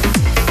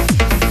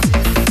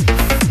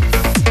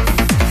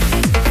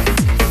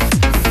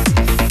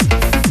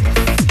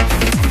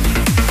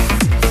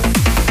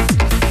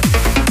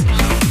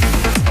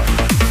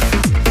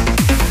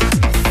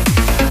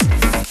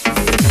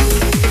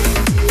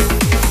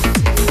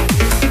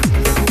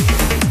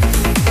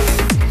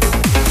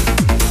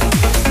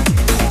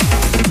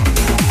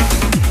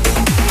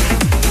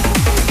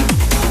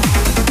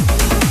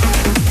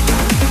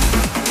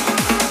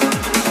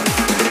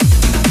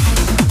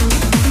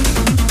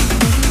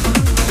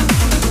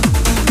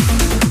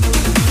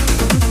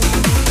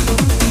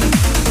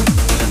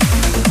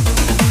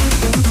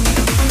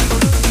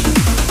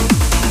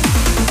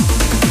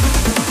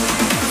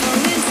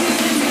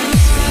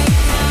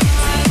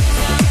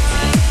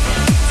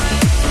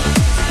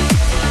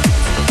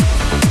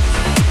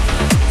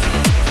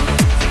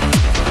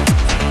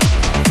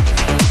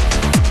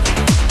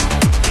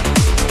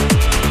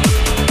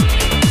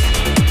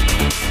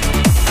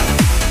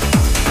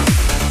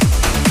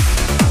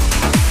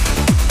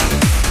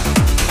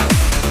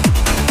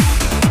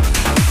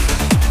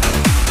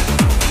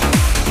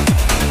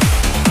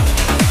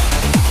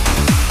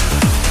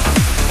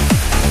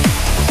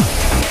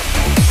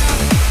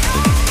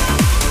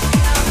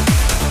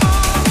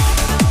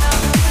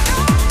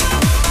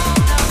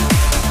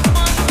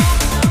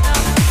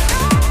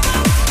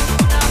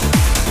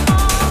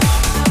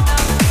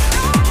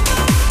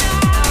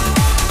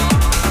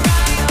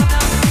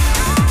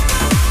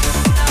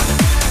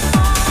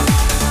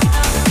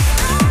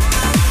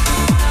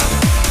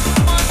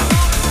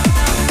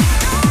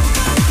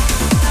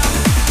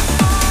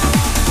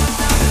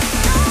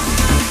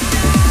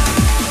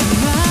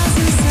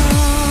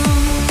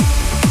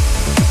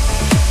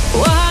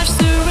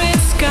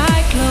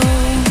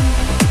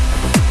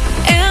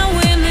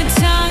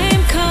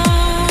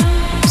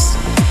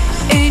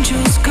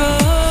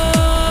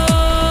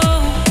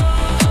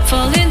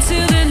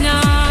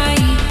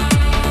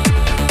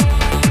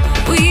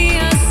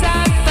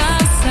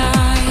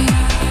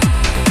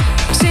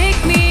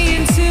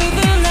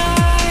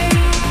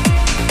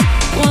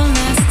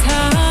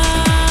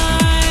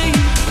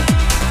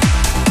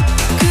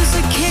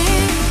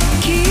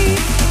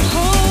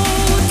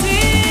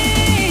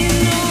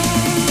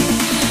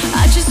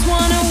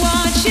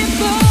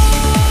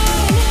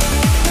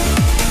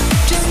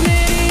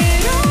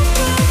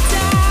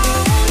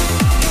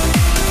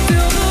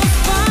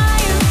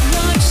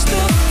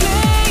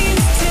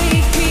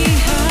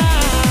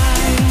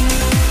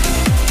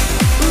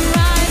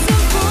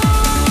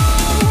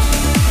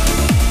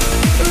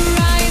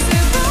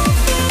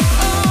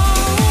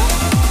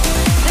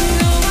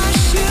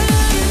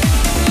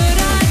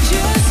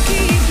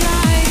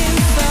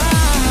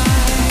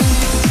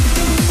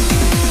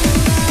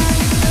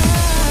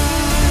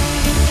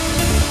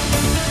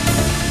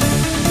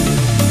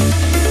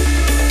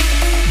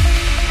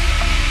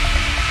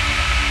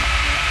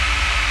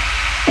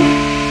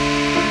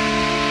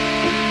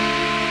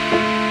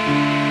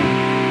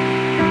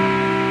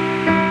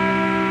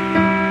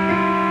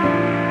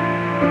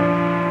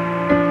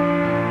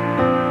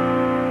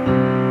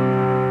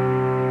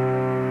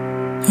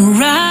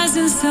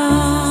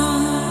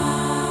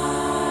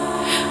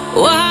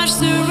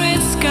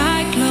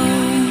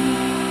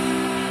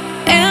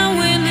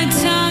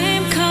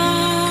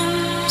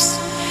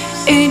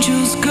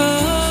 Angels go,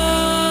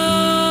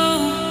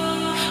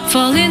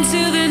 fall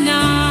into the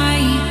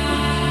night.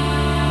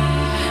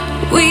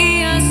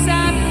 We are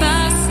side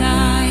by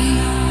side.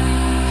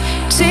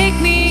 Take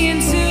me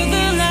into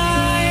the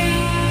light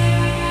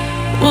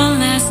one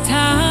last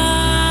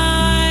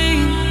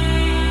time.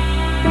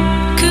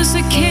 'Cause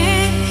I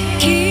can't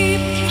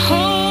keep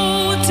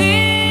holding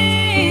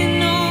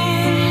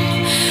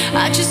on.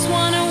 I just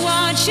wanna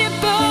watch it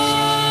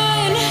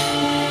burn.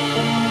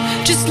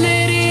 Just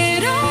let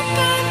it all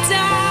burn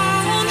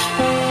down.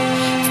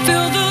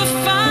 Feel the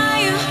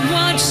fire,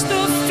 watch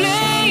the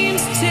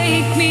flames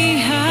take me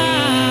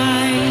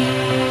high.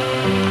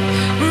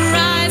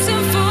 Rise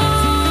and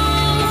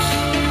fall,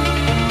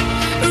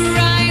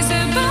 rise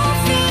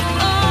above it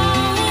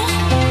all.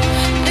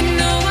 I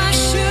know I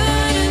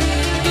shouldn't,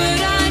 but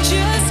I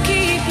just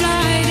keep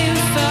lighting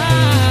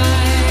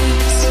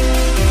fires.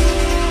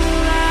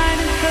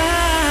 Lighting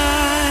fires.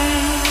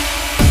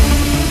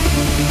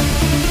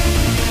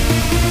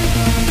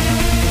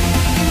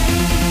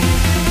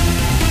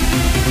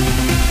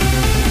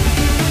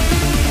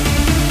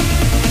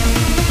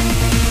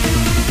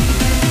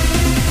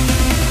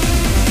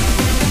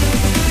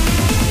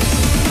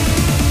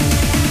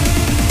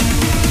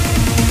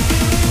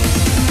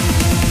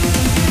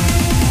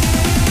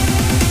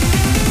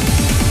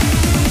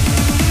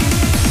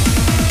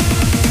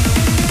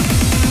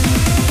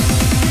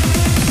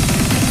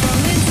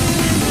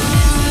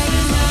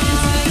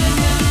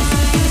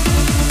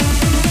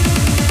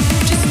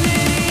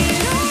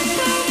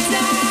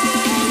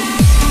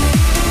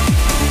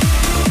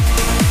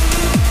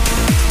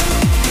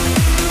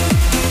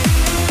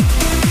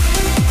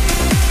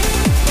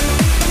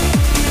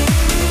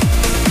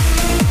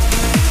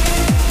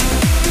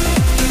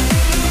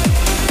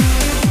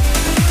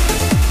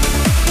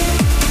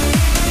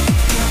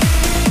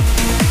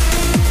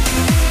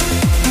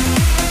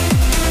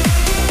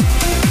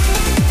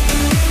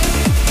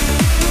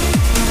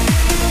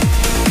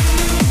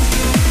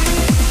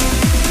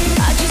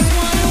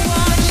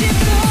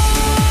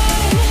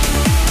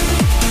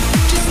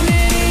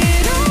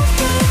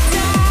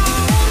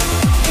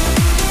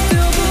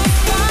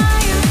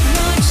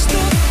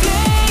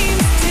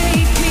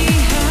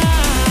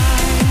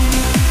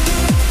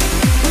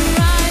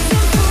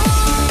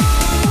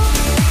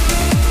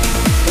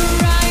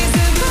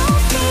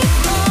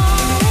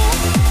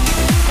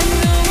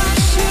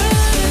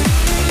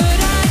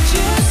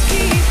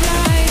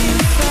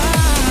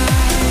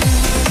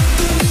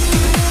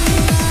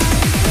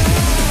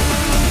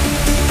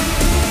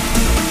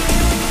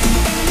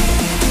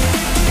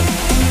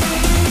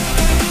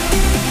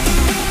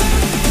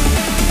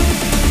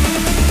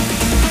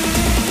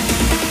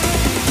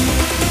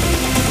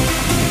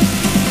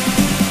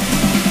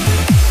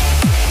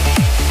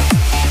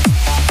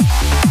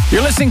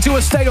 You're listening to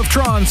A State of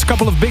Trance,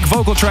 couple of big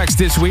vocal tracks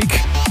this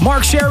week.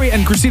 Mark Sherry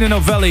and Christina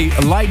Novelli,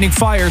 Lightning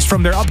Fires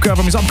from their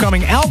his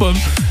upcoming album.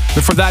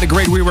 But for that, a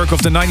great rework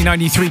of the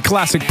 1993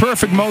 classic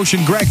Perfect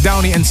Motion, Greg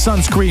Downey and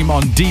Sunscream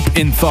on Deep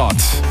in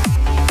Thought.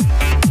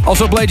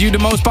 Also played you the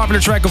most popular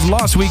track of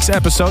last week's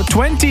episode.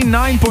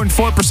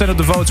 29.4% of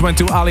the votes went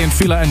to Aly and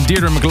Fila and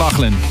Deirdre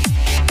McLaughlin.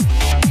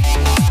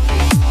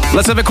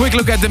 Let's have a quick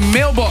look at the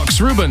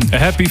mailbox. Ruben. A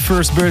happy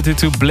first birthday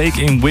to Blake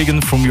in Wigan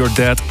from your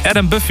dad,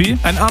 Adam Buffy.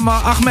 And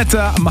Ahmed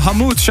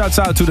Mahmoud shouts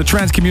out to the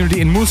trans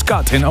community in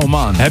Muscat in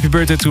Oman. Happy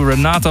birthday to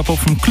Renata Pop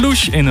from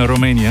Cluj in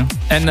Romania.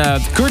 And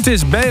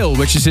Curtis Bale,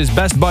 which is his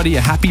best buddy,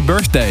 a happy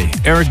birthday.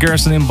 Eric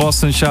Gerson in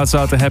Boston shouts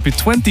out a happy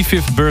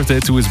 25th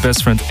birthday to his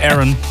best friend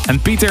Aaron.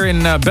 And Peter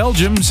in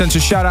Belgium sends a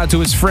shout out to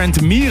his friend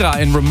Mira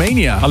in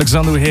Romania.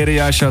 Alexandru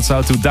Heria shouts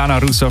out to Dana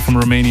Russo from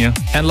Romania.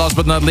 And last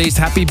but not least,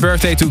 happy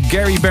birthday to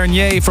Gary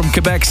Bernier from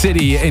Quebec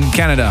City in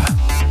Canada.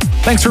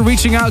 Thanks for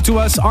reaching out to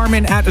us.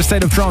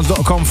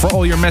 Armin@astateoftrance.com for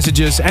all your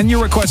messages and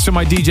your requests for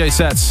my DJ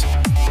sets.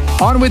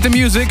 On with the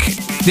music.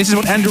 This is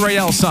what Andrew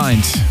Rayel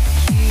signed.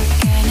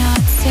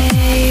 Cannot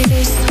say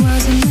this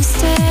was a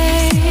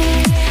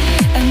mistake,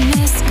 a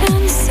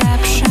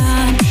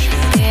misconception.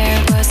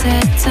 There was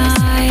a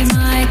time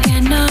I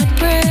cannot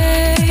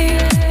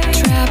break,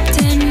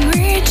 trapped in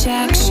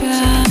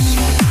rejection.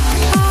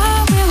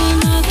 I will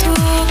not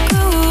walk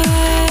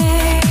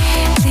away,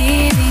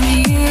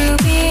 leaving you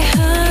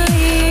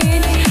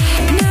behind.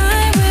 And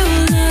I will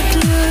not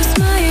lose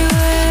my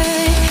way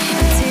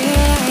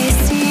until I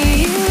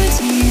see you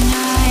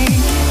tonight.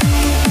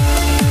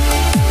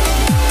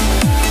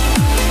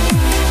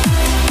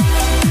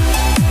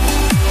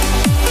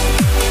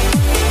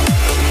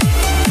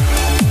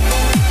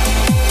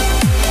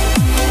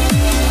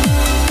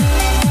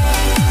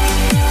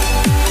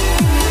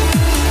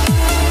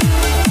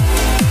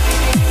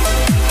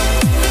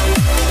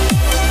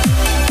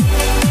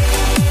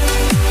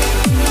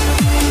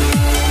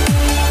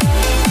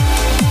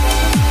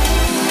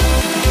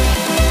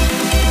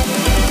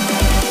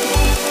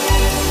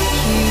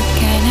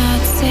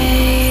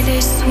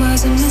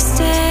 Was a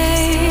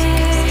mistake,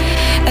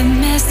 a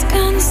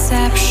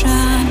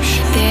misconception.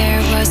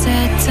 There was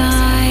a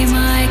time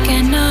I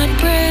cannot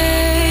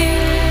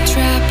break,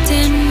 trapped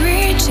in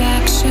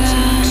rejection.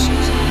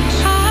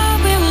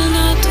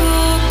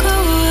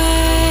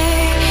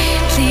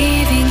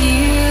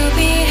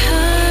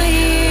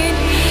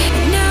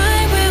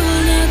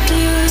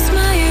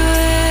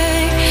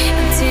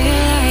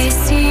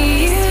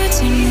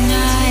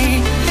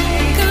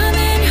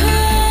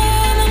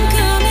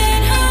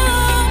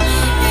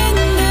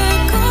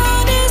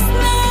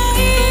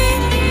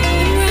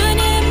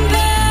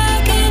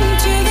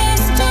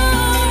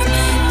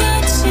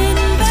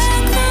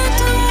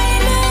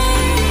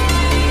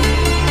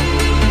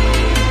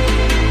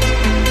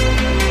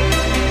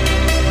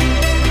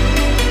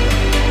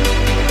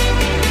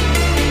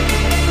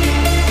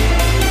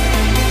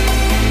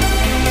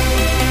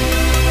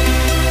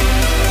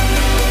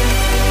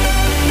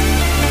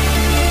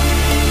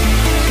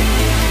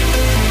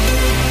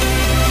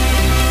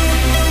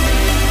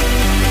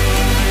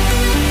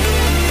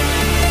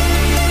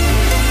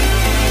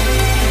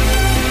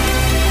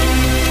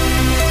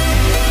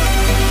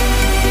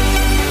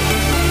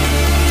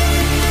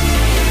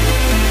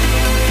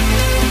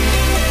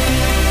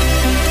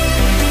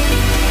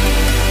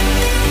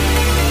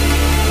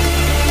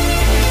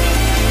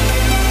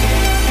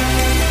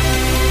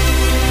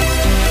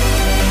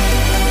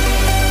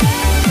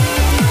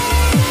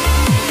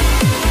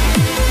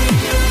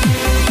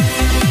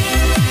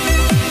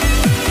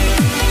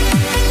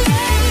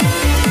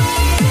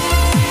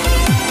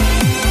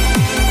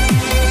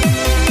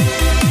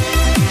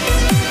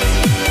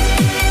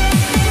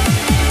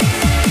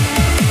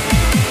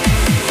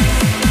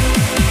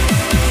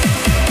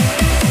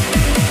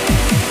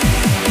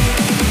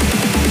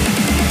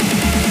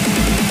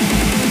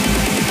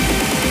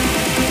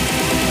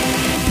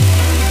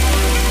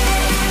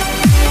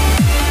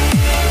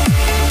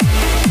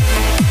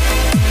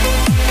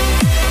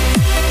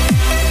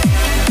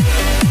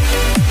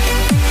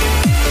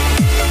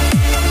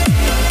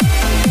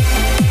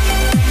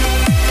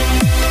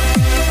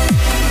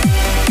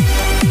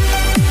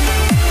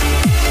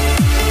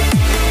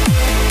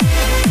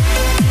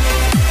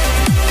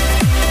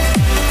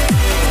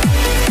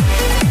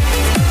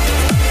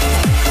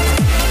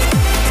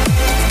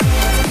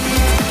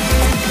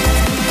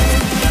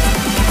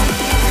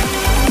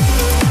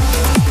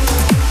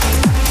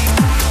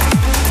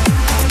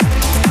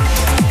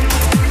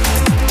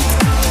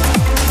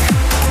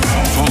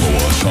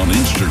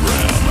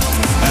 Instagram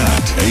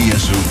at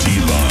ASOT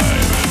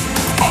Live.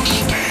 A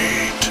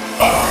State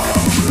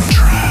of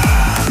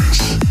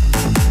Trance.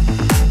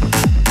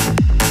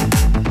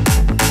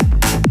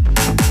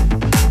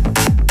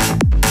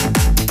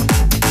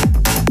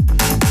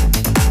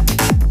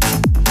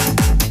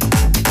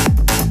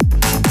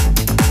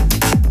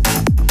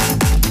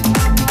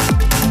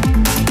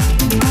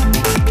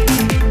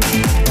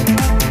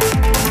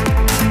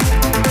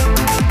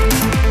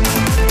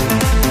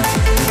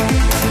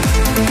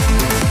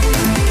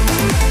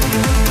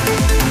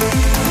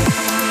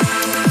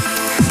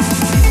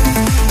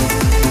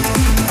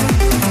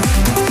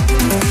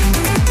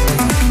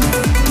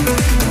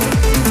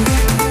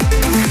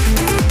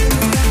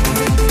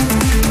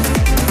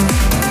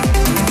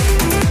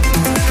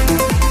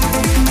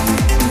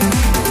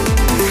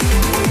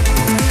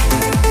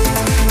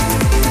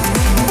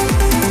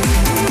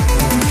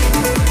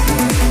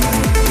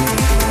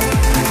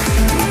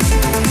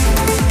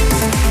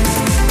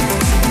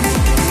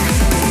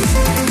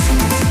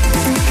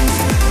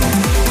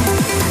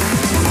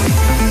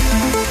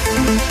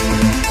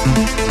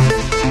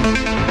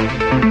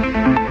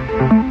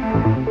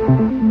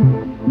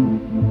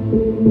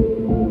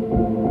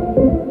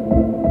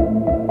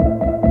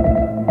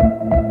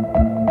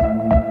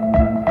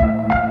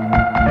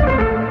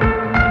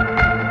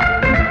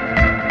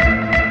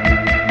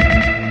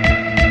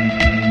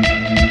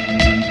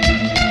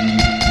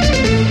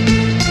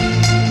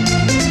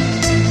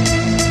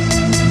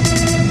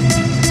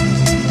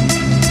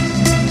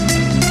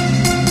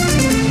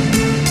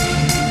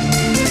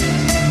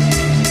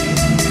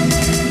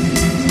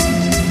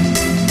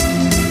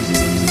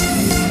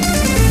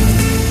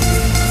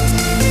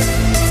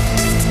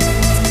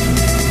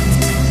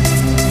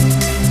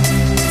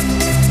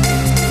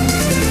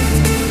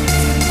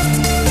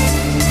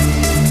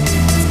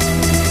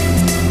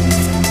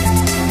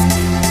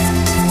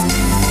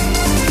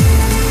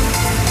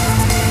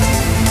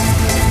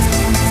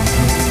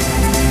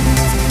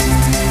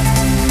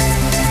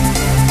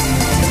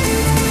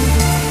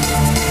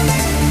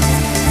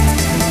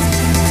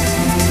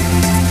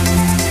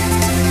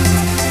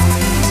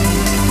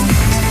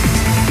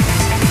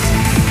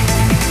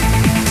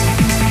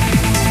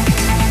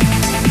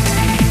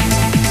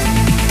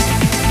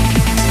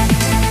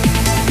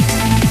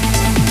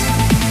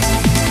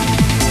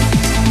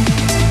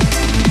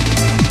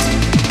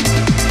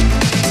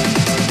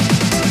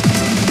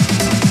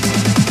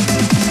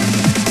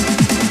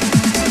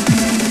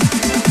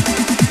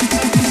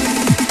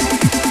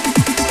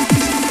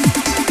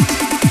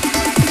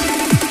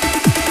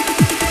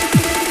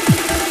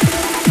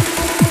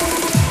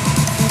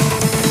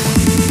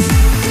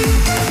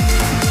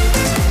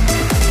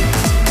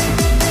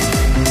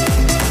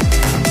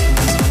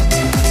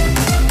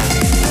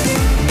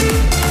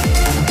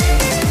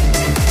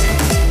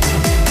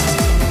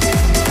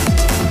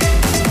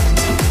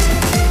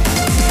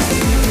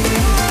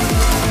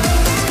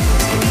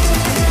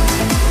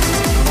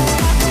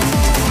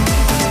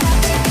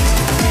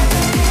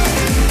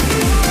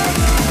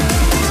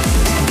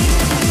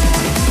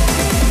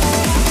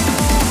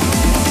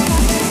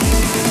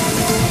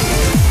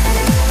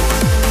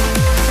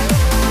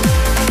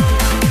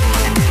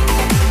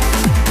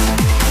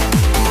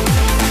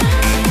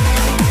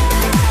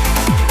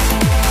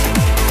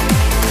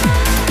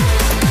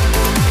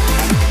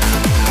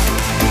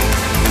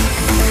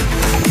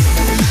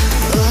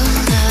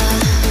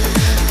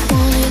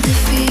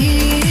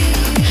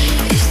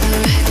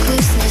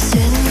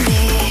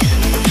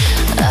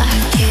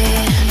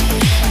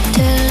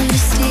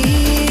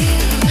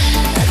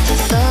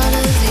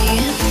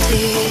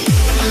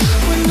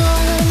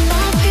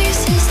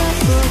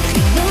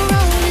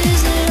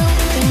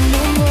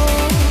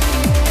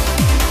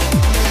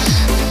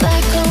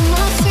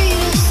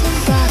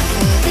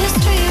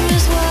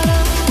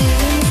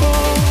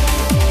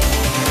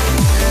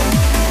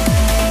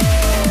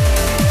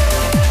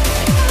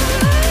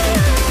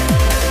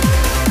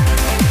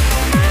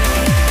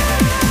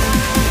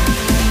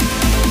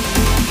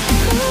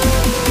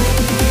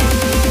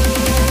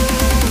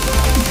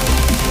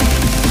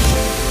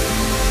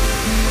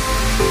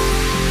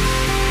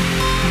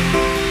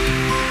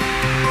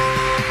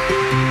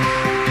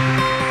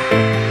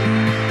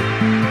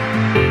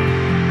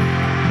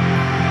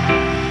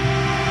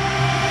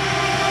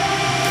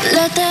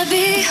 Let there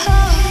be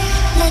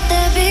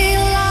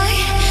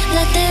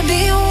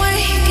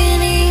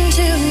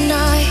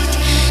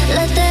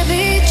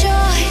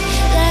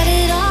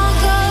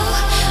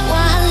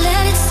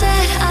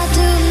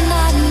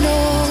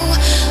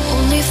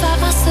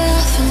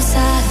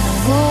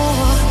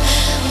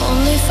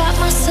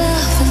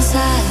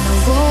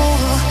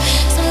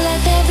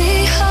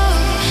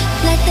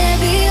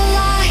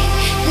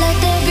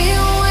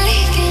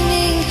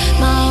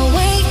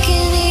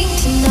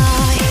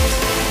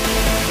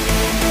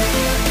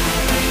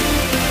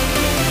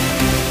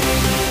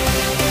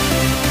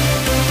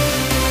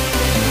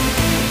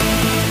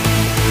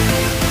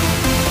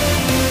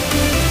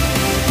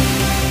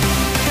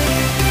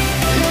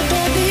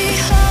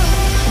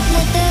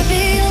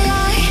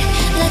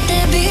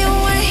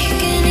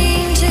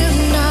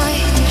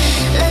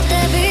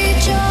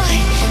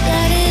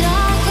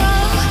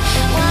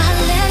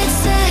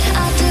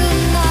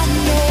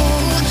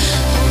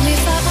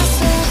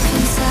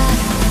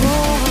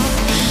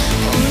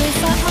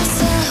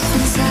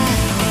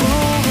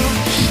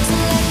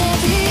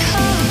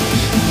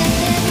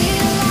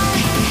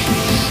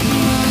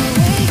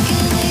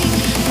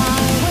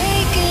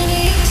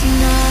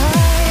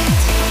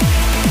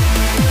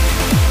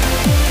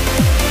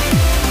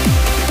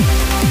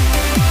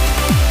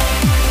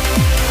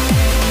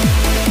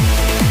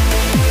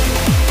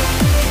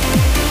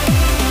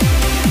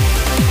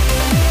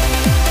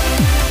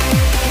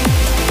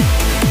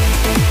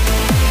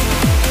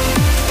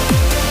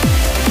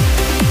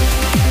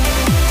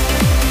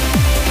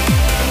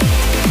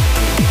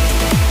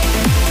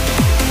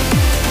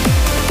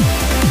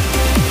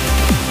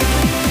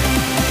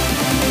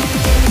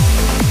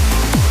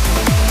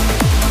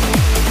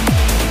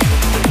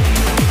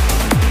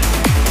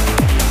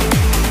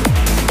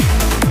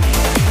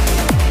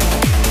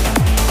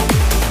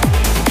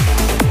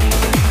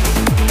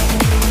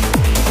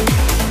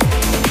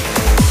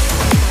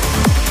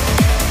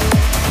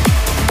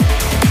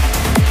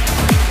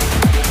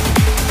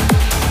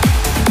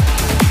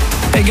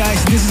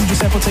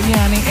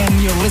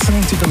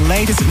listening to the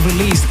latest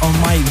release on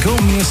my Go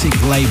Music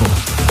label.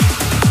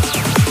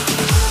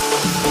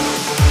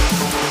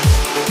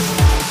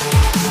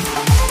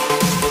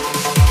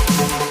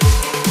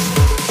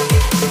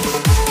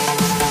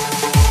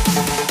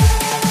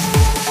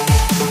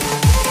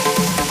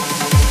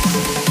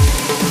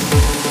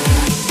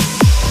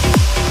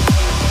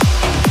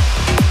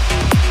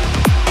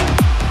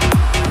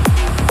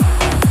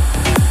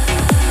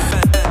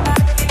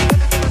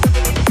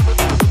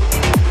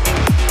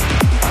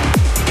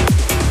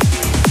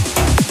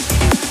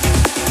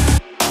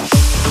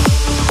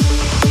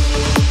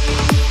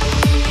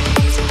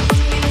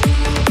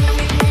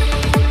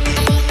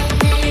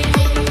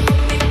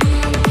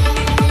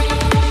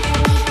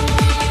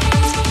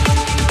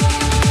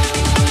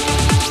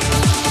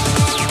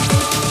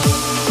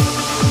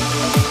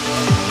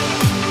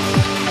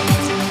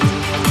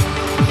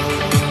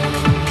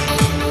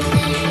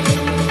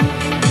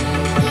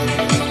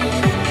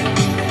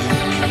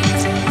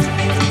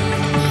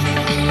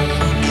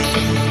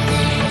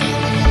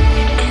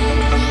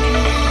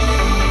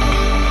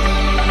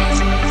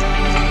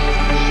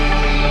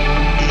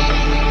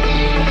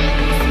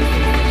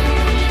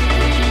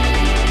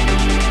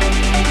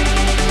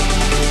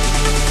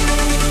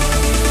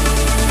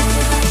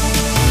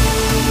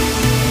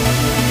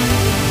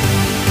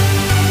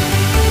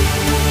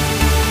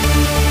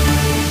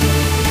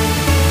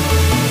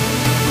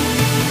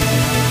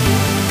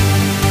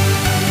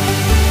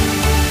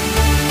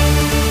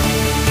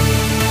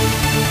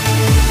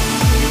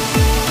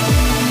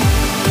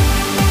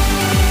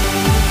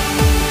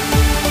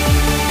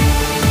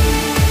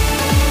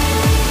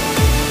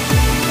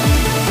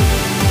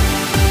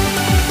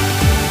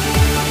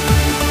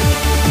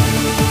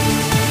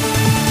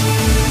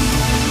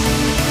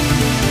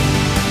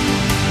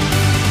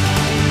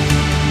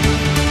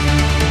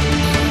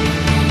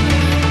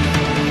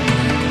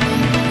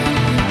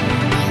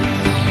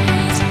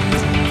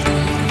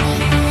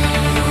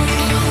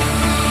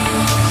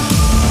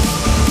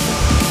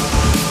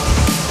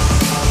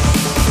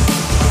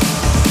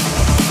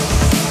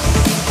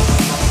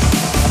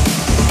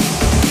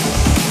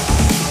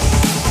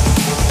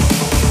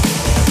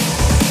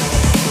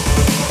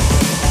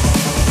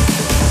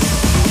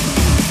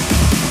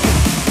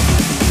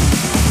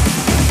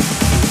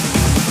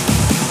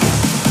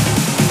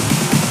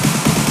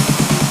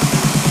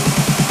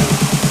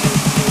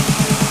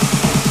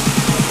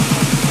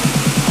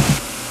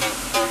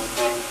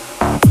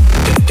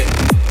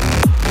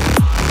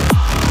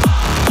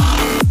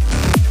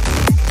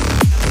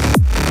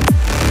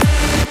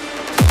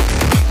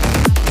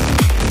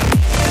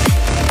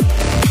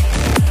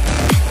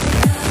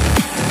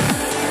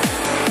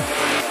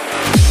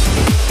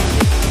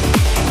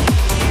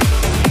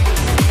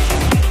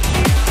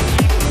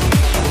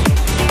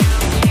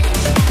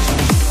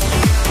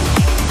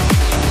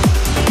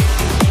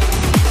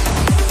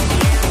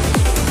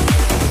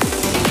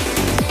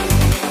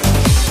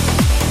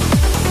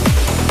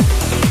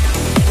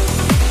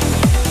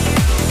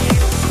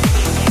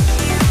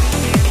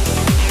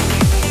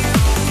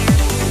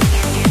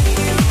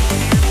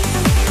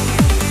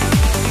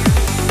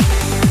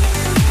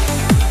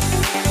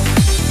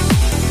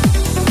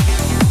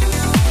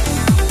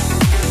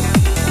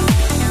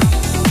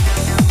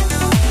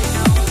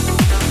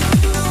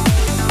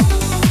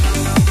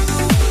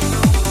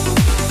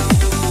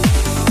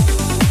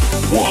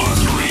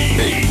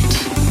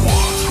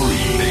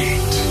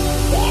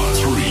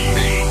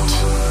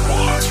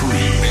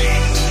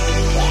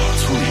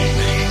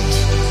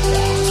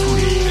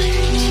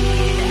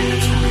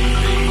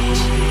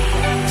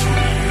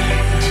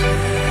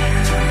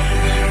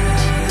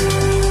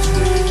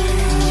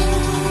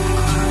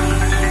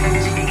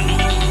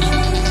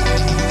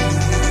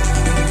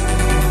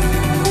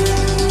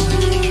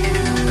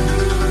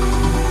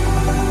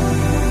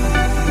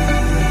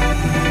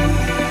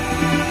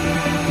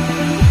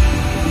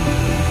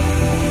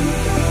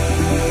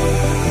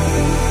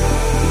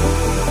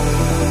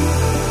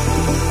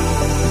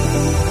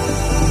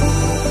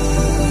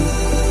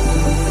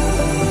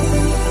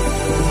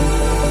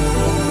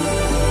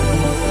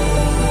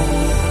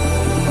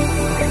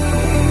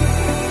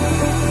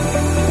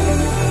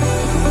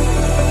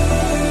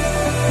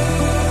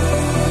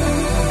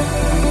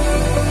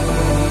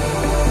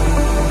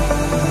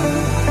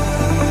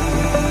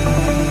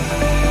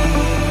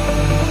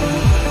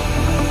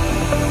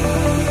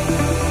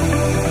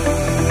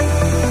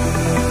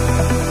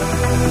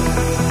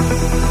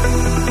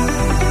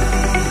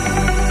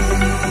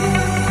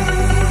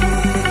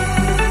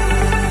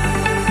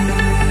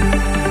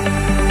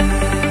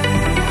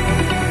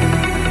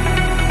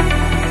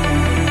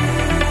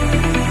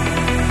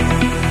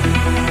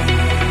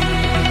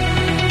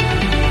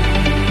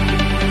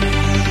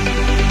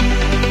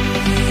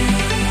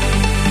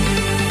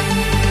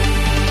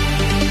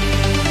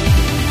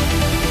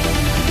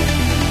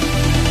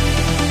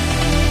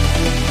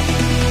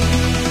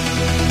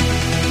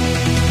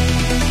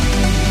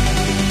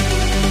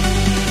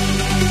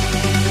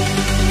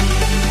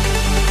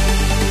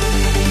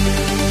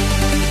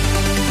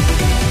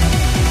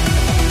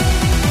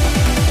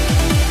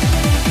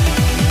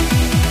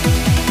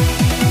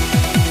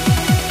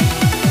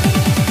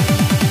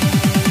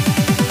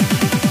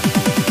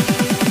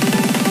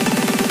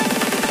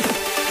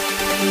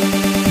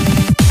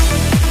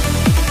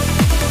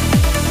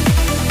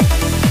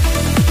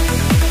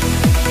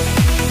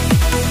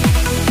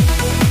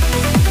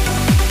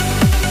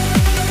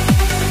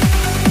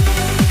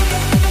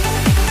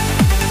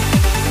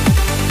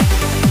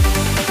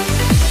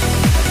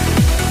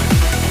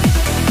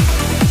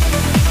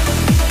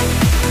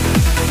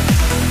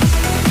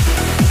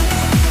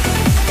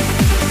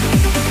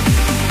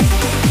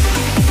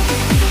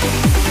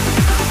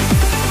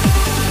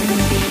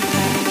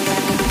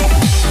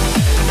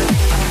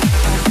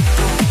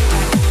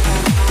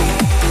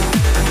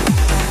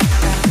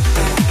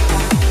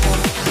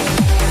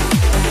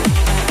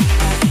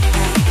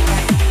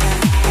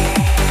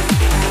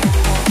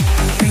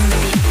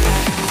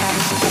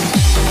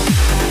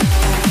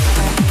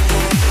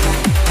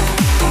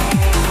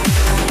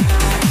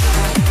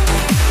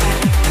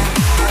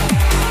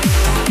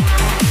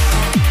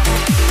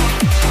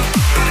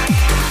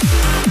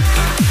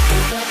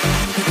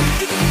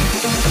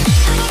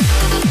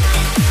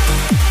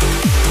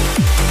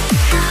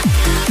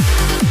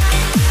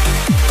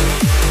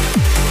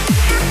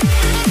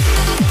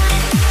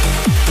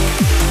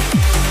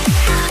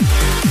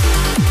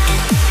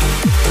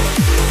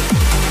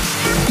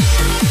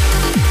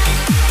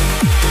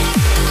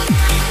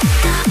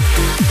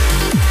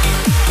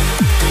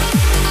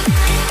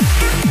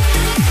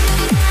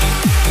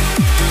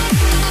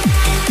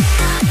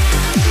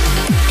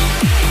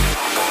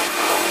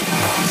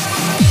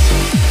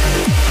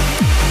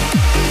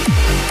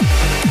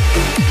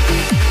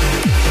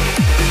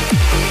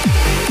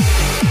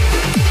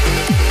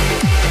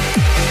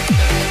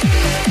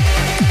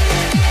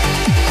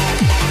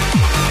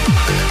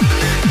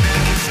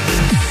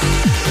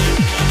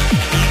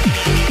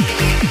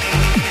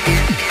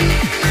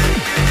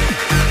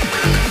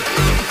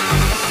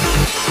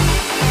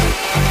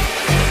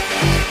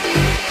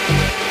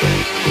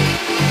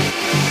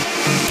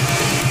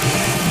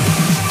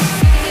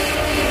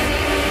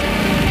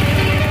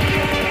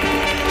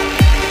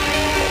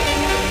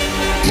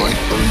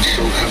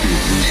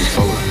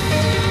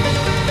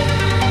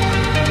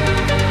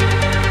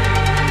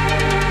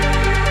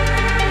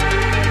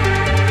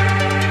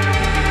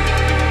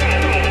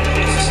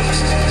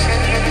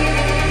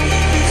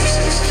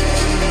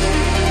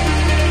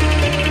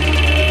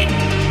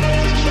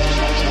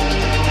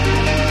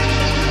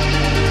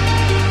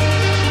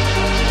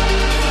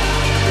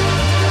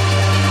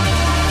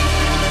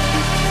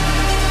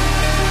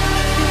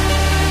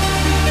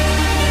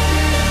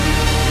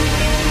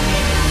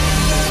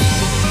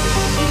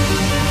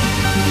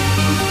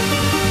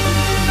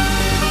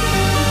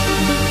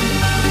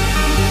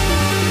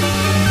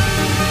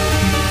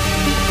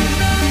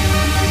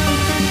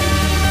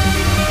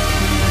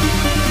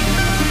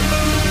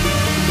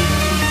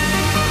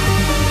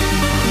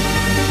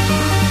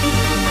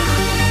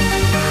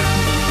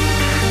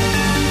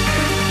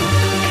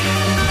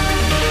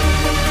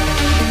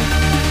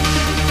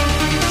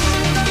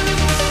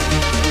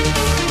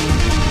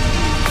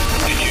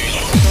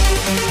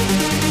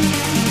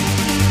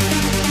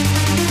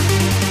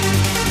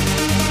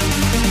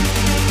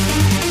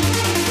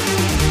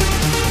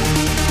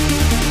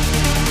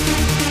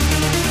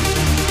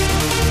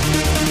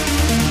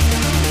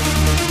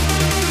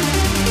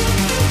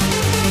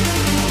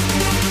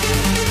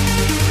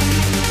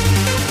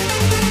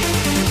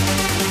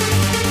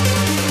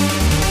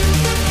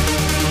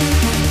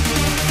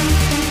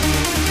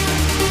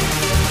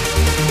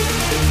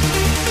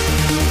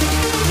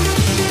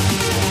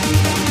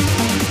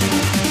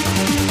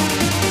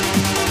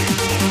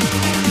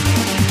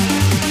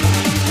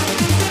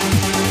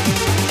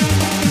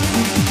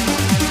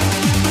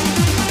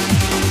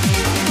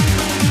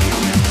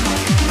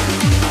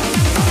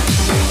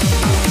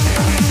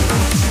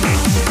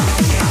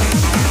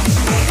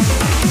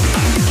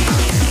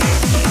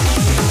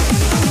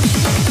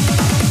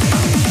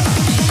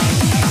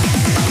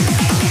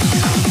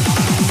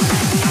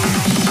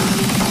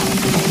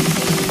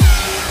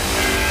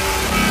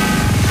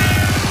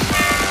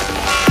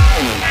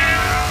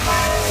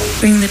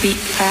 Bring the beat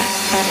back.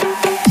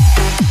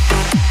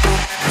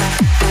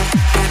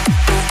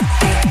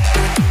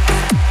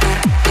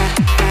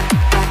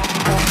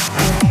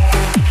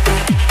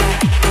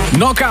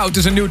 Knockout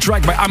is a new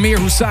track by Amir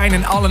Hussain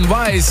and Alan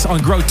Wise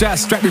on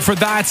Grotesque. Track before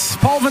that,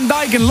 Paul van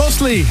Dyk and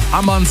Losli,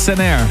 Aman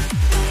Sener.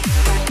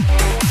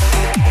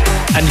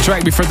 And the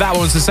track before that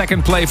was the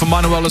second play for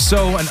Manuel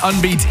Lasso and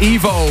Unbeat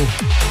Evo.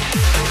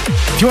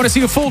 If you want to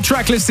see a full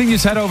track listing,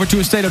 just head over to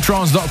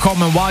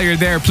astateoftrance.com, and while you're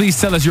there, please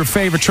tell us your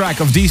favorite track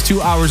of these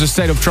 2 hours of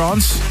State of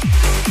Trance.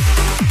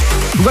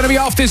 I'm going to be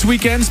off this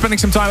weekend, spending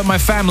some time with my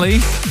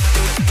family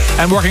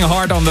and working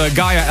hard on the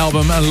Gaia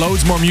album, and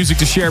loads more music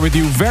to share with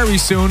you very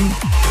soon.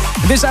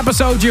 In this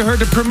episode, you heard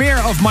the premiere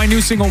of my new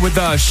single with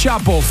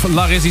Shapov,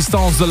 La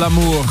Résistance de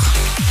l'Amour.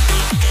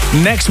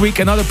 Next week,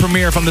 another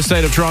premiere from the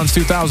State of Trance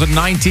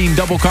 2019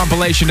 double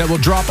compilation that will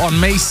drop on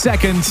May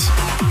 2nd.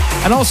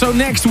 And also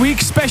next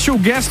week, special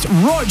guest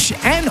Rog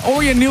and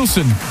Orjan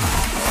Nilsen.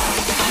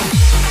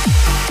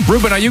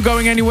 Ruben, are you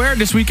going anywhere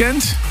this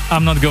weekend?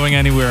 I'm not going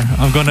anywhere.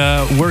 I'm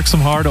gonna work some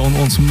hard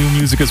on some new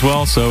music as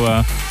well, so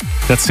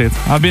that's it.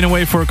 I've been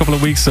away for a couple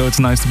of weeks, so it's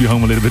nice to be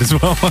home a little bit as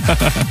well.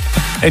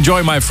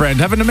 Enjoy, my friend.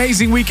 Have an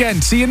amazing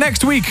weekend. See you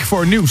next week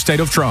for a new State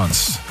of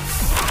Trance.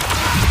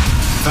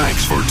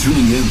 Thanks for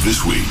tuning in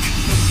this week.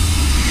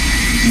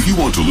 If you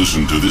want to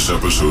listen to this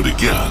episode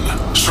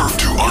again, surf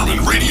to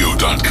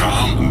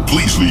ArminRadio.com and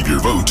please leave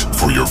your vote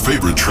for your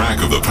favorite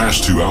track of the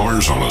past 2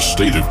 hours on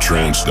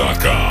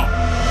astateoftrance.com.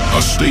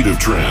 A State of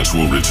Trance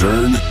will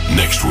return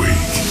next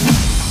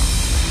week.